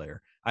type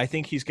player. I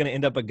think he's going to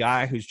end up a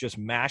guy who's just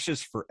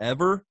mashes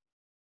forever,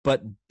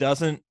 but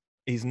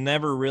he's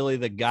never really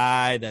the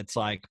guy that's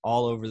like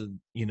all over,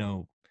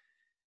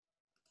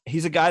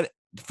 he's a guy that,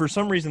 for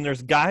some reason,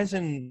 there's guys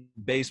in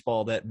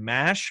baseball that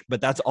mash, but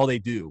that's all they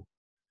do.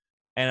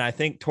 And I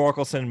think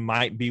Torkelson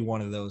might be one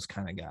of those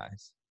kind of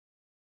guys.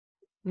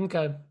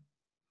 Okay.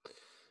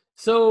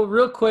 So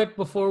real quick,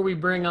 before we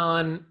bring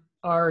on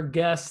our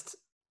guest,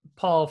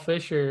 Paul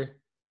Fisher,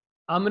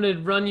 I'm going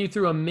to run you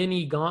through a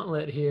mini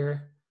gauntlet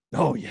here.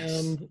 Oh,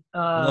 yes. And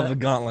love the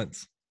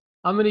gauntlets.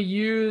 I'm going to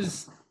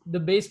use the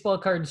Baseball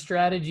Card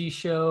Strategy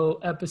Show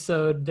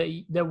episode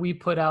that we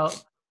put out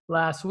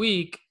last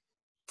week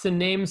to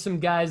name some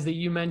guys that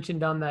you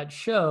mentioned on that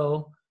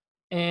show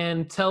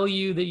and tell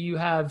you that you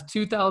have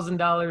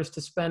 $2,000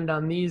 to spend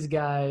on these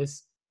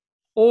guys,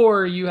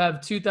 or you have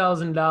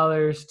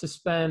 $2,000 to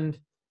spend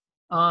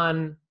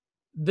on,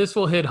 this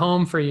will hit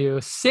home for you.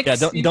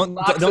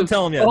 Don't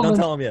tell them yet. Don't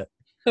tell them yet.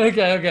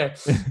 Okay.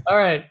 All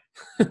right.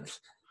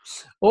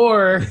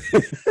 Or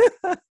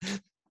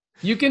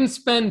you can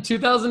spend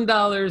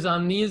 $2,000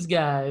 on these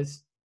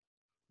guys: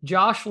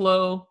 Josh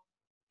Lowe,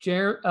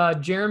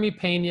 Jeremy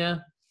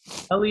Pena,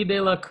 Ellie De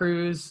La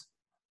Cruz,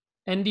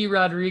 Endy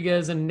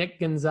Rodriguez, and Nick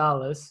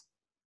Gonzalez.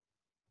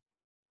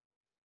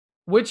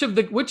 Which of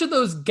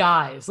those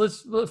guys?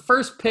 Let's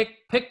first pick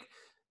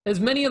as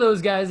many of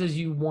those guys as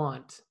you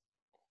want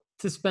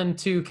to spend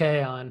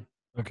 2K on,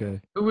 Okay.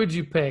 who would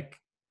you pick?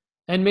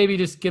 And maybe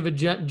just give a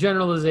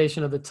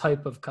generalization of the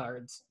type of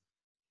cards.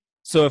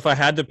 So if I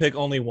had to pick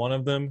only one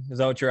of them, is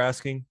that what you're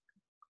asking?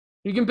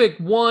 You can pick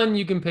one,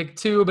 you can pick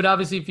two, but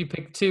obviously if you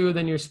pick two,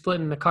 then you're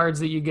splitting the cards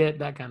that you get,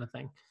 that kind of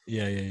thing.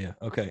 Yeah.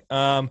 Okay.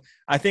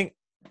 I think.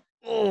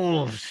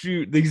 Oh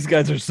shoot, these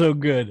guys are so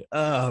good.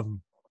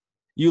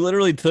 You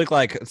literally took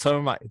like some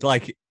of my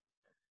like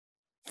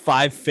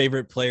 5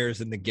 favorite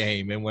players in the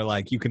game, and we're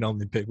like, you can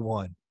only pick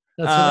one.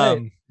 That's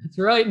right. That's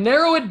right.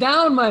 Narrow it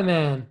down, my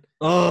man.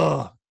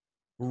 Oh,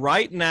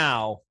 right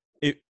now,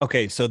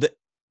 okay. So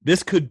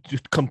this could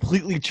just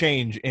completely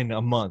change in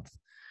a month,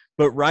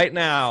 but right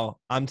now,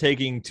 I'm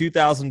taking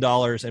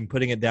 $2,000 and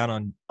putting it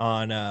down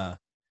on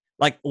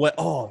like what?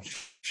 Oh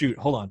shoot,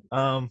 hold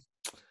on.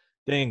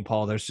 Dang,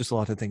 Paul, there's just a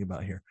lot to think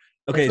about here.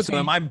 Okay, so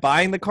am I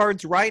buying the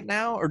cards right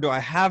now, or do I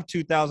have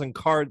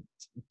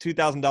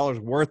 $2,000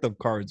 worth of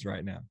cards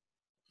right now?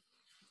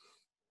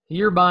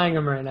 You're buying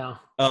them right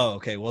now. Oh,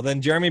 okay. Well,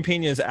 then Jeremy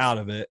Pena is out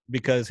of it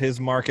because his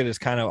market is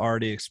kind of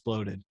already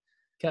exploded.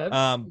 Okay.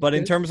 But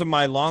in terms of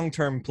my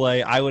long-term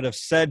play, I would have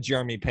said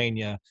Jeremy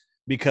Pena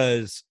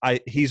because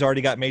he's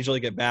already got Major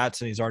League at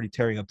bats and he's already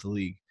tearing up the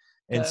league.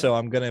 And so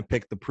I'm going to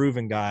pick the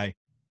proven guy.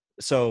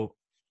 So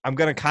I'm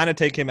going to kind of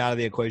take him out of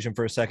the equation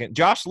for a second.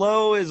 Josh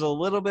Lowe is a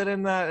little bit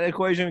in that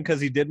equation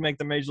because he did make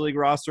the Major League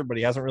roster, but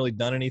he hasn't really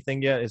done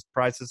anything yet. His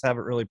prices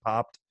haven't really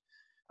popped.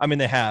 I mean,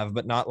 they have,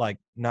 but not like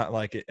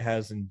it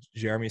has in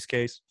Jeremy's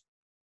case.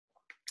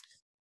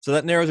 So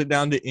that narrows it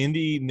down to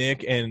Indy,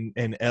 Nick,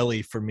 and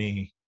Ellie for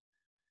me.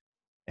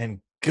 And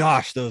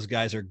gosh, those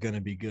guys are going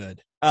to be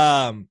good.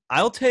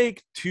 I'll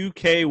take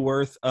 2K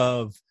worth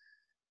of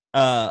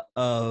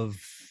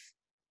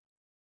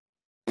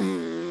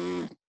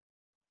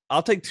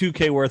I'll take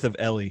 2K worth of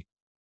Ellie.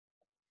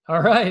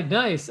 All right,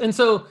 nice. And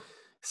so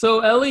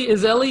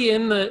Ellie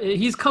in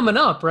he's coming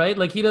up, right?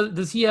 Like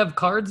does he have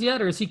cards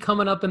yet, or is he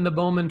coming up in the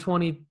Bowman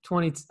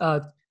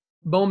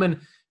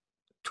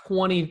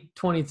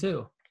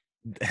 2022?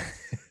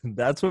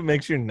 That's what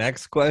makes your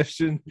next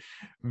question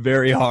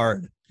very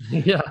hard.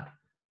 Yeah.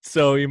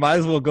 So you might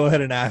as well go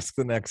ahead and ask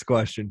the next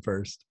question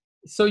first.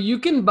 So you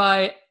can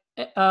buy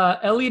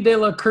Ellie De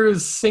La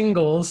Cruz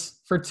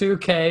singles for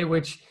 2K,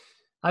 which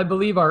I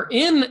believe are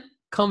in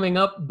coming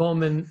up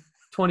Bowman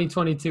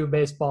 2022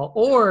 baseball,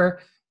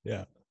 or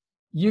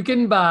you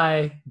can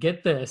buy,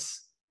 get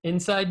this,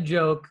 inside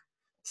joke,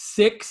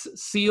 6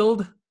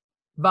 sealed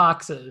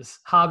boxes,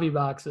 hobby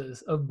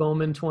boxes of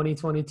Bowman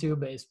 2022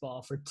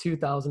 baseball for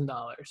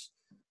 $2,000.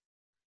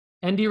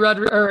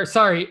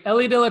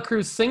 Ellie De La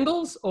Cruz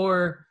singles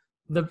or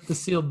the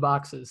sealed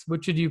boxes?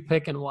 Which would you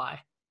pick and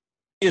why?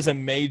 Is a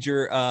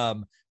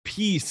major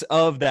piece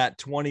of that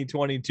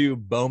 2022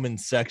 Bowman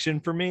section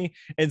for me.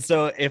 And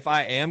so if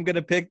I am going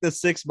to pick the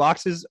 6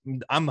 boxes,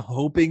 I'm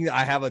hoping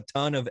I have a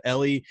ton of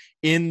Ellie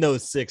in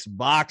those 6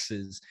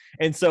 boxes.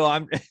 And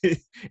so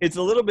it's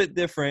a little bit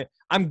different.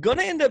 I'm going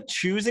to end up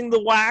choosing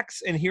the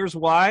wax. And here's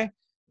why,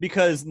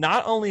 because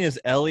not only is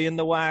Ellie in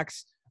the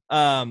wax,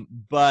 and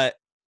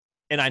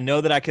I know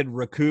that I could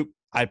recoup.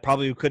 I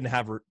probably couldn't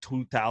have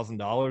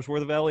 $2,000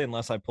 worth of Ellie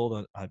unless I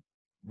pulled a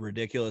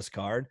ridiculous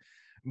card.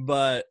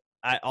 But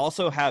I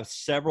also have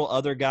several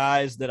other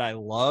guys that I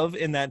love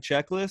in that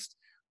checklist.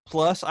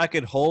 Plus, I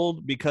could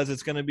hold because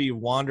it's going to be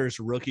Wander's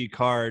rookie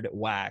card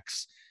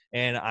wax.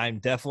 And I'm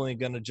definitely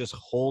going to just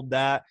hold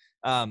that.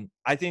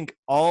 I think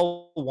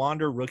all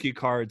Wander rookie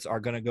cards are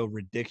going to go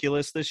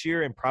ridiculous this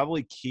year and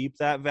probably keep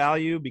that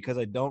value because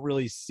I don't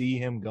really see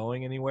him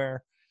going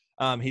anywhere.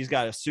 He's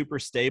got a super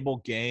stable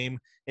game.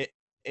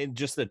 And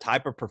just the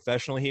type of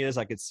professional he is,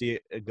 I could see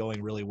it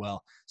going really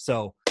well.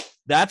 So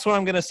that's what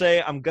I'm going to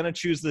say. I'm going to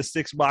choose the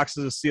 6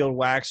 boxes of sealed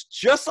wax,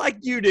 just like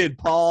you did,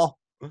 Paul.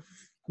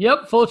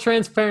 Yep, full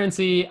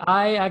transparency.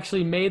 I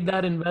actually made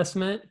that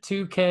investment,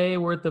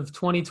 2K worth of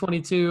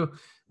 2022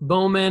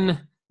 Bowman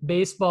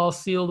baseball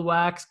sealed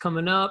wax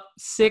coming up,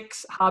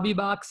 6 hobby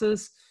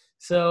boxes.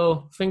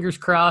 So fingers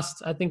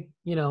crossed. I think,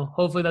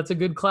 hopefully that's a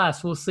good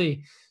class. We'll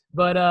see.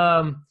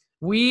 But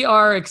we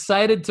are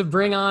excited to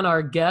bring on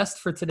our guest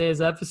for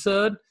today's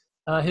episode.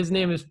 His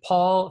name is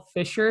Paul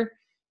Fisher,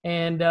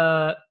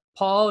 and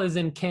Paul is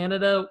in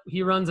Canada.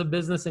 He runs a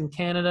business in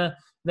Canada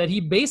that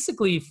he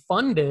basically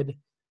funded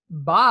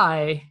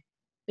by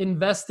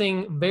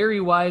investing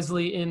very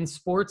wisely in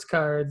sports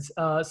cards,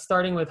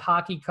 starting with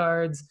hockey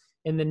cards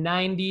in the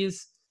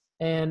 90s.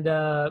 And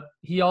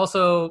he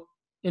also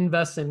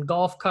invests in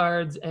golf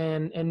cards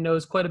and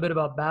knows quite a bit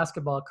about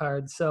basketball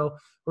cards. So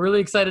we're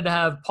really excited to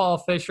have Paul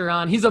Fisher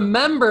on. He's a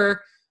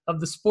member of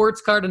the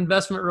Sports Card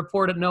Investment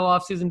Report at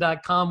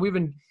nooffseason.com. We've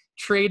been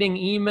trading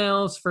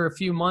emails for a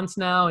few months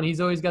now, and he's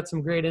always got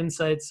some great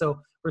insights. So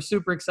we're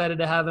super excited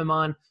to have him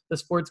on the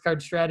Sports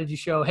Card Strategy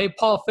Show. Hey,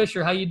 Paul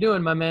Fisher, how you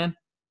doing, my man?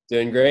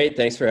 Doing great.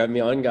 Thanks for having me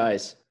on,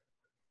 guys.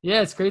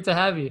 Yeah, it's great to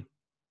have you.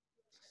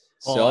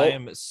 So I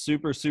am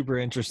super, super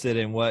interested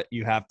in what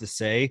you have to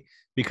say,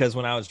 because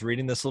when I was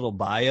reading this little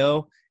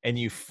bio and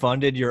you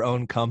funded your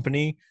own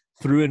company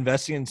through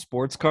investing in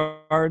sports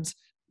cards,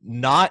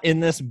 not in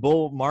this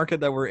bull market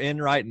that we're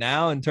in right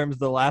now in terms of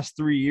the last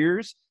 3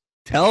 years.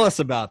 Tell us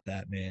about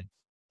that, man.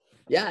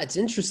 Yeah, it's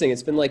interesting.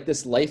 It's been like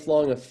this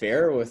lifelong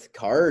affair with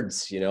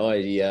cards.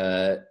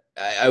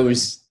 I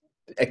was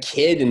a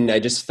kid and I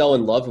just fell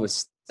in love with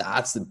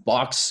stats, the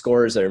box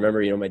scores. I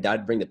remember, my dad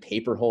would bring the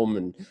paper home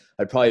and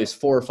I probably was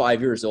 4 or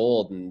 5 years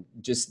old and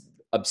just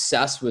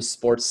obsessed with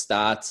sports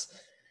stats.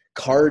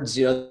 Cards,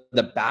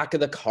 the back of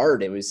the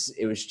card. It was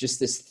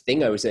just this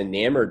thing I was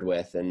enamored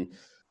with. And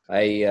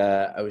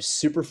I was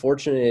super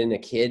fortunate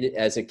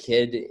as a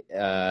kid.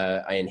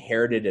 I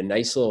inherited a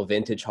nice little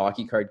vintage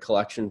hockey card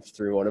collection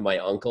through one of my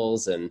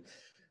uncles. And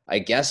I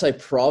guess I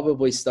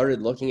probably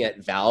started looking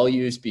at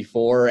values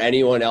before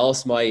anyone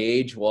else my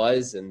age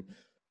was. And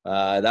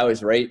that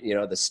was right,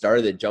 the start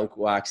of the junk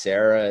wax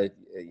era,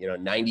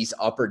 90s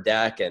upper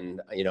deck.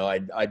 And,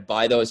 I'd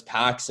buy those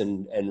packs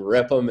and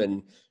rip them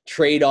and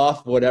trade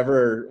off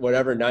whatever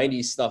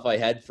 90s stuff I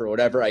had for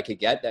whatever I could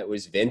get that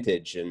was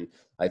vintage. And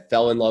I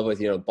fell in love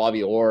with,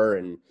 Bobby Orr.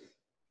 And,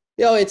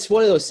 it's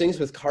one of those things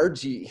with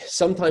cards.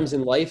 Sometimes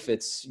in life,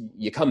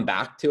 you come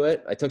back to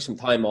it. I took some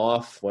time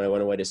off when I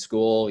went away to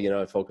school.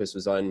 My focus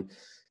was on,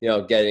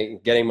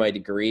 getting my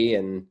degree.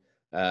 And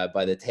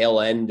by the tail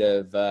end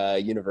of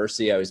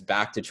university, I was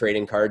back to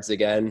trading cards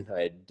again.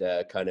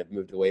 I'd kind of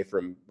moved away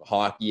from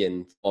hockey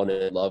and fallen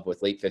in love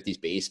with late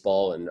 50s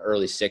baseball and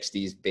early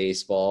 60s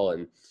baseball.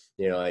 And,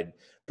 I'd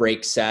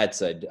break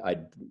sets. I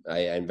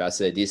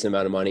invested a decent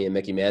amount of money in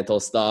Mickey Mantle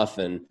stuff,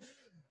 and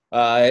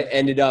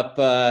ended up,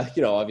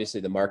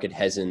 obviously the market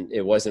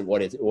it wasn't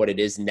what it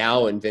is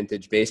now in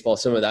vintage baseball.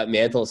 Some of that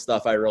Mantle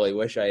stuff I really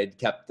wish I had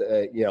kept,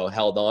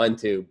 held on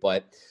to,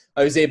 but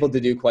I was able to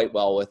do quite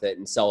well with it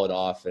and sell it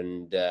off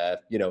and,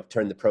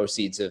 turn the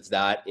proceeds of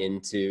that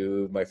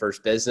into my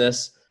first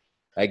business.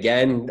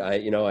 Again,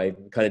 I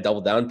kind of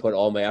doubled down, put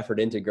all my effort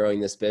into growing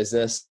this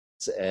business.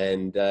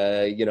 And,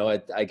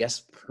 I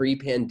guess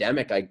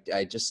pre-pandemic,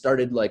 I just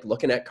started like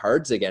looking at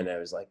cards again. I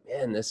was like,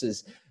 man,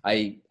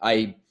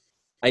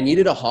 I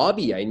needed a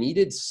hobby. I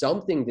needed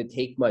something to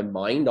take my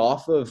mind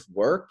off of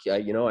work.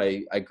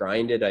 I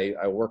grinded,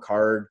 I work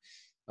hard.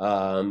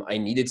 I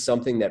needed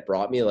something that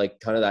brought me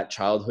like kind of that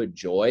childhood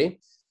joy,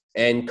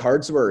 and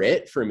cards were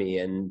it for me.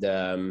 And,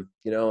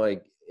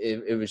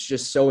 it was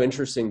just so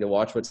interesting to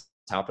watch what's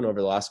happened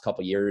over the last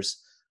couple of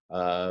years.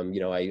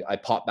 I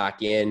popped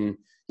back in.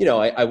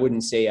 I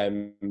wouldn't say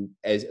I'm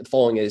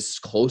following as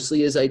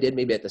closely as I did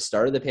maybe at the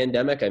start of the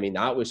pandemic. I mean,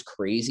 that was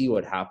crazy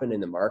what happened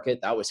in the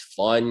market. That was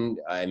fun.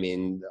 I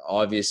mean,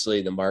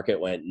 obviously the market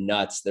went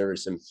nuts. There were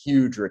some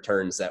huge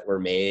returns that were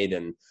made,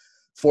 and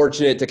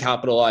fortunate to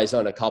capitalize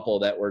on a couple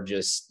that were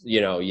just,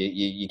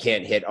 you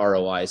can't hit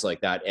ROIs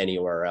like that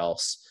anywhere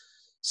else.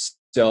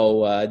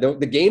 So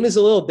the game is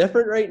a little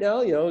different right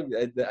now.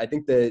 I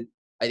think the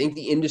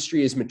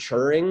industry is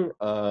maturing.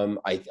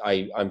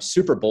 I'm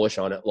super bullish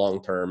on it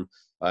long term.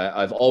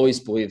 I've always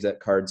believed that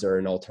cards are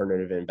an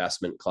alternative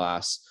investment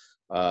class.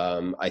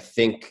 I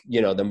think,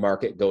 the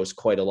market goes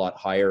quite a lot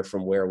higher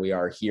from where we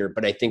are here,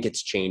 but I think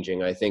it's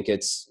changing. I think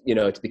it's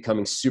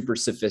becoming super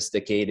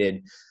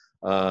sophisticated.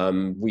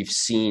 We've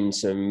seen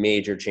some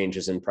major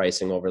changes in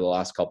pricing over the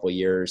last couple of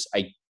years.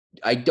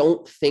 I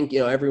don't think,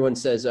 everyone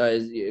says,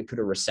 could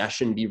a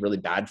recession be really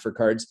bad for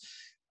cards?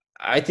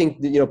 I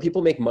think,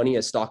 people make money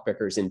as stock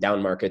pickers in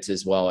down markets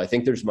as well. I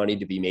think there's money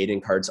to be made in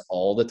cards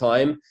all the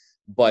time,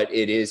 but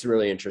it is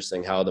really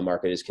interesting how the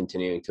market is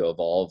continuing to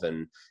evolve.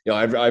 And,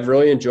 I've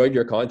really enjoyed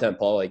your content,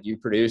 Paul. Like, you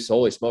produce,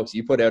 holy smokes,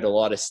 you put out a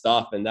lot of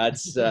stuff, and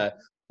that's,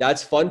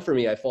 that's fun for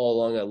me. I follow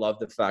along. I love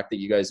the fact that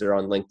you guys are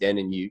on LinkedIn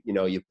and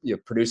you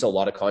produce a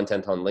lot of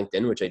content on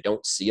LinkedIn, which I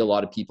don't see a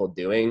lot of people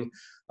doing.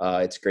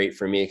 It's great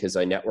for me because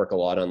I network a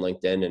lot on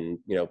LinkedIn,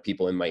 and,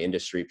 people in my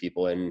industry,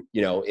 people in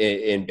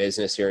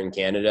business here in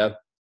Canada.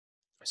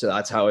 So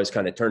that's how I was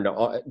kind of turned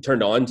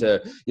on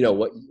to,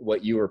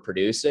 what you were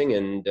producing.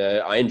 And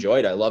I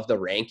enjoyed, I love the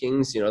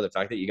rankings, the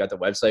fact that you got the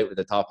website with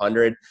the top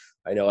 100.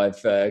 I know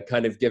I've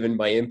kind of given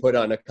my input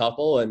on a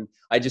couple, and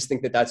I just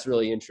think that that's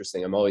really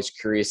interesting. I'm always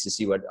curious to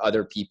see what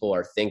other people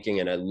are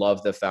thinking. And I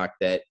love the fact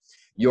that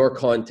your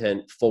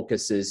content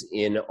focuses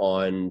in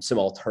on some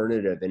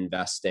alternative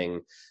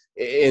investing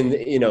in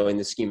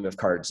the scheme of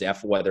cards,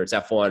 whether it's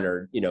F1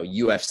 or,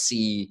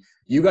 UFC.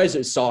 You guys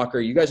are soccer,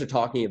 you guys are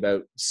talking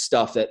about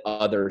stuff that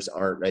others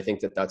aren't. And I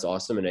think that that's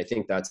awesome. And I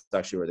think that's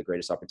actually where the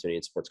greatest opportunity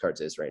in sports cards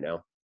is right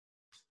now.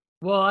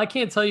 Well, I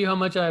can't tell you how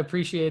much I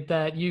appreciate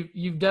that.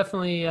 You've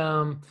definitely,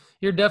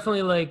 you're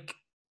definitely like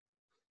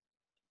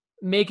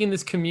making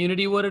this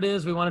community what it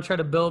is. We want to try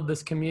to build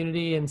this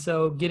community. And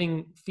so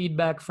getting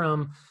feedback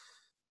from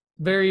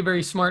very,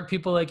 very smart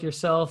people like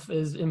yourself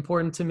is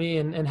important to me,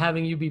 and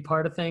having you be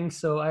part of things.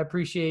 So I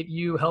appreciate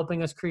you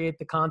helping us create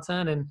the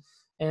content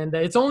And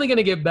it's only going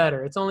to get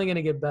better. It's only going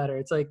to get better.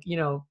 It's like, you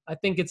know, I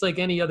think it's like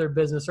any other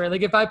business, right?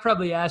 Like if I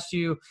probably asked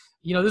you,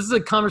 you know, this is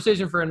a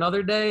conversation for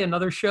another day,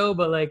 another show,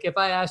 but like if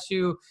I asked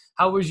you,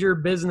 how was your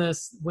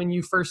business when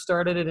you first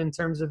started it in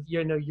terms of,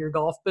 you know, your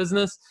golf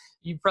business,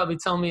 you'd probably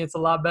tell me it's a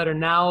lot better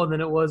now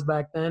than it was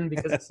back then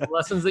because it's the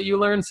lessons that you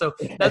learned. So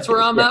that's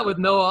where I'm at with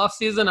no off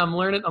season. I'm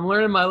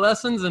learning my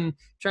lessons and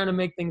trying to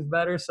make things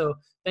better. So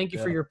thank you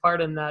for your part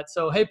in that.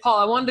 So, hey, Paul,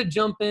 I wanted to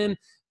jump in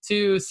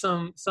to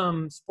some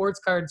sports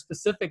card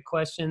specific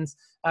questions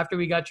after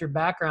we got your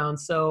background.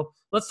 So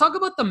let's talk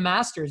about the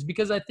Masters,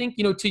 because I think,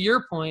 you know, to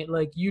your point,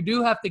 like you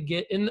do have to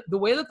get in the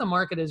way that the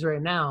market is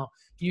right now,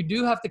 you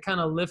do have to kind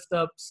of lift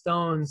up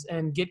stones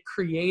and get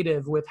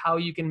creative with how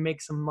you can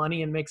make some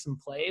money and make some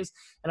plays.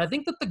 And I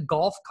think that the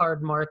golf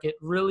card market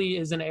really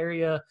is an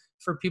area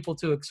for people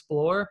to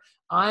explore.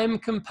 I'm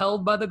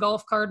compelled by the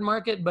golf card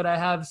market, but I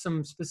have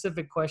some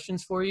specific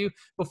questions for you.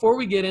 Before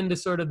we get into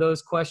sort of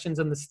those questions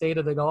and the state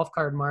of the golf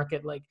card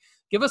market, like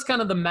give us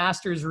kind of the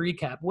Masters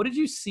recap. What did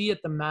you see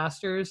at the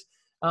Masters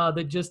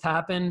that just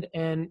happened?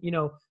 And, you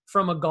know,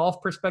 from a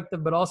golf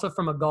perspective, but also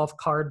from a golf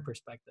card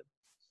perspective.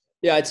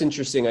 Yeah, it's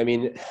interesting. I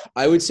mean,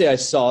 I would say I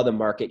saw the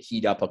market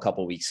heat up a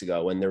couple weeks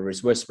ago when there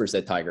was whispers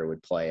that Tiger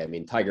would play. I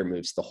mean, Tiger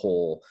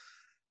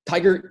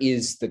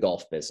is the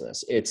golf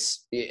business.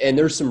 And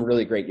there's some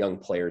really great young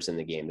players in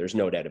the game. There's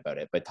no doubt about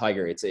it. But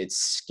Tiger, it's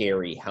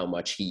scary how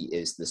much he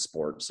is the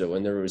sport. So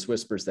when there was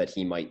whispers that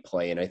he might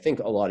play, and I think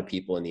a lot of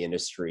people in the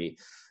industry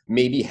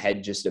maybe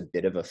had just a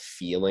bit of a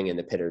feeling in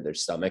the pit of their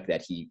stomach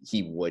that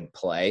he would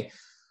play.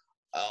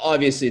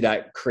 Obviously,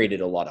 that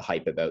created a lot of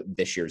hype about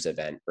this year's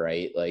event,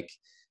 right? Like,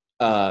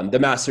 the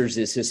Masters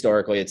is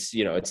historically, it's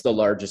the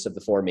largest of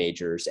the four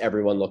majors.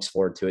 Everyone looks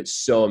forward to it.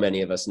 So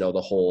many of us know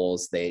the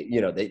holes, the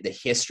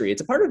history.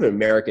 It's a part of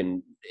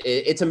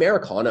it's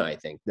Americana, I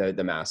think,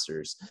 the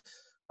Masters.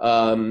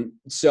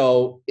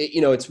 So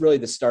it's really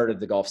the start of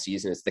the golf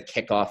season. It's the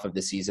kickoff of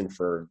the season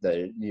for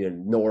the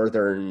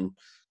northern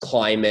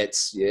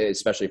climates,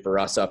 especially for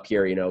us up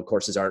here.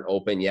 Courses aren't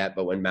open yet,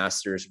 but when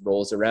Masters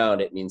rolls around,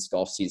 it means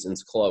golf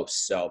season's close.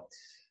 So,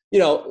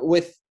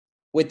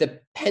 with the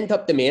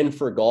pent-up demand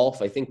for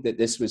golf, I think that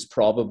this was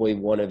probably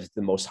one of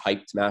the most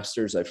hyped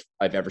Masters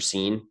I've ever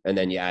seen. And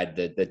then you add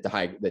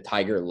the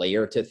Tiger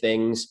layer to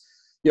things,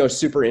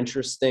 super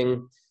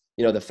interesting.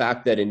 The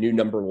fact that a new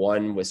number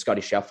one with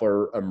Scottie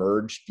Scheffler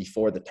emerged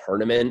before the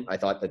tournament, I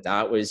thought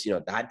that was,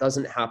 that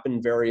doesn't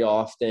happen very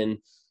often.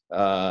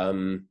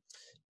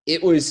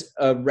 It was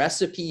a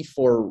recipe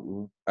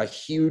for a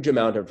huge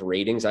amount of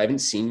ratings. I haven't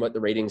seen what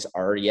the ratings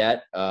are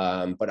yet,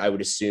 but I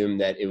would assume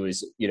that it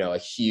was, a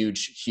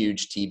huge,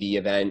 huge TV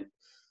event.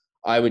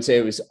 I would say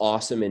it was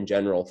awesome in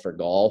general for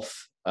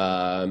golf.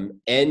 And,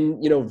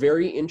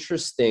 very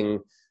interesting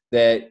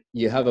that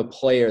you have a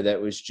player that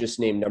was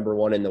just named number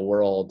one in the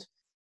world.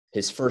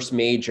 His first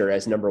major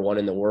as number one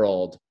in the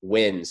world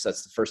wins.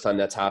 That's the first time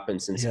that's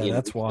happened since. Yeah,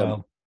 that's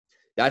wild.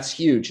 That's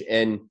huge.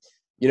 And,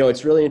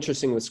 it's really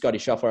interesting with Scottie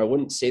Scheffler. I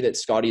wouldn't say that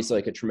Scottie's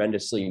like a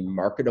tremendously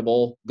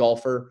marketable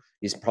golfer.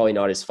 He's probably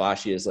not as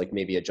flashy as like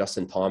maybe a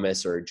Justin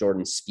Thomas or a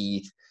Jordan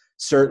Spieth.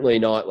 Certainly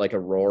not like a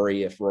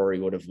Rory if Rory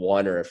would have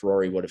won, or if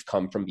Rory would have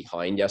come from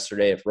behind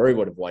yesterday. If Rory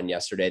would have won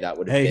yesterday, that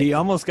would have been. He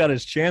almost got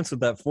his chance with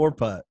that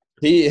 4-putt.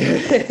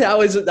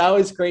 That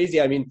was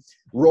crazy. I mean,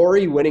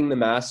 Rory winning the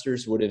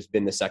Masters would have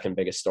been the second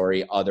biggest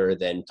story other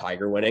than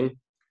Tiger winning.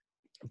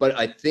 But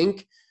I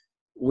think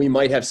we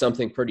might have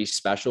something pretty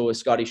special with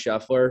Scottie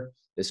Scheffler.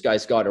 This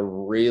guy's got a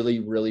really,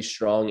 really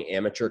strong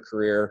amateur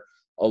career,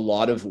 a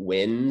lot of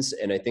wins.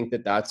 And I think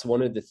that that's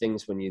one of the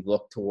things when you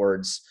look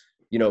towards,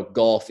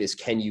 golf is,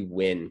 can you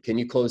win? Can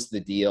you close the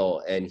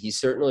deal? And he's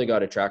certainly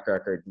got a track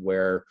record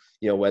where,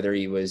 whether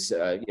he was,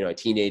 a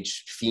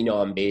teenage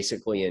phenom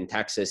basically in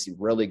Texas,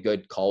 really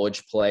good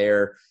college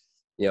player,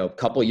 a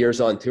couple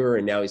years on tour,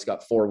 and now he's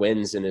got 4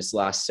 wins in his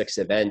last 6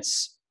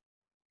 events.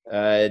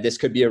 This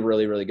could be a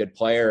really, really good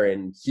player,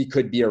 and he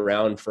could be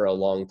around for a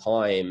long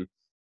time.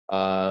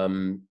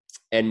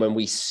 And when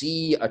we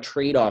see a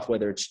trade-off,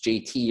 whether it's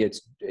JT,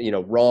 it's,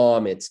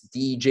 Rahm, it's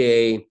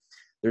DJ,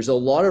 there's a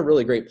lot of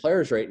really great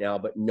players right now,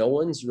 but no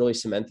one's really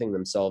cementing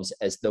themselves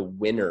as the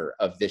winner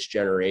of this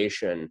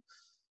generation.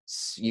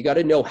 So you got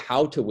to know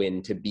how to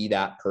win to be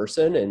that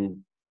person. And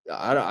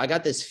I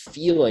got this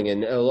feeling,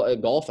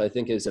 and golf, I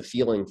think, is a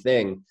feeling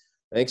thing.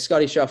 I think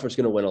Scottie Scheffler's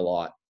going to win a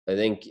lot. I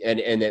think, and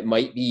it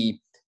might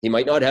be, he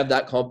might not have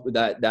that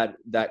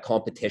that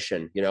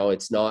competition.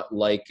 It's not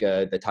like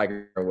the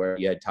Tiger where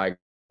you had Tiger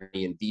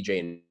and DJ,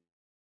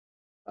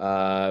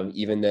 and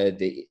even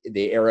the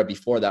era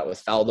before that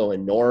with Faldo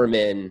and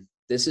Norman.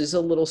 This is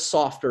a little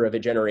softer of a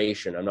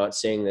generation. I'm not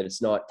saying that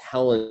it's not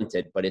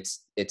talented, but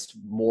it's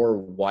more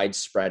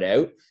widespread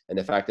out. And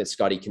the fact that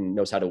Scottie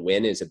knows how to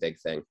win is a big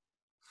thing.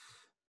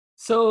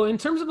 So in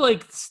terms of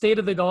like state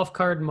of the golf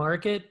card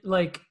market,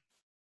 like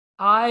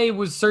I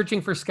was searching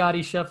for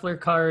Scottie Scheffler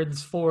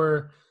cards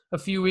for a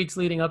few weeks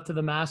leading up to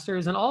the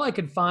Masters, and all I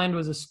could find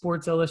was a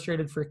Sports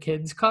Illustrated for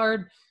Kids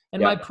card.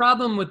 And my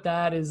problem with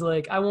that is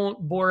like, I won't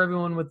bore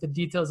everyone with the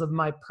details of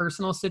my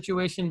personal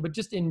situation, but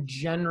just in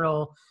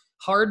general,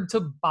 hard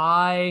to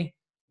buy,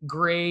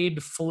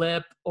 grade,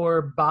 flip,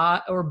 or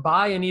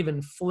buy and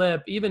even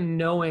flip, even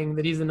knowing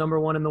that he's the number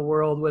one in the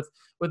world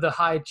with a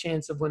high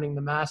chance of winning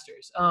the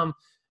Masters.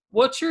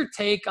 What's your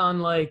take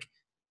on like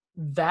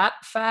that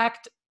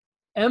fact?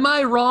 Am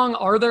I wrong?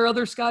 Are there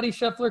other Scottie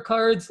Scheffler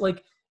cards?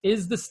 Like,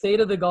 is the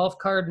state of the golf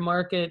card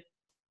market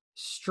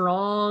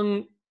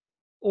strong,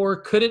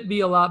 or could it be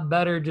a lot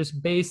better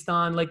just based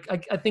on like,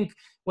 I think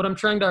what I'm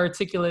trying to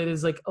articulate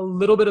is like a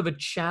little bit of a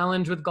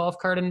challenge with golf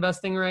card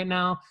investing right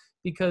now,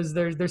 because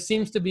there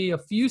seems to be a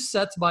few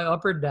sets by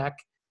Upper Deck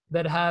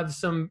that have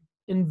some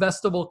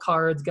investable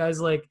cards,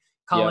 guys like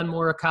Colin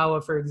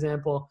Morikawa, for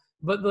example.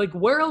 But like,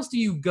 where else do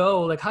you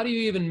go? Like, how do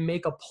you even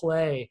make a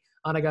play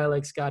on a guy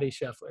like Scottie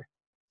Scheffler?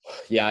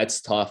 Yeah,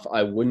 it's tough.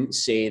 I wouldn't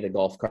say the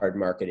golf card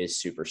market is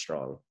super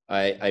strong.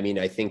 I mean,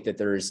 I think that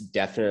there's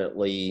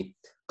definitely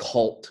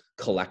cult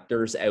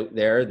collectors out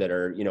there that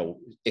are, you know,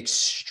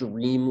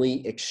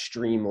 extremely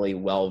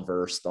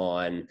well-versed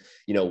on,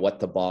 you know, what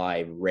to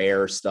buy,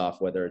 rare stuff,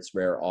 whether it's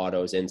rare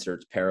autos,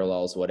 inserts,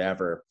 parallels,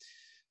 whatever.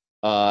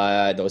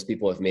 Those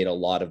people have made a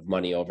lot of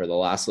money over the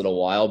last little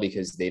while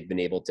because they've been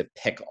able to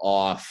pick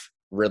off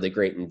really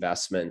great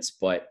investments.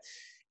 But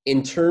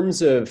in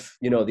terms of,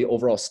 you know, the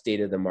overall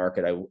state of the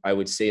market, I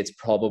would say it's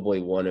probably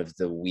one of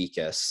the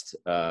weakest.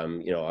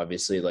 You know,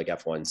 obviously like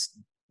F1's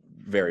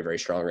very, very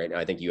strong right now.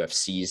 I think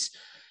UFC's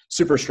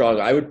super strong.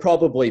 I would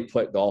probably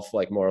put golf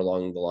like more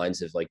along the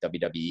lines of like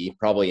WWE,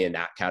 probably in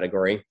that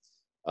category.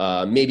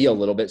 Maybe a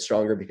little bit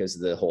stronger because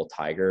of the whole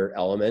Tiger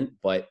element,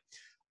 but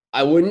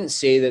I wouldn't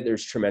say that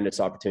there's tremendous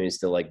opportunities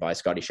to like buy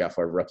Scottie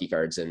Scheffler rookie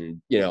cards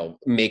and, you know,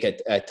 make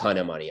a ton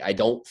of money. I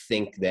don't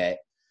think that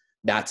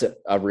that's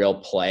a real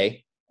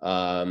play.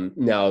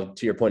 Now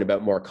to your point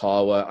about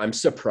Morikawa, I'm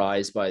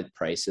surprised by the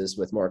prices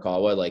with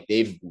Morikawa. Like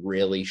they've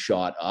really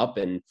shot up,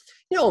 and,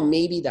 you know,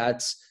 maybe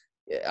that's,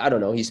 I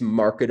don't know, he's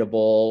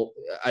marketable.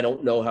 I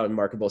don't know how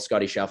marketable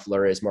Scottie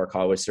Scheffler is.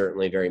 Morikawa is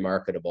certainly very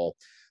marketable.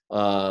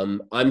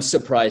 I'm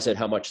surprised at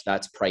how much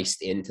that's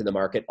priced into the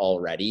market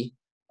already.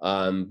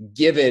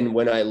 Given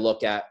when I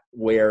look at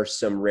where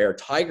some rare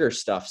Tiger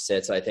stuff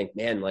sits, I think,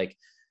 man, like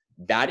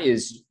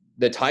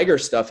the Tiger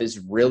stuff is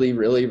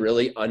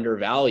really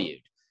undervalued.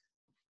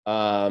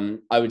 I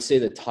would say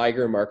the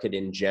Tiger market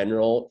in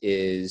general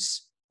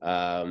is,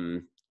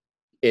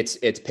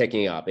 it's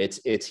picking up.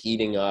 It's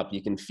heating up.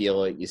 You can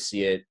feel it. You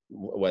see it,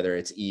 whether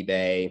it's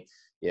eBay,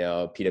 you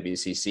know,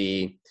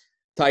 PWCC.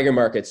 Tiger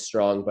market's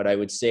strong, but I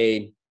would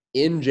say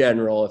in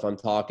general, if I'm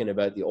talking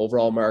about the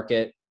overall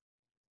market,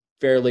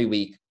 fairly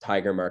weak.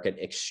 Tiger market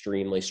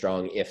extremely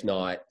strong. If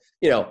not,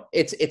 you know,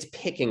 it's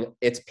picking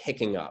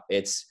up.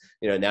 It's,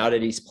 you know, now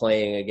that he's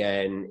playing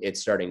again, it's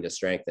starting to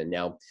strengthen.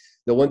 Now,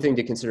 the one thing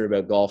to consider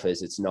about golf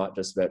is it's not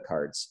just about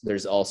cards.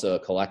 There's also a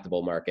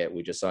collectible market.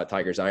 We just saw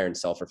Tiger's iron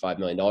sell for $5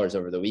 million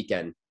over the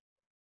weekend.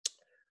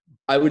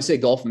 I would say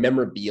golf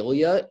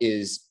memorabilia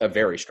is a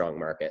very strong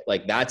market.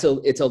 Like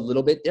it's a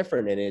little bit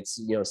different, and it's,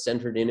 you know,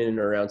 centered in and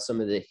around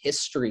some of the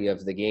history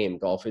of the game.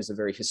 Golf is a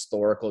very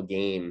historical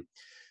game.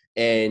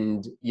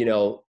 And, you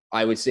know,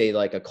 I would say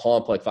like a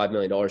comp like $5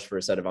 million for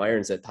a set of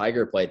irons that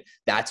Tiger played,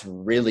 that's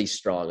really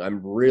strong.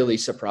 I'm really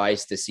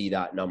surprised to see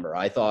that number.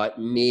 I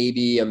thought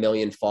maybe $1.5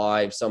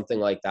 million, something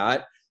like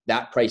that.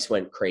 That price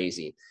went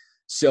crazy.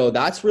 So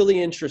that's really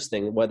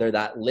interesting, whether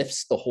that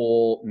lifts the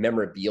whole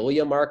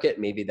memorabilia market.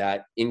 Maybe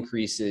that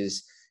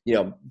increases, you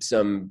know,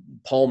 some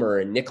Palmer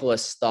and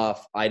Nicklaus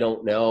stuff. I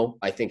don't know.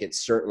 I think it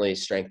certainly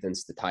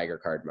strengthens the Tiger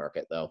card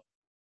market though.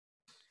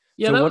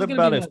 Yeah. So what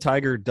about if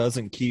Tiger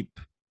doesn't keep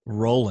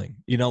rolling?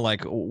 You know,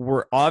 like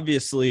we're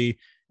obviously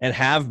and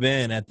have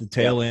been at the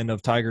tail end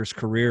of Tiger's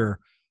career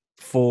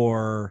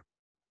for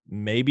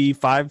maybe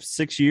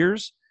 5-6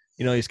 years.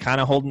 You know, he's kind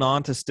of holding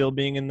on to still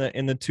being in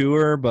the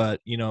tour,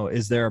 but, you know,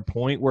 is there a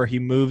point where he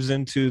moves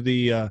into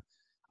the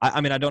I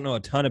mean, I don't know a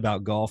ton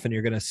about golf, and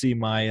you're going to see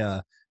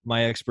my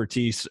my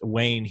expertise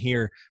wane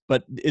here,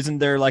 but isn't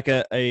there like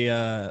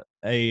a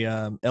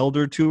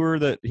elder tour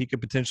that he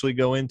could potentially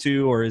go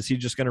into, or is he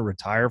just going to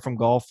retire from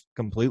golf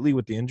completely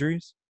with the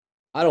injuries?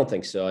 I don't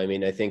think so. I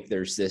mean, I think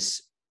there's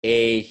this,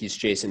 he's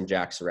chasing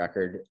Jack's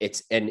record.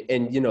 It's, and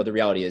you know, the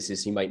reality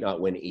is he might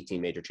not win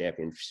 18 major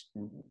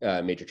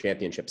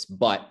championships,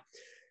 but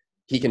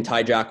he can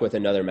tie Jack with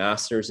another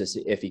Masters.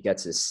 If he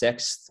gets his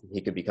 6th,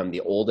 he could become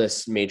the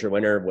oldest major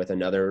winner with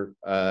another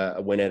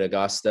win at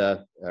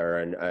Augusta,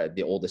 or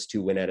the oldest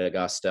to win at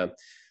Augusta.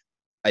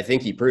 I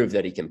think he proved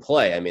that he can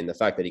play. I mean, the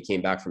fact that he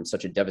came back from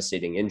such a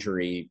devastating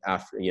injury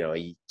after, you know,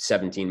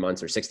 17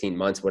 months or 16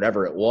 months,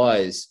 whatever it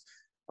was,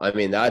 I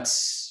mean,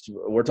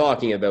 we're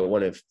talking about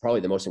one of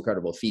probably the most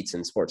incredible feats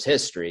in sports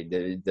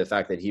history. The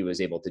fact that he was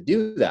able to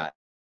do that.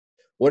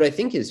 What I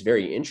think is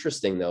very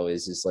interesting though,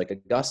 is like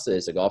Augusta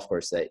is a golf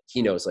course that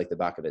he knows like the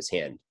back of his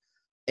hand.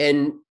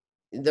 And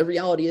the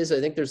reality is, I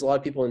think there's a lot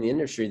of people in the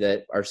industry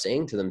that are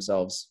saying to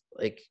themselves,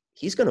 like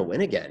he's going to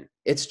win again.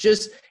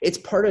 It's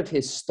part of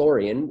his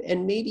story,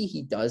 and maybe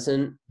he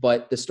doesn't,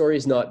 but the story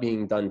is not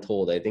being done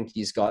told. I think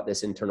he's got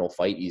this internal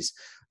fight. He's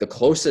the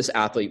closest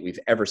athlete we've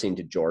ever seen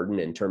to Jordan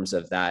in terms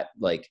of that,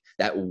 like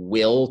that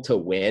will to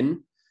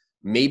win.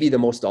 Maybe the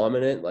most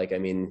dominant. Like, I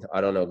mean,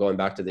 I don't know, going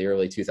back to the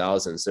early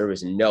 2000s, there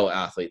was no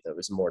athlete that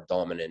was more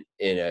dominant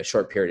in a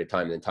short period of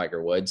time than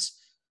Tiger Woods.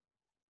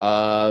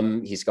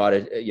 He's got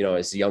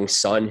his young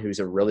son who's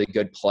a really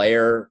good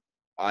player.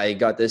 I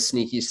got this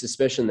sneaky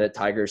suspicion that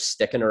Tiger's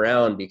sticking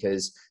around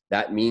because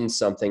that means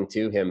something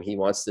to him. He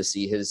wants to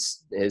see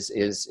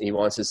he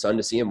wants his son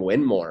to see him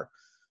win more.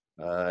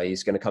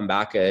 He's going to come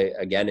back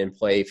again and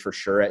play for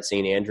sure at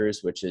St. Andrews,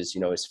 which is,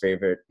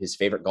 his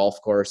favorite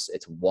golf course.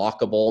 It's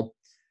walkable.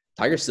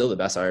 Tiger's still the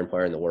best iron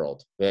player in the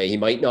world. He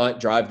might not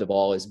drive the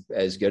ball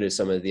as good as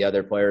some of the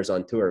other players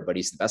on tour, but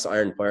he's the best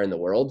iron player in the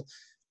world.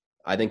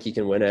 I think he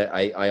can win it.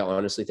 I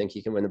honestly think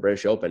he can win the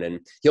British Open, and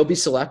he'll be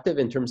selective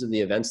in terms of the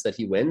events that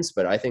he wins,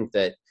 but I think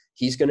that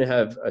he's going to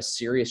have a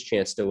serious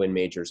chance to win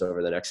majors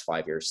over the next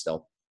 5 years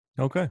still.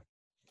 Okay.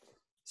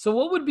 So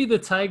what would be the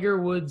Tiger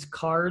Woods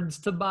cards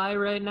to buy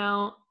right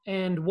now?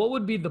 And what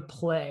would be the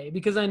play?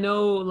 Because I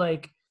know,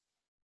 like,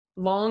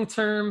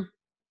 long-term,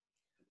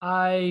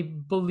 I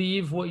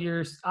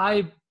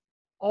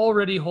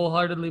already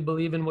wholeheartedly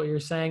believe in what you're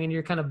saying, and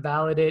you're kind of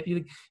validate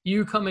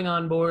you coming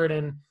on board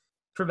and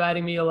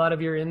providing me a lot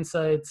of your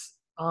insights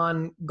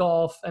on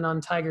golf and on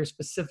Tiger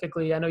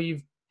specifically. I know you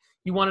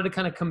wanted to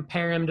kind of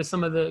compare him to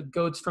some of the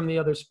GOATs from the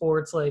other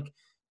sports like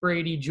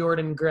Brady,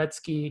 Jordan,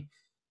 Gretzky.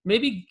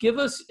 Maybe give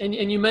us, and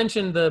you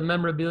mentioned the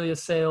memorabilia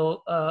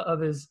sale of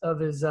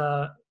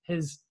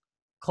his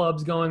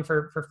clubs going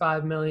for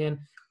 $5 million.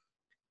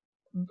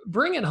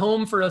 Bring it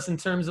home for us in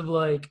terms of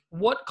like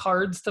what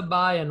cards to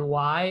buy and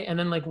why, and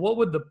then like what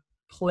would the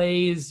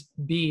plays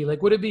be?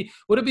 Like would it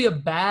be a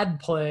bad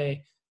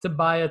play to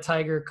buy a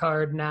Tiger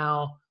card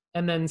now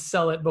and then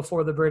sell it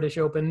before the British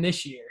Open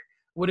this year?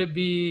 Would it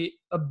be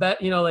a bet,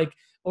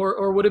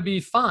 or would it be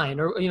fine?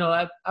 Or,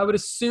 I would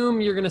assume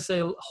you're going to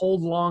say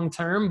hold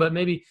long-term, but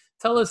maybe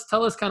tell us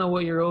kind of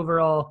what your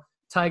overall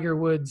Tiger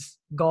Woods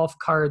golf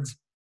cards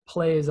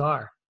plays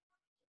are.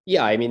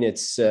 Yeah, I mean,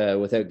 it's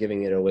without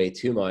giving it away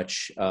too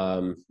much,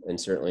 and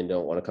certainly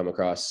don't want to come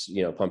across,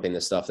 pumping the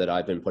stuff that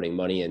I've been putting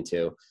money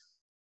into.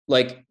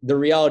 Like the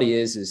reality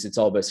is it's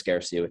all about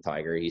scarcity with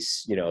Tiger.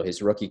 He's,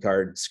 his rookie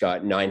card's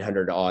got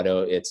 900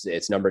 auto.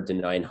 It's numbered to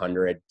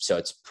 900. So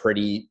it's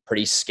pretty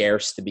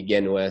scarce to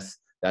begin with.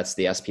 That's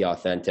the SP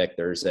Authentic.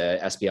 There's a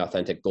SP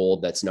Authentic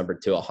Gold that's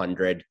numbered to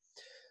 100.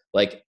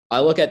 Like I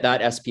look at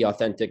that SP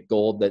Authentic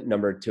Gold that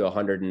numbered to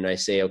 100 and I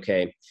say,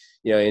 okay,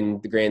 in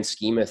the grand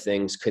scheme of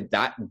things, could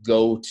that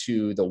go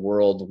to the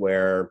world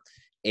where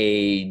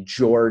a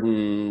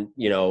Jordan,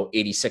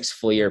 86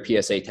 Fleer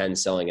PSA 10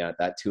 selling at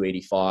that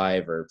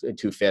 285 or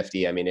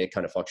 250? I mean, it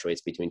kind of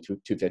fluctuates between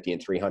 250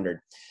 and 300.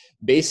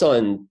 Based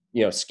on,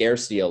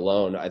 scarcity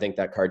alone, I think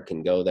that card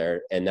can go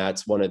there. And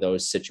that's one of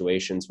those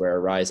situations where a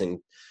rising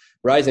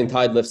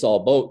tide lifts all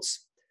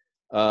boats.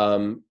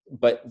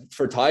 But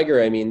for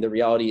Tiger, I mean, the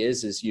reality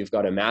is you've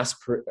got a mass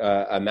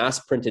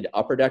printed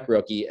Upper Deck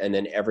rookie, and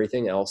then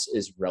everything else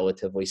is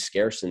relatively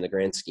scarce in the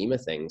grand scheme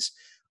of things.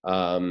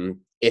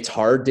 It's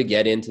hard to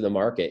get into the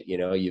market.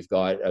 You've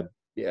got a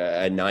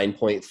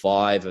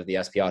 9.5 of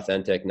the SP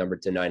Authentic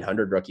numbered to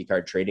 900 rookie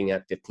card trading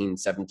at 15,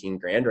 17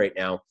 grand right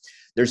now.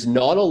 There's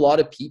not a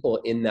lot of people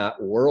in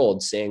that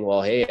world saying,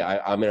 well, hey,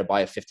 I'm going to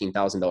buy a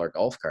 $15,000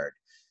 golf card.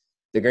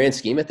 The grand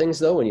scheme of things,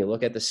 though, when you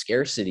look at the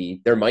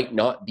scarcity, there might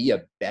not be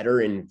a better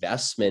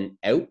investment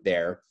out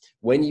there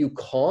when you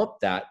comp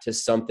that to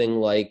something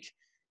like,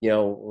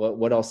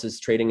 what else is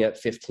trading at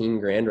 15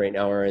 grand right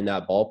now or in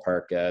that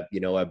ballpark?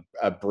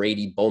 A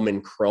Brady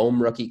Bowman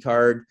Chrome rookie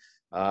card.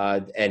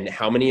 And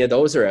how many of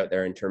those are out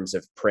there in terms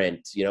of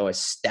print? A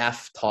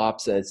Steph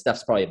Tops, and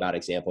Steph's probably a bad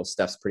example.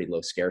 Steph's pretty low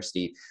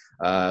scarcity.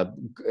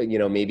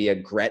 Maybe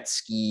a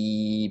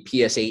Gretzky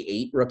PSA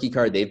 8 rookie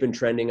card. They've been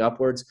trending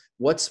upwards.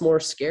 What's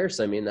more scarce?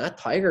 I mean, that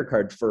Tiger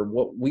card, for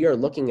what we are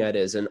looking at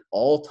as an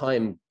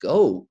all-time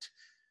GOAT,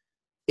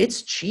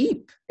 it's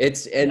cheap.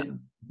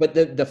 But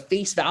the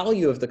face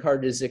value of the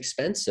card is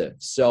expensive.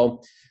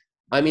 So,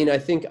 I mean, I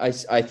think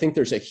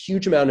there's a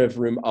huge amount of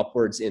room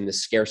upwards in the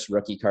scarce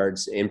rookie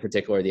cards, in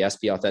particular the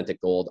SP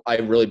Authentic Gold. I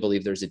really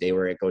believe there's a day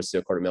where it goes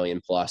to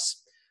 $250,000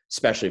 plus,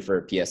 especially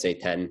for PSA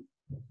 10.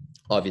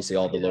 Obviously,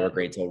 all the lower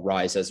grades will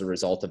rise as a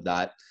result of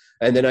that.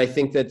 And then I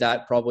think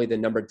that probably the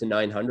number to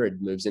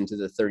 900 moves into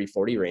the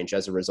 30-40 range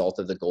as a result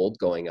of the gold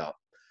going up.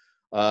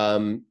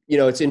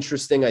 It's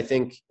interesting. I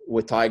think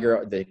with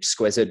Tiger, the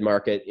Exquisite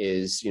market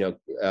is,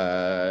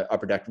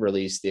 Upper Deck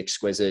released the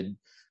Exquisite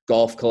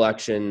Golf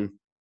Collection.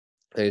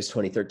 It was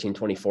 2013,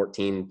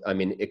 2014. I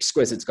mean,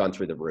 Exquisite's gone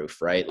through the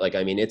roof, right? Like,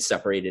 I mean, it's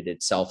separated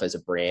itself as a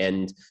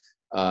brand,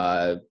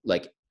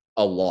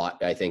 a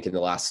lot, I think, in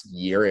the last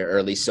year, or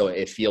at least so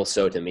it feels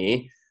so to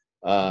me.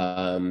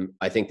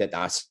 I think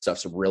that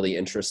stuff's really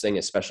interesting,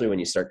 especially when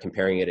you start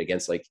comparing it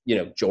against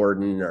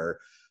Jordan or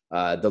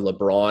the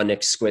LeBron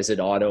Exquisite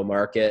auto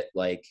market.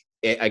 Like,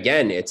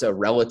 again, it's a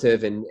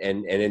relative, and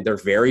they're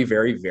very,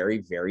 very, very,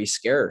 very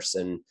scarce.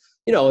 And,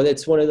 you know,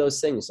 it's one of those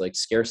things, like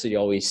scarcity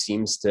always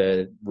seems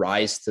to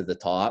rise to the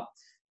top.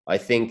 I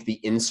think the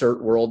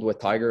insert world with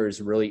Tiger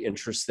is really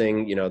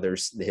interesting. You know,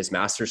 there's his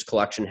Masters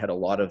collection had a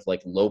lot of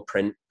like low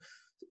print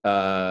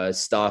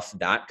stuff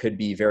that could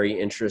be very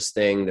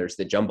interesting. There's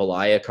the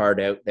Jambalaya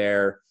card out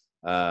there.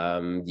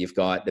 You've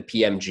got the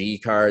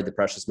PMG card, the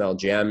Precious Metal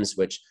Gems,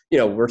 which, you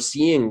know, we're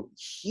seeing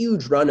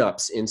huge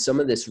run-ups in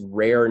some of this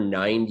rare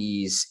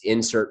 90s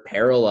insert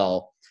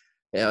parallel.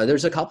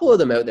 There's a couple of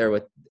them out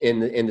there in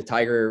the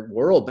Tiger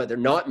world, but they're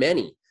not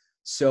many.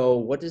 So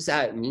what does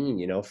that mean,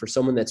 you know, for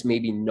someone that's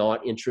maybe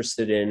not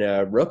interested in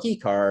a rookie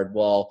card?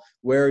 Well,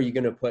 where are you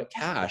going to put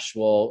cash?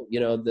 Well,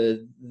 you know,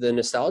 the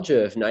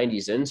nostalgia of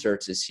 90s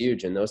inserts is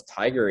huge. And those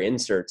Tiger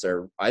inserts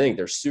are, I think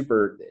they're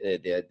super,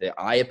 the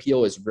eye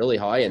appeal is really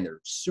high, and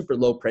they're super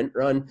low print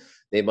run.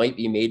 They might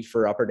be made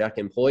for Upper Deck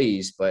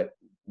employees, but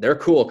they're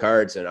cool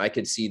cards. And I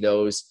could see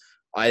those.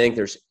 I think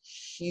there's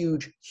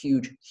huge,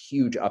 huge,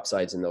 huge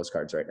upsides in those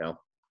cards right now.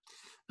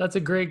 That's a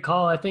great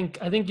call. I think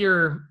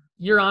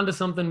you're onto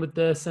something with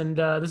this. And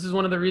this is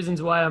one of the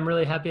reasons why I'm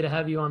really happy to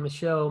have you on the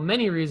show.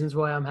 Many reasons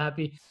why I'm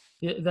happy.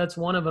 That's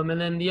one of them.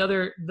 And then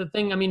the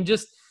thing, I mean,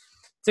 just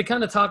to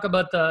kind of talk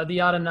about the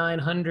ATA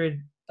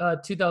 900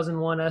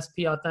 2001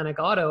 SP Authentic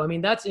Auto. I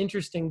mean, that's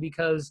interesting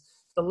because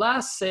the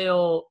last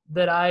sale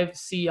that I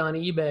see on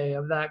eBay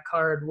of that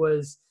card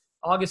was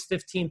August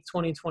 15th,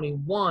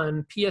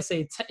 2021,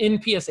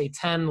 PSA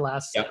 10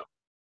 last sale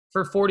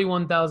for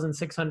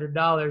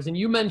 $41,600. And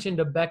you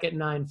mentioned a Beckett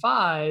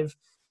 9.5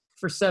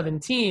 for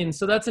 17.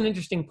 So that's an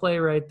interesting play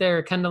right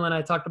there. Kendall and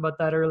I talked about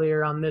that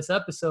earlier on this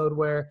episode,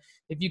 where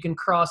if you can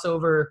cross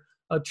over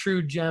a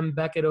true gem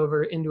Beckett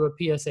over into a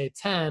PSA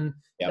 10,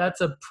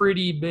 that's a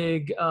pretty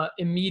big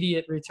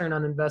immediate return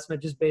on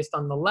investment just based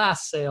on the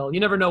last sale. You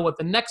never know what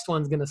the next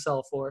one's going to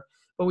sell for,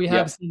 but we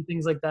have seen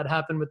things like that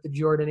happen with the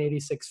Jordan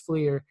 86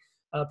 Fleer.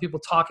 People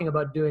talking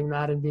about doing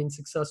that and being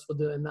successful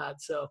doing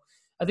that. So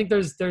I think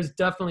there's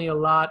definitely a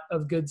lot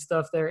of good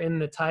stuff there in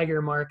the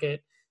Tiger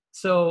market.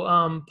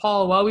 So,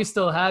 Paul, while we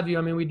still have you,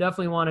 I mean, we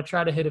definitely want to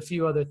try to hit a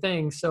few other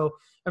things. So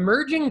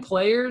emerging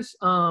players,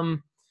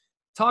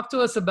 talk to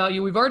us about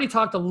you. We've already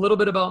talked a little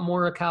bit about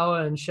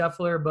Morikawa and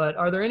Scheffler, but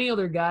are there any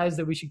other guys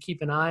that we should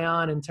keep an eye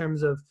on in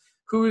terms of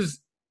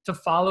who's to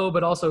follow,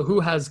 but also who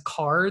has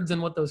cards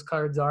and what those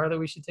cards are that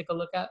we should take a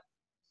look at?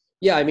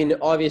 Yeah, I mean,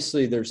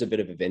 obviously there's a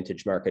bit of a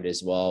vintage market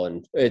as well.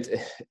 And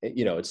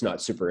it's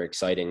not super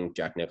exciting,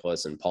 Jack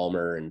Nicklaus and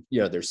Palmer. And, you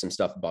know, there's some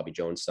stuff, Bobby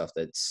Jones stuff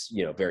that's,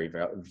 you know, very,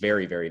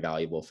 very, very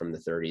valuable from the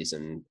 30s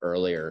and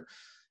earlier.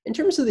 In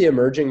terms of the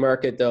emerging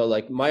market, though,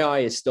 like my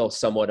eye is still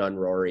somewhat on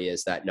Rory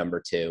as that number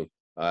 2.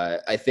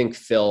 I think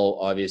Phil,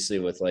 obviously,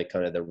 with like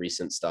kind of the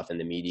recent stuff in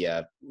the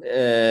media,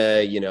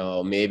 you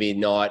know, maybe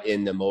not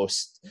in the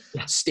most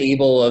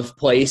stable of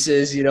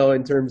places, you know,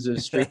 in terms of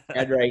street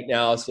cred right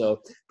now. So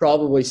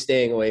probably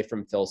staying away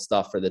from Phil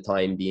stuff for the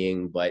time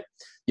being. But,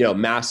 you know,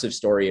 massive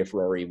story if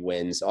Rory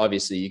wins.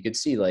 Obviously, you could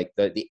see like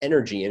the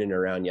energy in and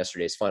around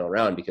yesterday's final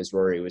round because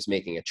Rory was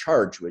making a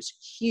charge was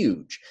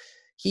huge.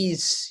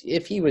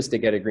 If he was to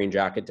get a green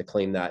jacket to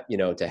claim that, you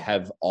know, to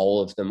have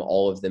all of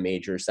the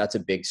majors, that's a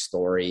big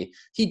story.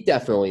 He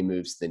definitely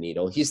moves the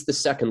needle. He's the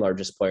second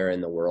largest player in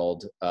the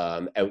world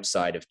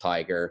outside of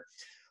Tiger.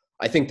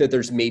 I think that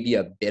there's maybe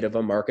a bit of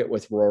a market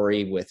with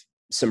Rory with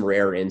some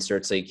rare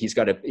inserts. Like he's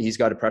got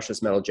a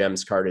Precious Metal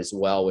Gems card as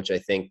well, which I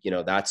think, you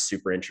know, that's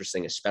super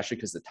interesting, especially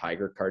because the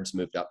Tiger cards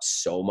moved up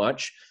so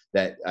much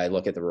that I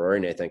look at the Rory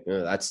and I think,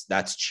 oh,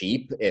 that's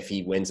cheap. If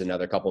he wins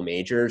another couple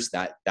majors,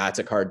 that's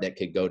a card that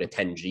could go to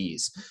 10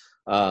 G's.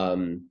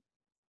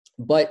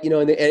 But, you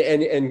know,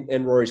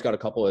 and Rory's got a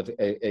couple of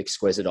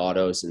exquisite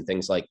autos and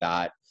things like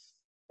that.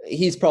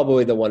 He's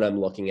probably the one I'm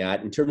looking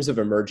at. In terms of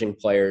emerging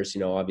players,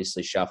 you know,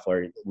 obviously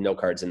Scheffler, no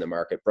cards in the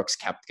market. Brooks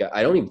Koepka,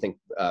 I don't even think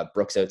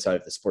Brooks outside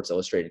of the Sports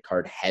Illustrated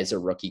card has a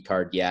rookie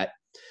card yet.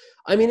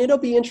 I mean, it'll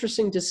be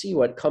interesting to see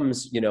what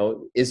comes, you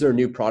know, is there a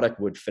new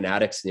product? Would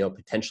Fanatics, you know,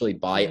 potentially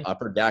buy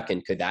Upper Deck?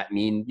 And could that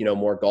mean, you know,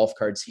 more golf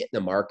cards hitting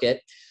the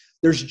market?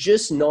 There's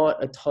just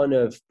not a ton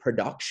of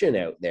production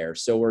out there.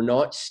 So we're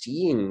not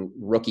seeing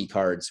rookie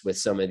cards with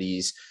some of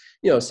these,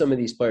 you know, some of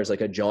these players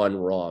like a Jon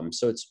Rahm.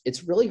 So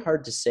it's really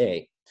hard to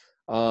say.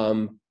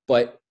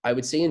 But I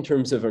would say in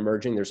terms of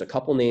emerging, there's a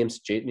couple names,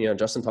 you know,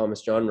 Justin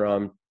Thomas, Jon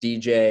Rahm,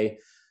 DJ,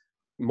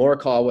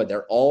 Morikawa,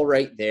 they're all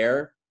right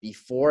there.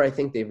 Before I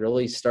think they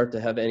really start to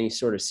have any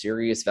sort of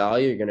serious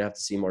value, you're going to have to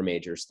see more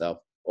majors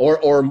though,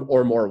 or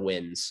more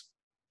wins.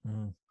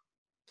 Mm.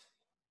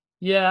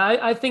 Yeah,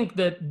 I think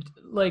that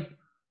like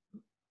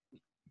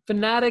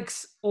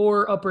Fanatics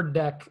or Upper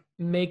Deck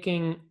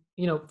making,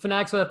 you know,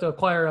 Fanatics would have to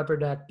acquire Upper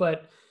Deck,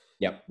 but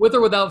with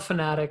or without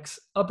Fanatics,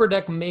 Upper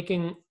Deck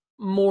making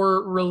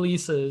more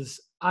releases,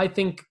 I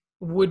think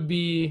would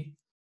be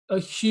a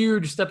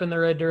huge step in the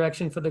right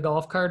direction for the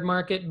golf card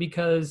market,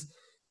 because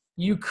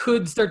you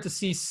could start to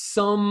see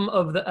some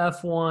of the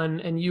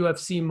F1 and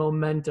UFC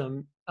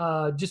momentum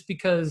just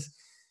because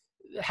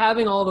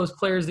having all those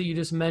players that you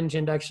just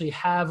mentioned actually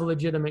have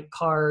legitimate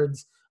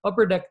cards.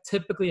 Upper Deck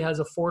typically has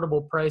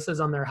affordable prices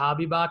on their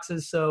hobby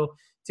boxes. So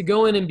to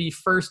go in and be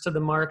first to the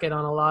market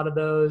on a lot of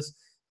those,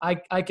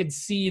 I could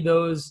see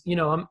those,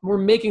 we're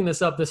making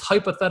this up, this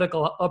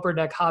hypothetical Upper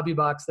Deck hobby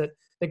box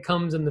that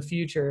comes in the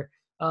future.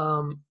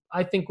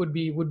 I think would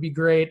be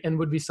great, and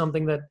would be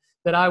something that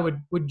I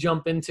would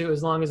jump into,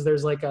 as long as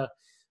there's like a,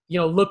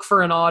 look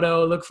for an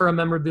auto, look for a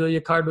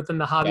memorabilia card within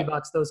the hobby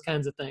box, those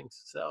kinds of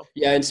things. So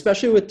yeah, and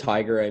especially with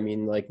Tiger, I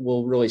mean, like,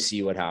 we'll really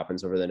see what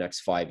happens over the next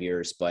 5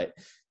 years, but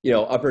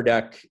Upper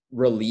Deck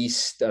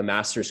released a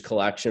Masters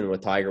collection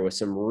with Tiger with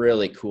some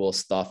really cool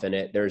stuff in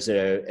it. There's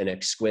an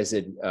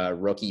exquisite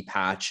rookie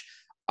patch.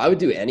 I would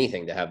do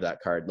anything to have that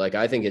card. Like,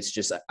 I think it's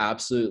just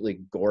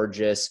absolutely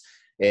gorgeous.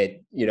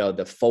 It,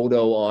 the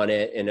photo on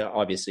it, and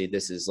obviously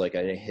this is like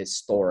a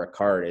historic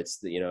card. It's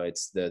the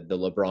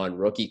LeBron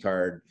rookie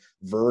card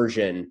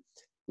version.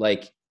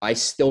 Like, I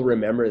still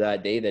remember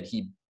that day that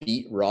he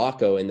beat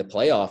Rocco in the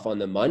playoff on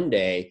the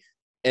Monday.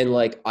 And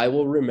like, I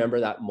will remember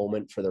that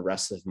moment for the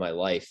rest of my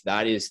life.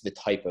 That is the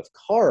type of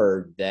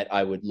card that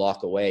I would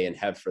lock away and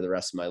have for the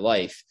rest of my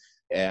life.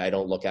 I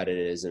don't look at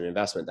it as an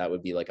investment. That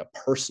would be like a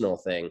personal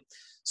thing.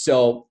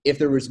 So if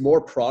there was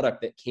more product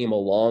that came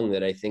along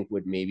that I think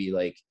would maybe,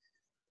 like,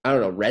 I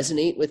don't know,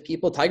 resonate with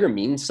people. Tiger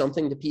means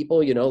something to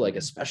people, like,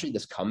 especially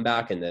this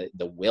comeback and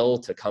the will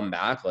to come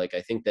back. Like,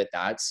 I think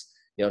that's,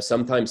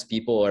 sometimes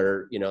people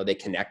are, they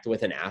connect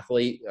with an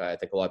athlete. I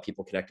think a lot of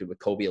people connected with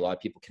Kobe, a lot of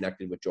people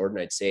connected with Jordan.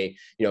 I'd say,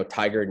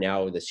 Tiger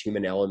now, this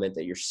human element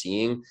that you're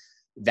seeing,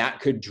 that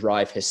could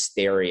drive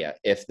hysteria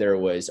if there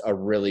was a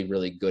really,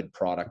 really good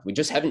product. We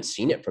just haven't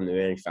seen it from the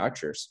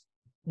manufacturers.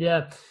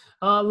 Yeah.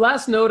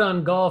 Last note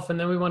on golf, and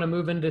then we want to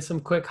move into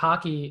some quick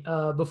hockey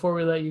before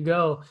we let you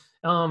go.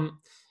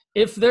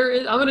 If there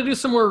is, I'm going to do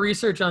some more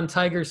research on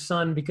Tiger's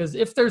son, because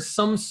if there's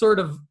some sort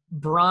of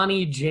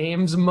Bronny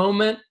James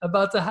moment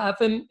about to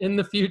happen in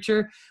the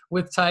future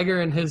with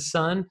Tiger and his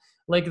son,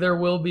 like there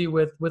will be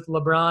with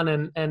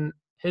LeBron and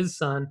his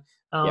son,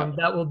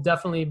 that will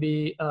definitely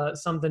be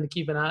something to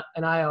keep an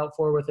eye out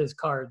for with his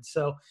cards.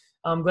 So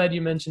I'm glad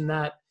you mentioned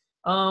that.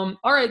 All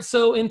right.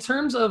 So in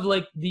terms of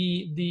like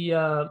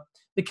the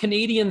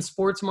Canadian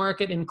sports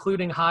market,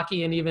 including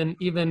hockey, and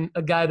even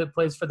a guy that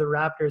plays for the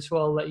Raptors, who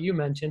I'll let you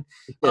mention.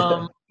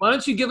 Why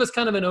don't you give us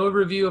kind of an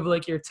overview of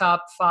like your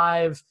top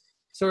 5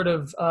 sort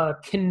of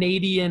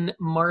Canadian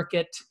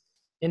market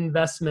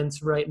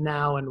investments right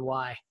now, and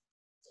why?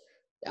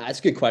 That's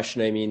a good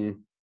question. I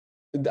mean,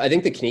 I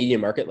think the Canadian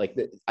market,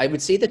 I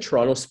would say the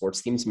Toronto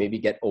sports teams maybe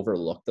get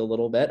overlooked a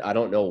little bit. I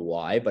don't know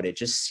why, but it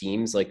just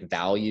seems like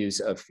values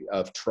of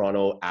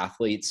Toronto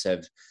athletes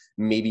have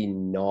maybe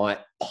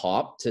not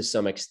popped to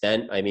some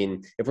extent. I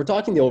mean, if we're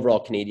talking the overall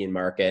Canadian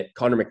market,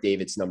 Connor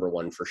McDavid's number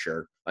 1 for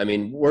sure. I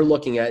mean, we're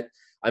looking at,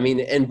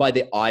 and by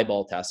the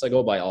eyeball test, I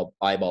go by all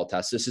eyeball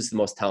tests, this is the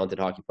most talented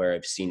hockey player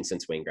I've seen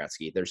since Wayne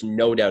Gretzky. There's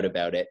no doubt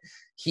about it.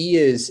 He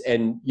is,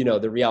 and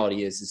the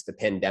reality is the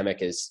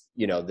pandemic is,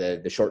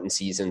 the shortened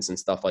seasons and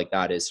stuff like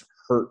that has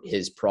hurt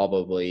his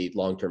probably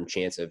long-term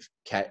chance of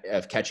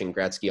catching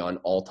Gretzky on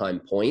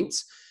all-time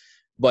points.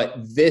 But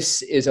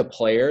this is a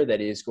player that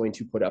is going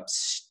to put up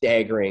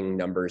staggering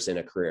numbers in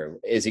a career.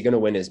 Is he going to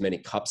win as many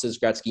cups as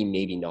Gretzky?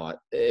 Maybe not.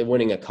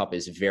 Winning a cup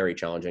is very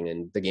challenging,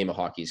 and the game of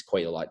hockey is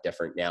quite a lot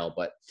different now.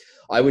 But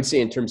I would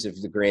say in terms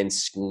of the grand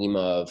scheme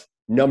of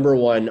number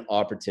 1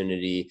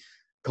 opportunity,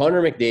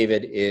 Connor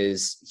McDavid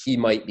he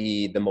might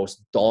be the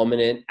most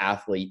dominant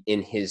athlete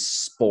in his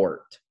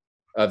sport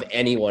of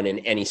anyone in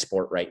any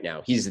sport right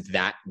now. He's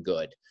that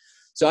good.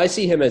 So I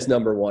see him as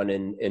number 1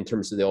 in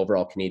terms of the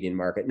overall Canadian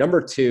market. Number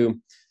 2,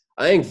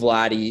 I think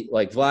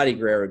Vladdy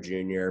Guerrero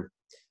Jr.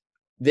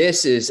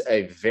 This is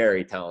a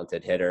very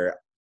talented hitter.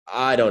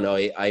 I don't know.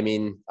 I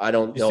mean, I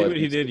don't know. You see what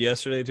he did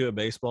yesterday to a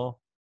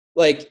baseball?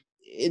 Like,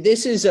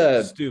 this is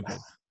a stupid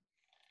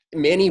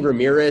Manny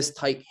Ramirez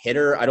type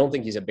hitter. I don't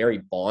think he's a Barry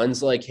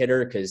Bonds like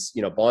hitter, because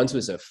Bonds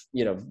was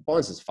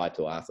Bonds is a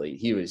 5-tool athlete.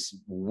 He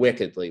was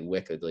wickedly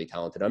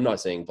talented. I'm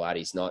not saying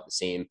Vladdy's not the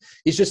same.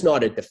 He's just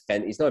not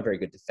he's not a very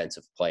good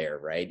defensive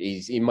player, right?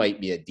 He might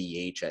be a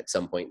DH at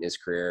some point in his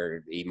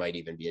career. He might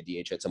even be a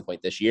DH at some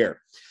point this year.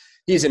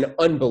 He's an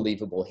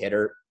unbelievable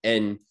hitter.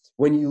 And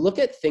when you look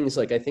at things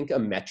like, I think a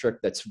metric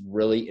that's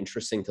really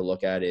interesting to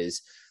look at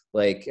is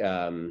like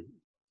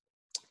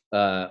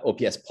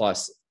OPS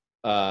plus,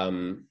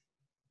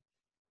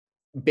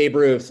 Babe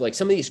Ruth, like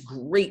some of these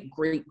great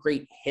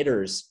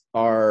hitters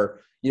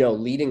are,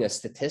 leading a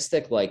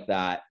statistic like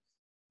that.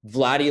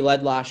 Vladdy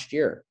led last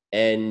year.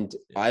 And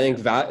I think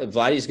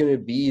Vladdy's going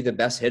to be the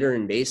best hitter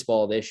in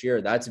baseball this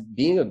year.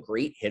 Being a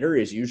great hitter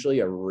is usually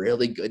a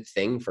really good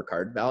thing for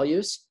card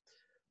values.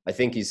 I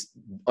think he's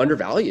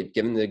undervalued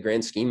given the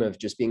grand scheme of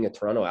just being a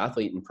Toronto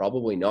athlete and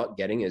probably not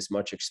getting as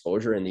much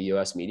exposure in the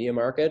U.S. media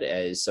market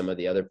as some of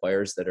the other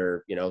players that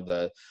are,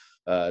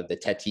 the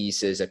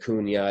Tatises,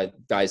 Acuna,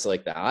 guys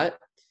like that.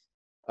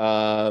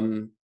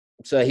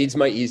 So he's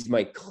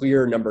my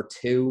clear number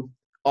 2.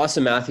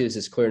 Austin Matthews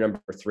is clear number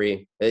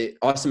 3.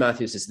 Austin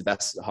Matthews is the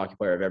best hockey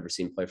player I've ever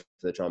seen play for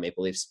the Toronto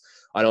Maple Leafs.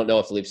 I don't know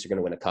if the Leafs are going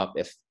to win a cup.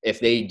 If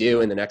they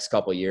do in the next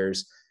couple of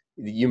years,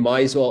 you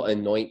might as well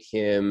anoint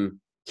him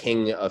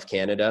King of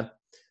Canada.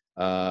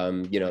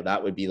 That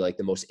would be like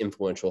the most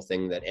influential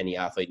thing that any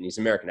athlete, and he's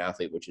an American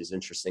athlete, which is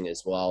interesting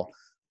as well.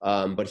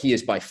 But he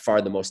is by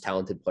far the most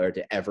talented player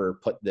to ever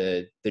put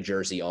the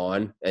jersey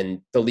on.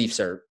 And the Leafs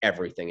are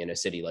everything in a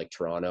city like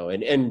Toronto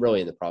and really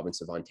in the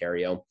province of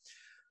Ontario.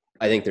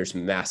 I think there's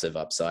massive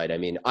upside. I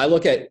mean, I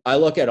look at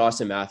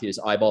Austin Matthews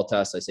eyeball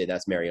test. I say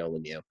that's Mario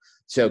Lemieux.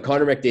 So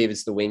Connor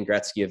McDavid's the Wayne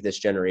Gretzky of this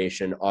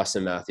generation.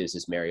 Austin Matthews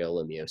is Mario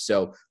Lemieux.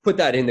 So put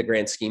that in the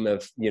grand scheme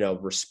of,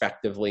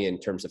 respectively in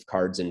terms of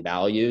cards and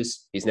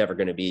values. He's never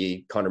going to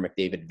be Connor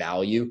McDavid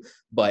value,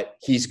 but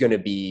he's going to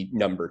be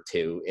number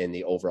 2 in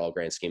the overall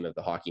grand scheme of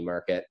the hockey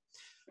market.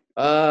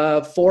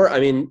 4, I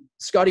mean,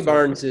 Scotty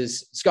Barnes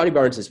is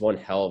one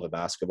hell of a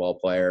basketball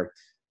player.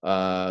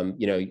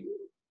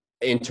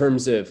 In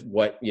terms of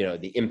what,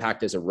 the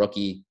impact as a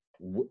rookie,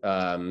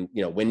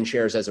 win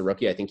shares as a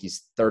rookie, I think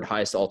he's 3rd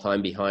highest all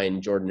time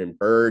behind Jordan and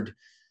Bird.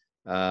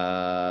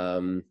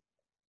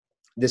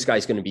 This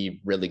guy's going to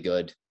be really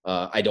good.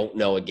 I don't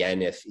know,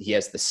 again, if he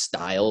has the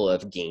style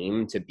of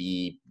game to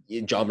be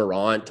John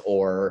Morant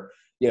or,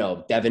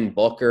 Devin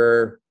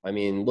Booker. I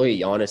mean, look at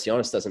Giannis.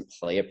 Giannis doesn't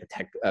play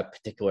a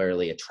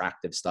particularly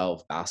attractive style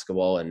of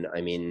basketball. And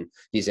I mean,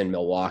 he's in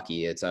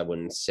Milwaukee. I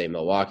wouldn't say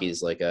Milwaukee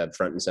is like a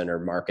front and center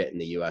market in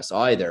the US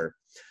either.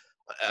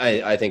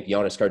 I think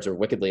Giannis cards are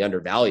wickedly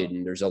undervalued,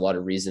 and there's a lot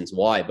of reasons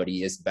why, but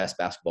he is the best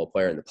basketball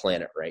player on the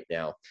planet right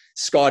now.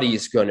 Scotty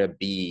is going to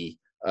be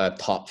a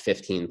top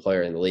 15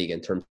 player in the league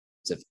in terms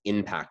of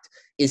impact.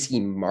 Is he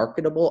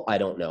marketable? I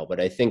don't know, but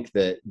I think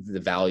that the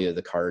value of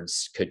the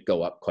cards could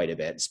go up quite a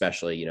bit,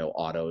 especially,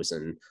 autos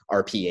and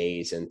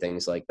RPAs and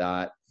things like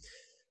that.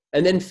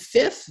 And then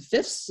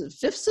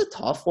fifth's a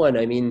tough one.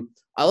 I mean,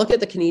 I look at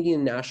the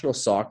Canadian national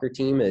soccer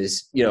team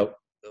as,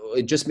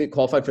 it just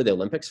qualified for the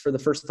Olympics for the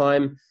first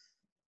time.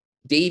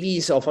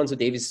 Alfonso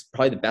Davies,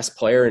 probably the best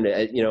player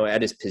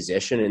at his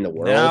position in the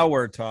world. Now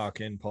we're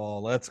talking,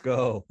 Paul. Let's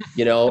go.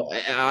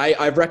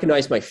 I've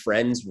recognized my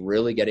friends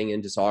really getting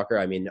into soccer.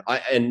 I mean,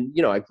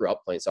 I grew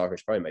up playing soccer.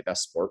 It's probably my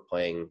best sport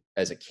playing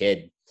as a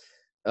kid.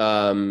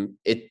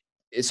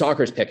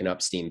 Soccer is picking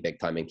up steam big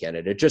time in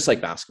Canada, just like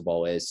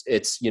basketball is.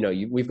 It's,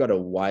 we've got a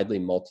widely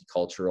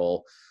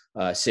multicultural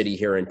city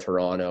here in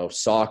Toronto.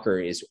 Soccer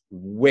is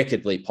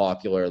wickedly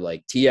popular.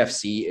 Like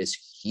TFC is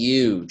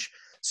huge.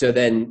 So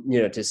then,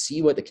 to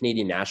see what the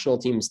Canadian national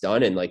team's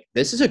done, and like,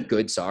 this is a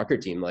good soccer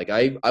team. Like,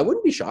 I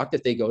wouldn't be shocked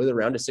if they go to the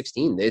round of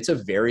 16. It's a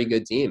very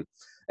good team.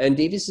 And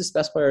Davies is the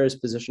best player in his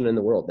position in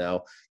the world.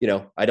 Now,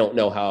 I don't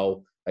know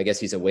how, I guess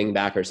he's a wing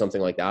back or something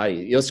like that.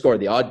 He'll score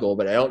the odd goal,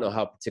 but I don't know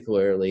how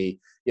particularly,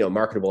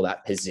 marketable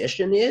that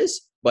position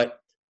is. But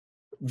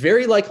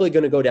very likely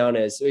going to go down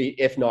as,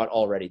 if not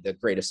already, the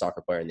greatest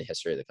soccer player in the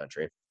history of the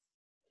country.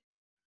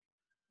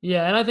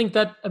 Yeah, and I think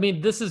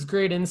this is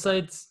great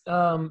insights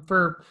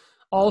for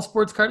all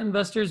sports card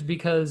investors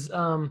because,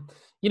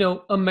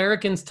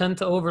 Americans tend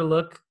to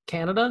overlook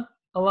Canada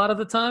a lot of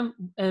the time.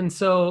 And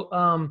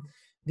so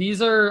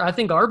these are, I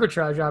think,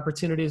 arbitrage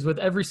opportunities with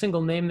every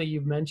single name that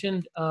you've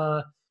mentioned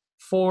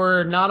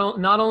for not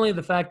only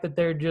the fact that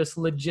they're just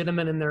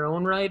legitimate in their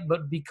own right,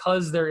 but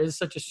because there is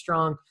such a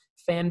strong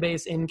fan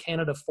base in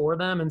Canada for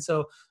them. And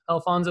so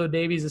Alfonso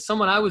Davies is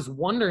someone I was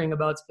wondering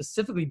about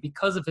specifically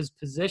because of his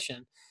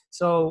position.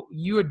 So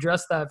you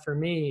addressed that for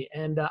me,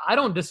 and I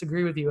don't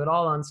disagree with you at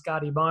all on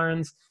Scotty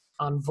Barnes,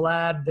 on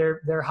Vlad.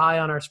 They're high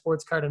on our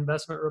sports card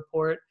investment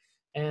report,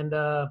 and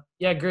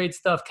great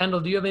stuff. Kendall,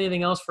 do you have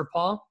anything else for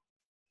Paul?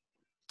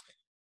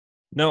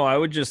 No, I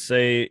would just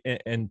say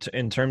in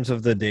terms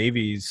of the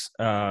Davies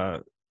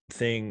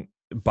thing,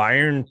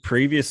 Bayern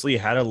previously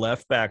had a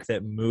left back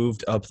that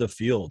moved up the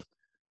field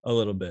a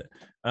little bit.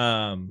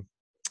 What's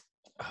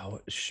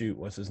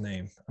his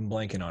name? I'm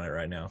blanking on it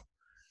right now.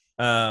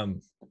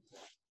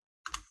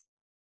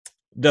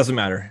 Doesn't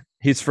matter.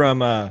 He's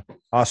from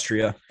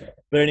Austria.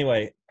 But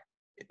anyway,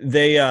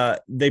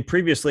 they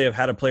previously have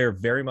had a player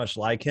very much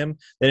like him.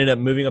 They ended up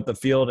moving up the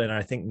field, and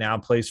I think now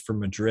plays for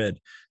Madrid.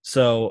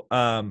 So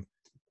I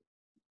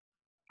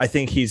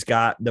think he's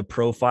got the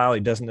profile. He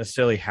doesn't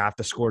necessarily have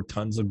to score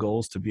tons of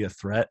goals to be a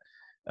threat.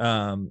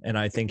 And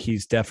I think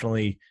he's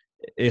definitely,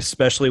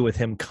 especially with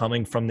him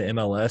coming from the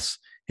MLS,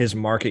 his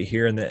market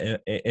here in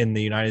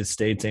the United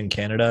States and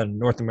Canada and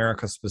North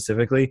America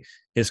specifically,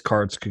 his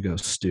cards could go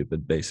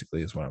stupid,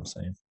 basically, is what I'm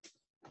saying.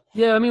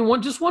 Yeah, I mean,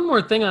 one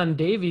more thing on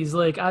Davies.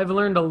 Like, I've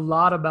learned a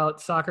lot about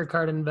soccer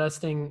card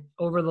investing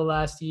over the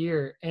last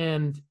year,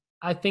 and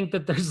I think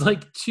that there's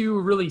like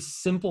 2 really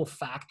simple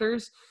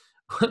factors,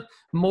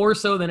 more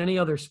so than any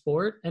other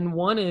sport. And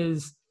one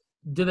is,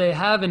 do they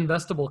have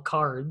investable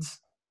cards?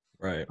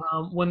 Right.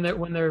 When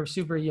they're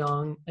super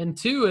young. And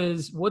 2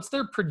 is, what's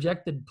their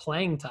projected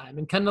playing time?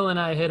 And Kendall and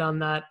I hit on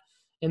that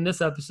in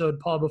this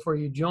episode, Paul, before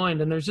you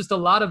joined. And there's just a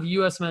lot of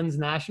U.S. men's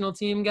national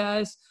team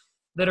guys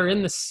that are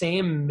in the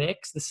same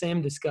mix, the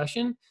same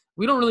discussion.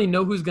 We don't really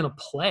know who's going to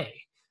play.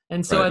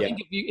 And so Right, I think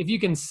if you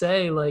can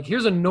say, like,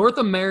 here's a North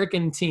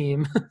American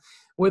team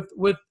with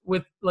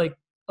like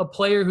a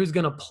player who's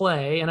going to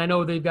play, and I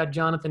know they've got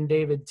Jonathan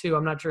David too.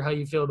 I'm not sure how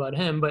you feel about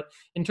him, but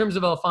in terms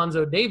of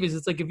Alphonso Davies,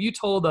 it's like if you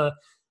told a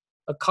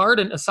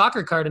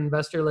soccer card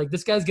investor, like,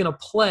 this guy's going to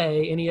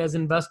play and he has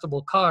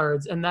investable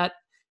cards, and that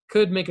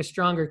could make a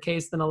stronger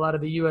case than a lot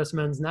of the U.S.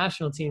 men's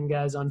national team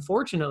guys,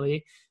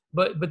 unfortunately.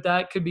 But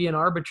that could be an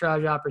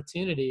arbitrage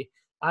opportunity.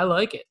 I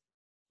like it.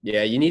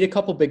 Yeah, you need a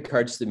couple big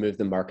cards to move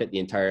the market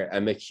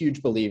I'm a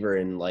huge believer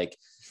in, like,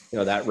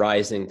 that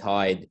rising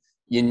tide.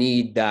 You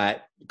need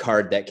that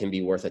card that can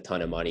be worth a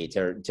ton of money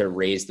to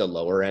raise the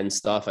lower end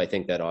stuff. I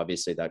think that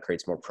obviously that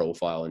creates more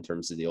profile in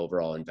terms of the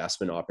overall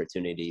investment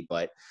opportunity,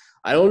 but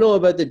I don't know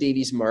about the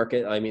Davies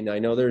market. I mean, I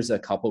know there's a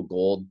couple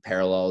gold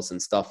parallels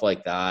and stuff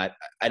like that.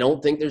 I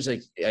don't think there's a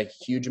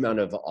huge amount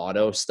of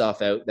auto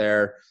stuff out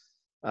there.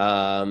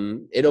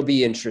 It'll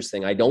be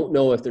interesting. I don't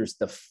know if there's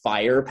the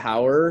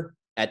firepower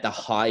at the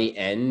high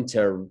end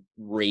to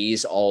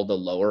raise all the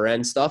lower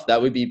end stuff.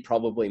 That would be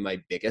probably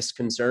my biggest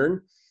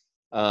concern.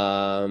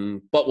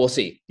 But we'll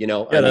see,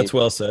 Yeah, that's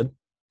well said.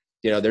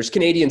 There's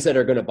Canadians that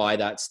are going to buy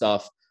that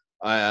stuff.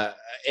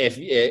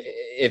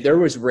 If there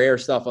was rare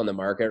stuff on the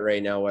market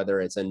right now,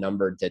 whether it's a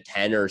number to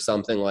 10 or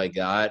something like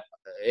that,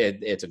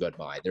 it's a good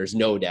buy. There's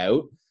no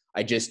doubt.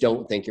 I just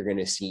don't think you're going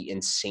to see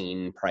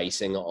insane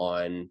pricing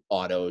on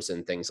autos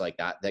and things like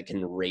that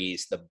can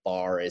raise the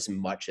bar as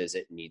much as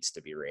it needs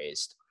to be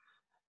raised.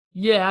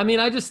 Yeah, I mean,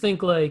 I just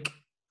think, like,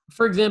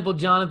 for example,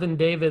 Jonathan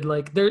David,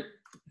 like,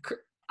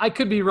 I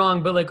could be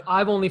wrong, but, like,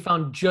 I've only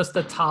found just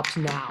the tops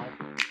now,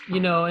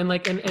 and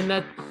like,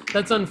 and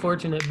that's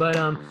unfortunate. But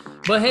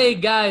hey,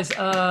 guys,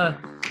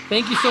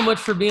 thank you so much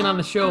for being on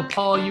the show.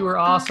 Paul, you were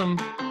awesome.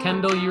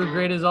 Kendall, you were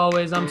great as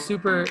always. I'm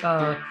super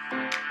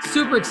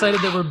excited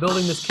that we're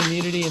building this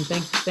community, and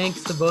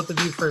thanks to both of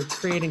you for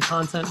creating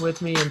content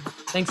with me, and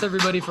thanks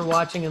everybody for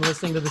watching and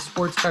listening to the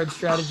Sports Card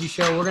Strategy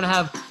Show. We're going to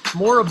have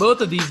more of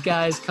both of these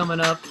guys coming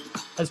up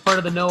as part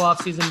of the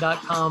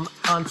nooffseason.com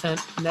content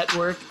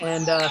network.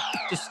 And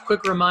just a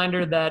quick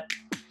reminder that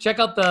check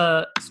out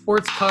the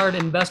Sports Card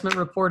Investment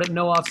Report at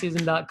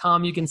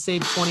nooffseason.com. You can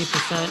save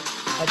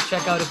 20% at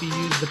checkout if you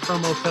use the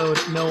promo code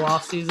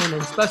NOOFFSEASON.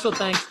 And special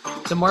thanks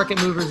to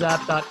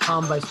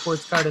marketmoversapp.com by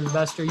Sports Card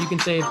Investor. You can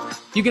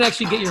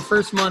actually get your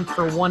first month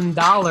for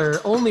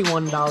 $1, only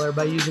 $1,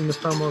 by using the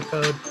promo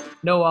code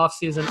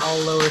NOOFFSEASON, all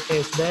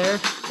lowercase there.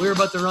 We're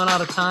about to run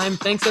out of time.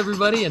 Thanks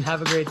everybody, and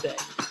have a great day.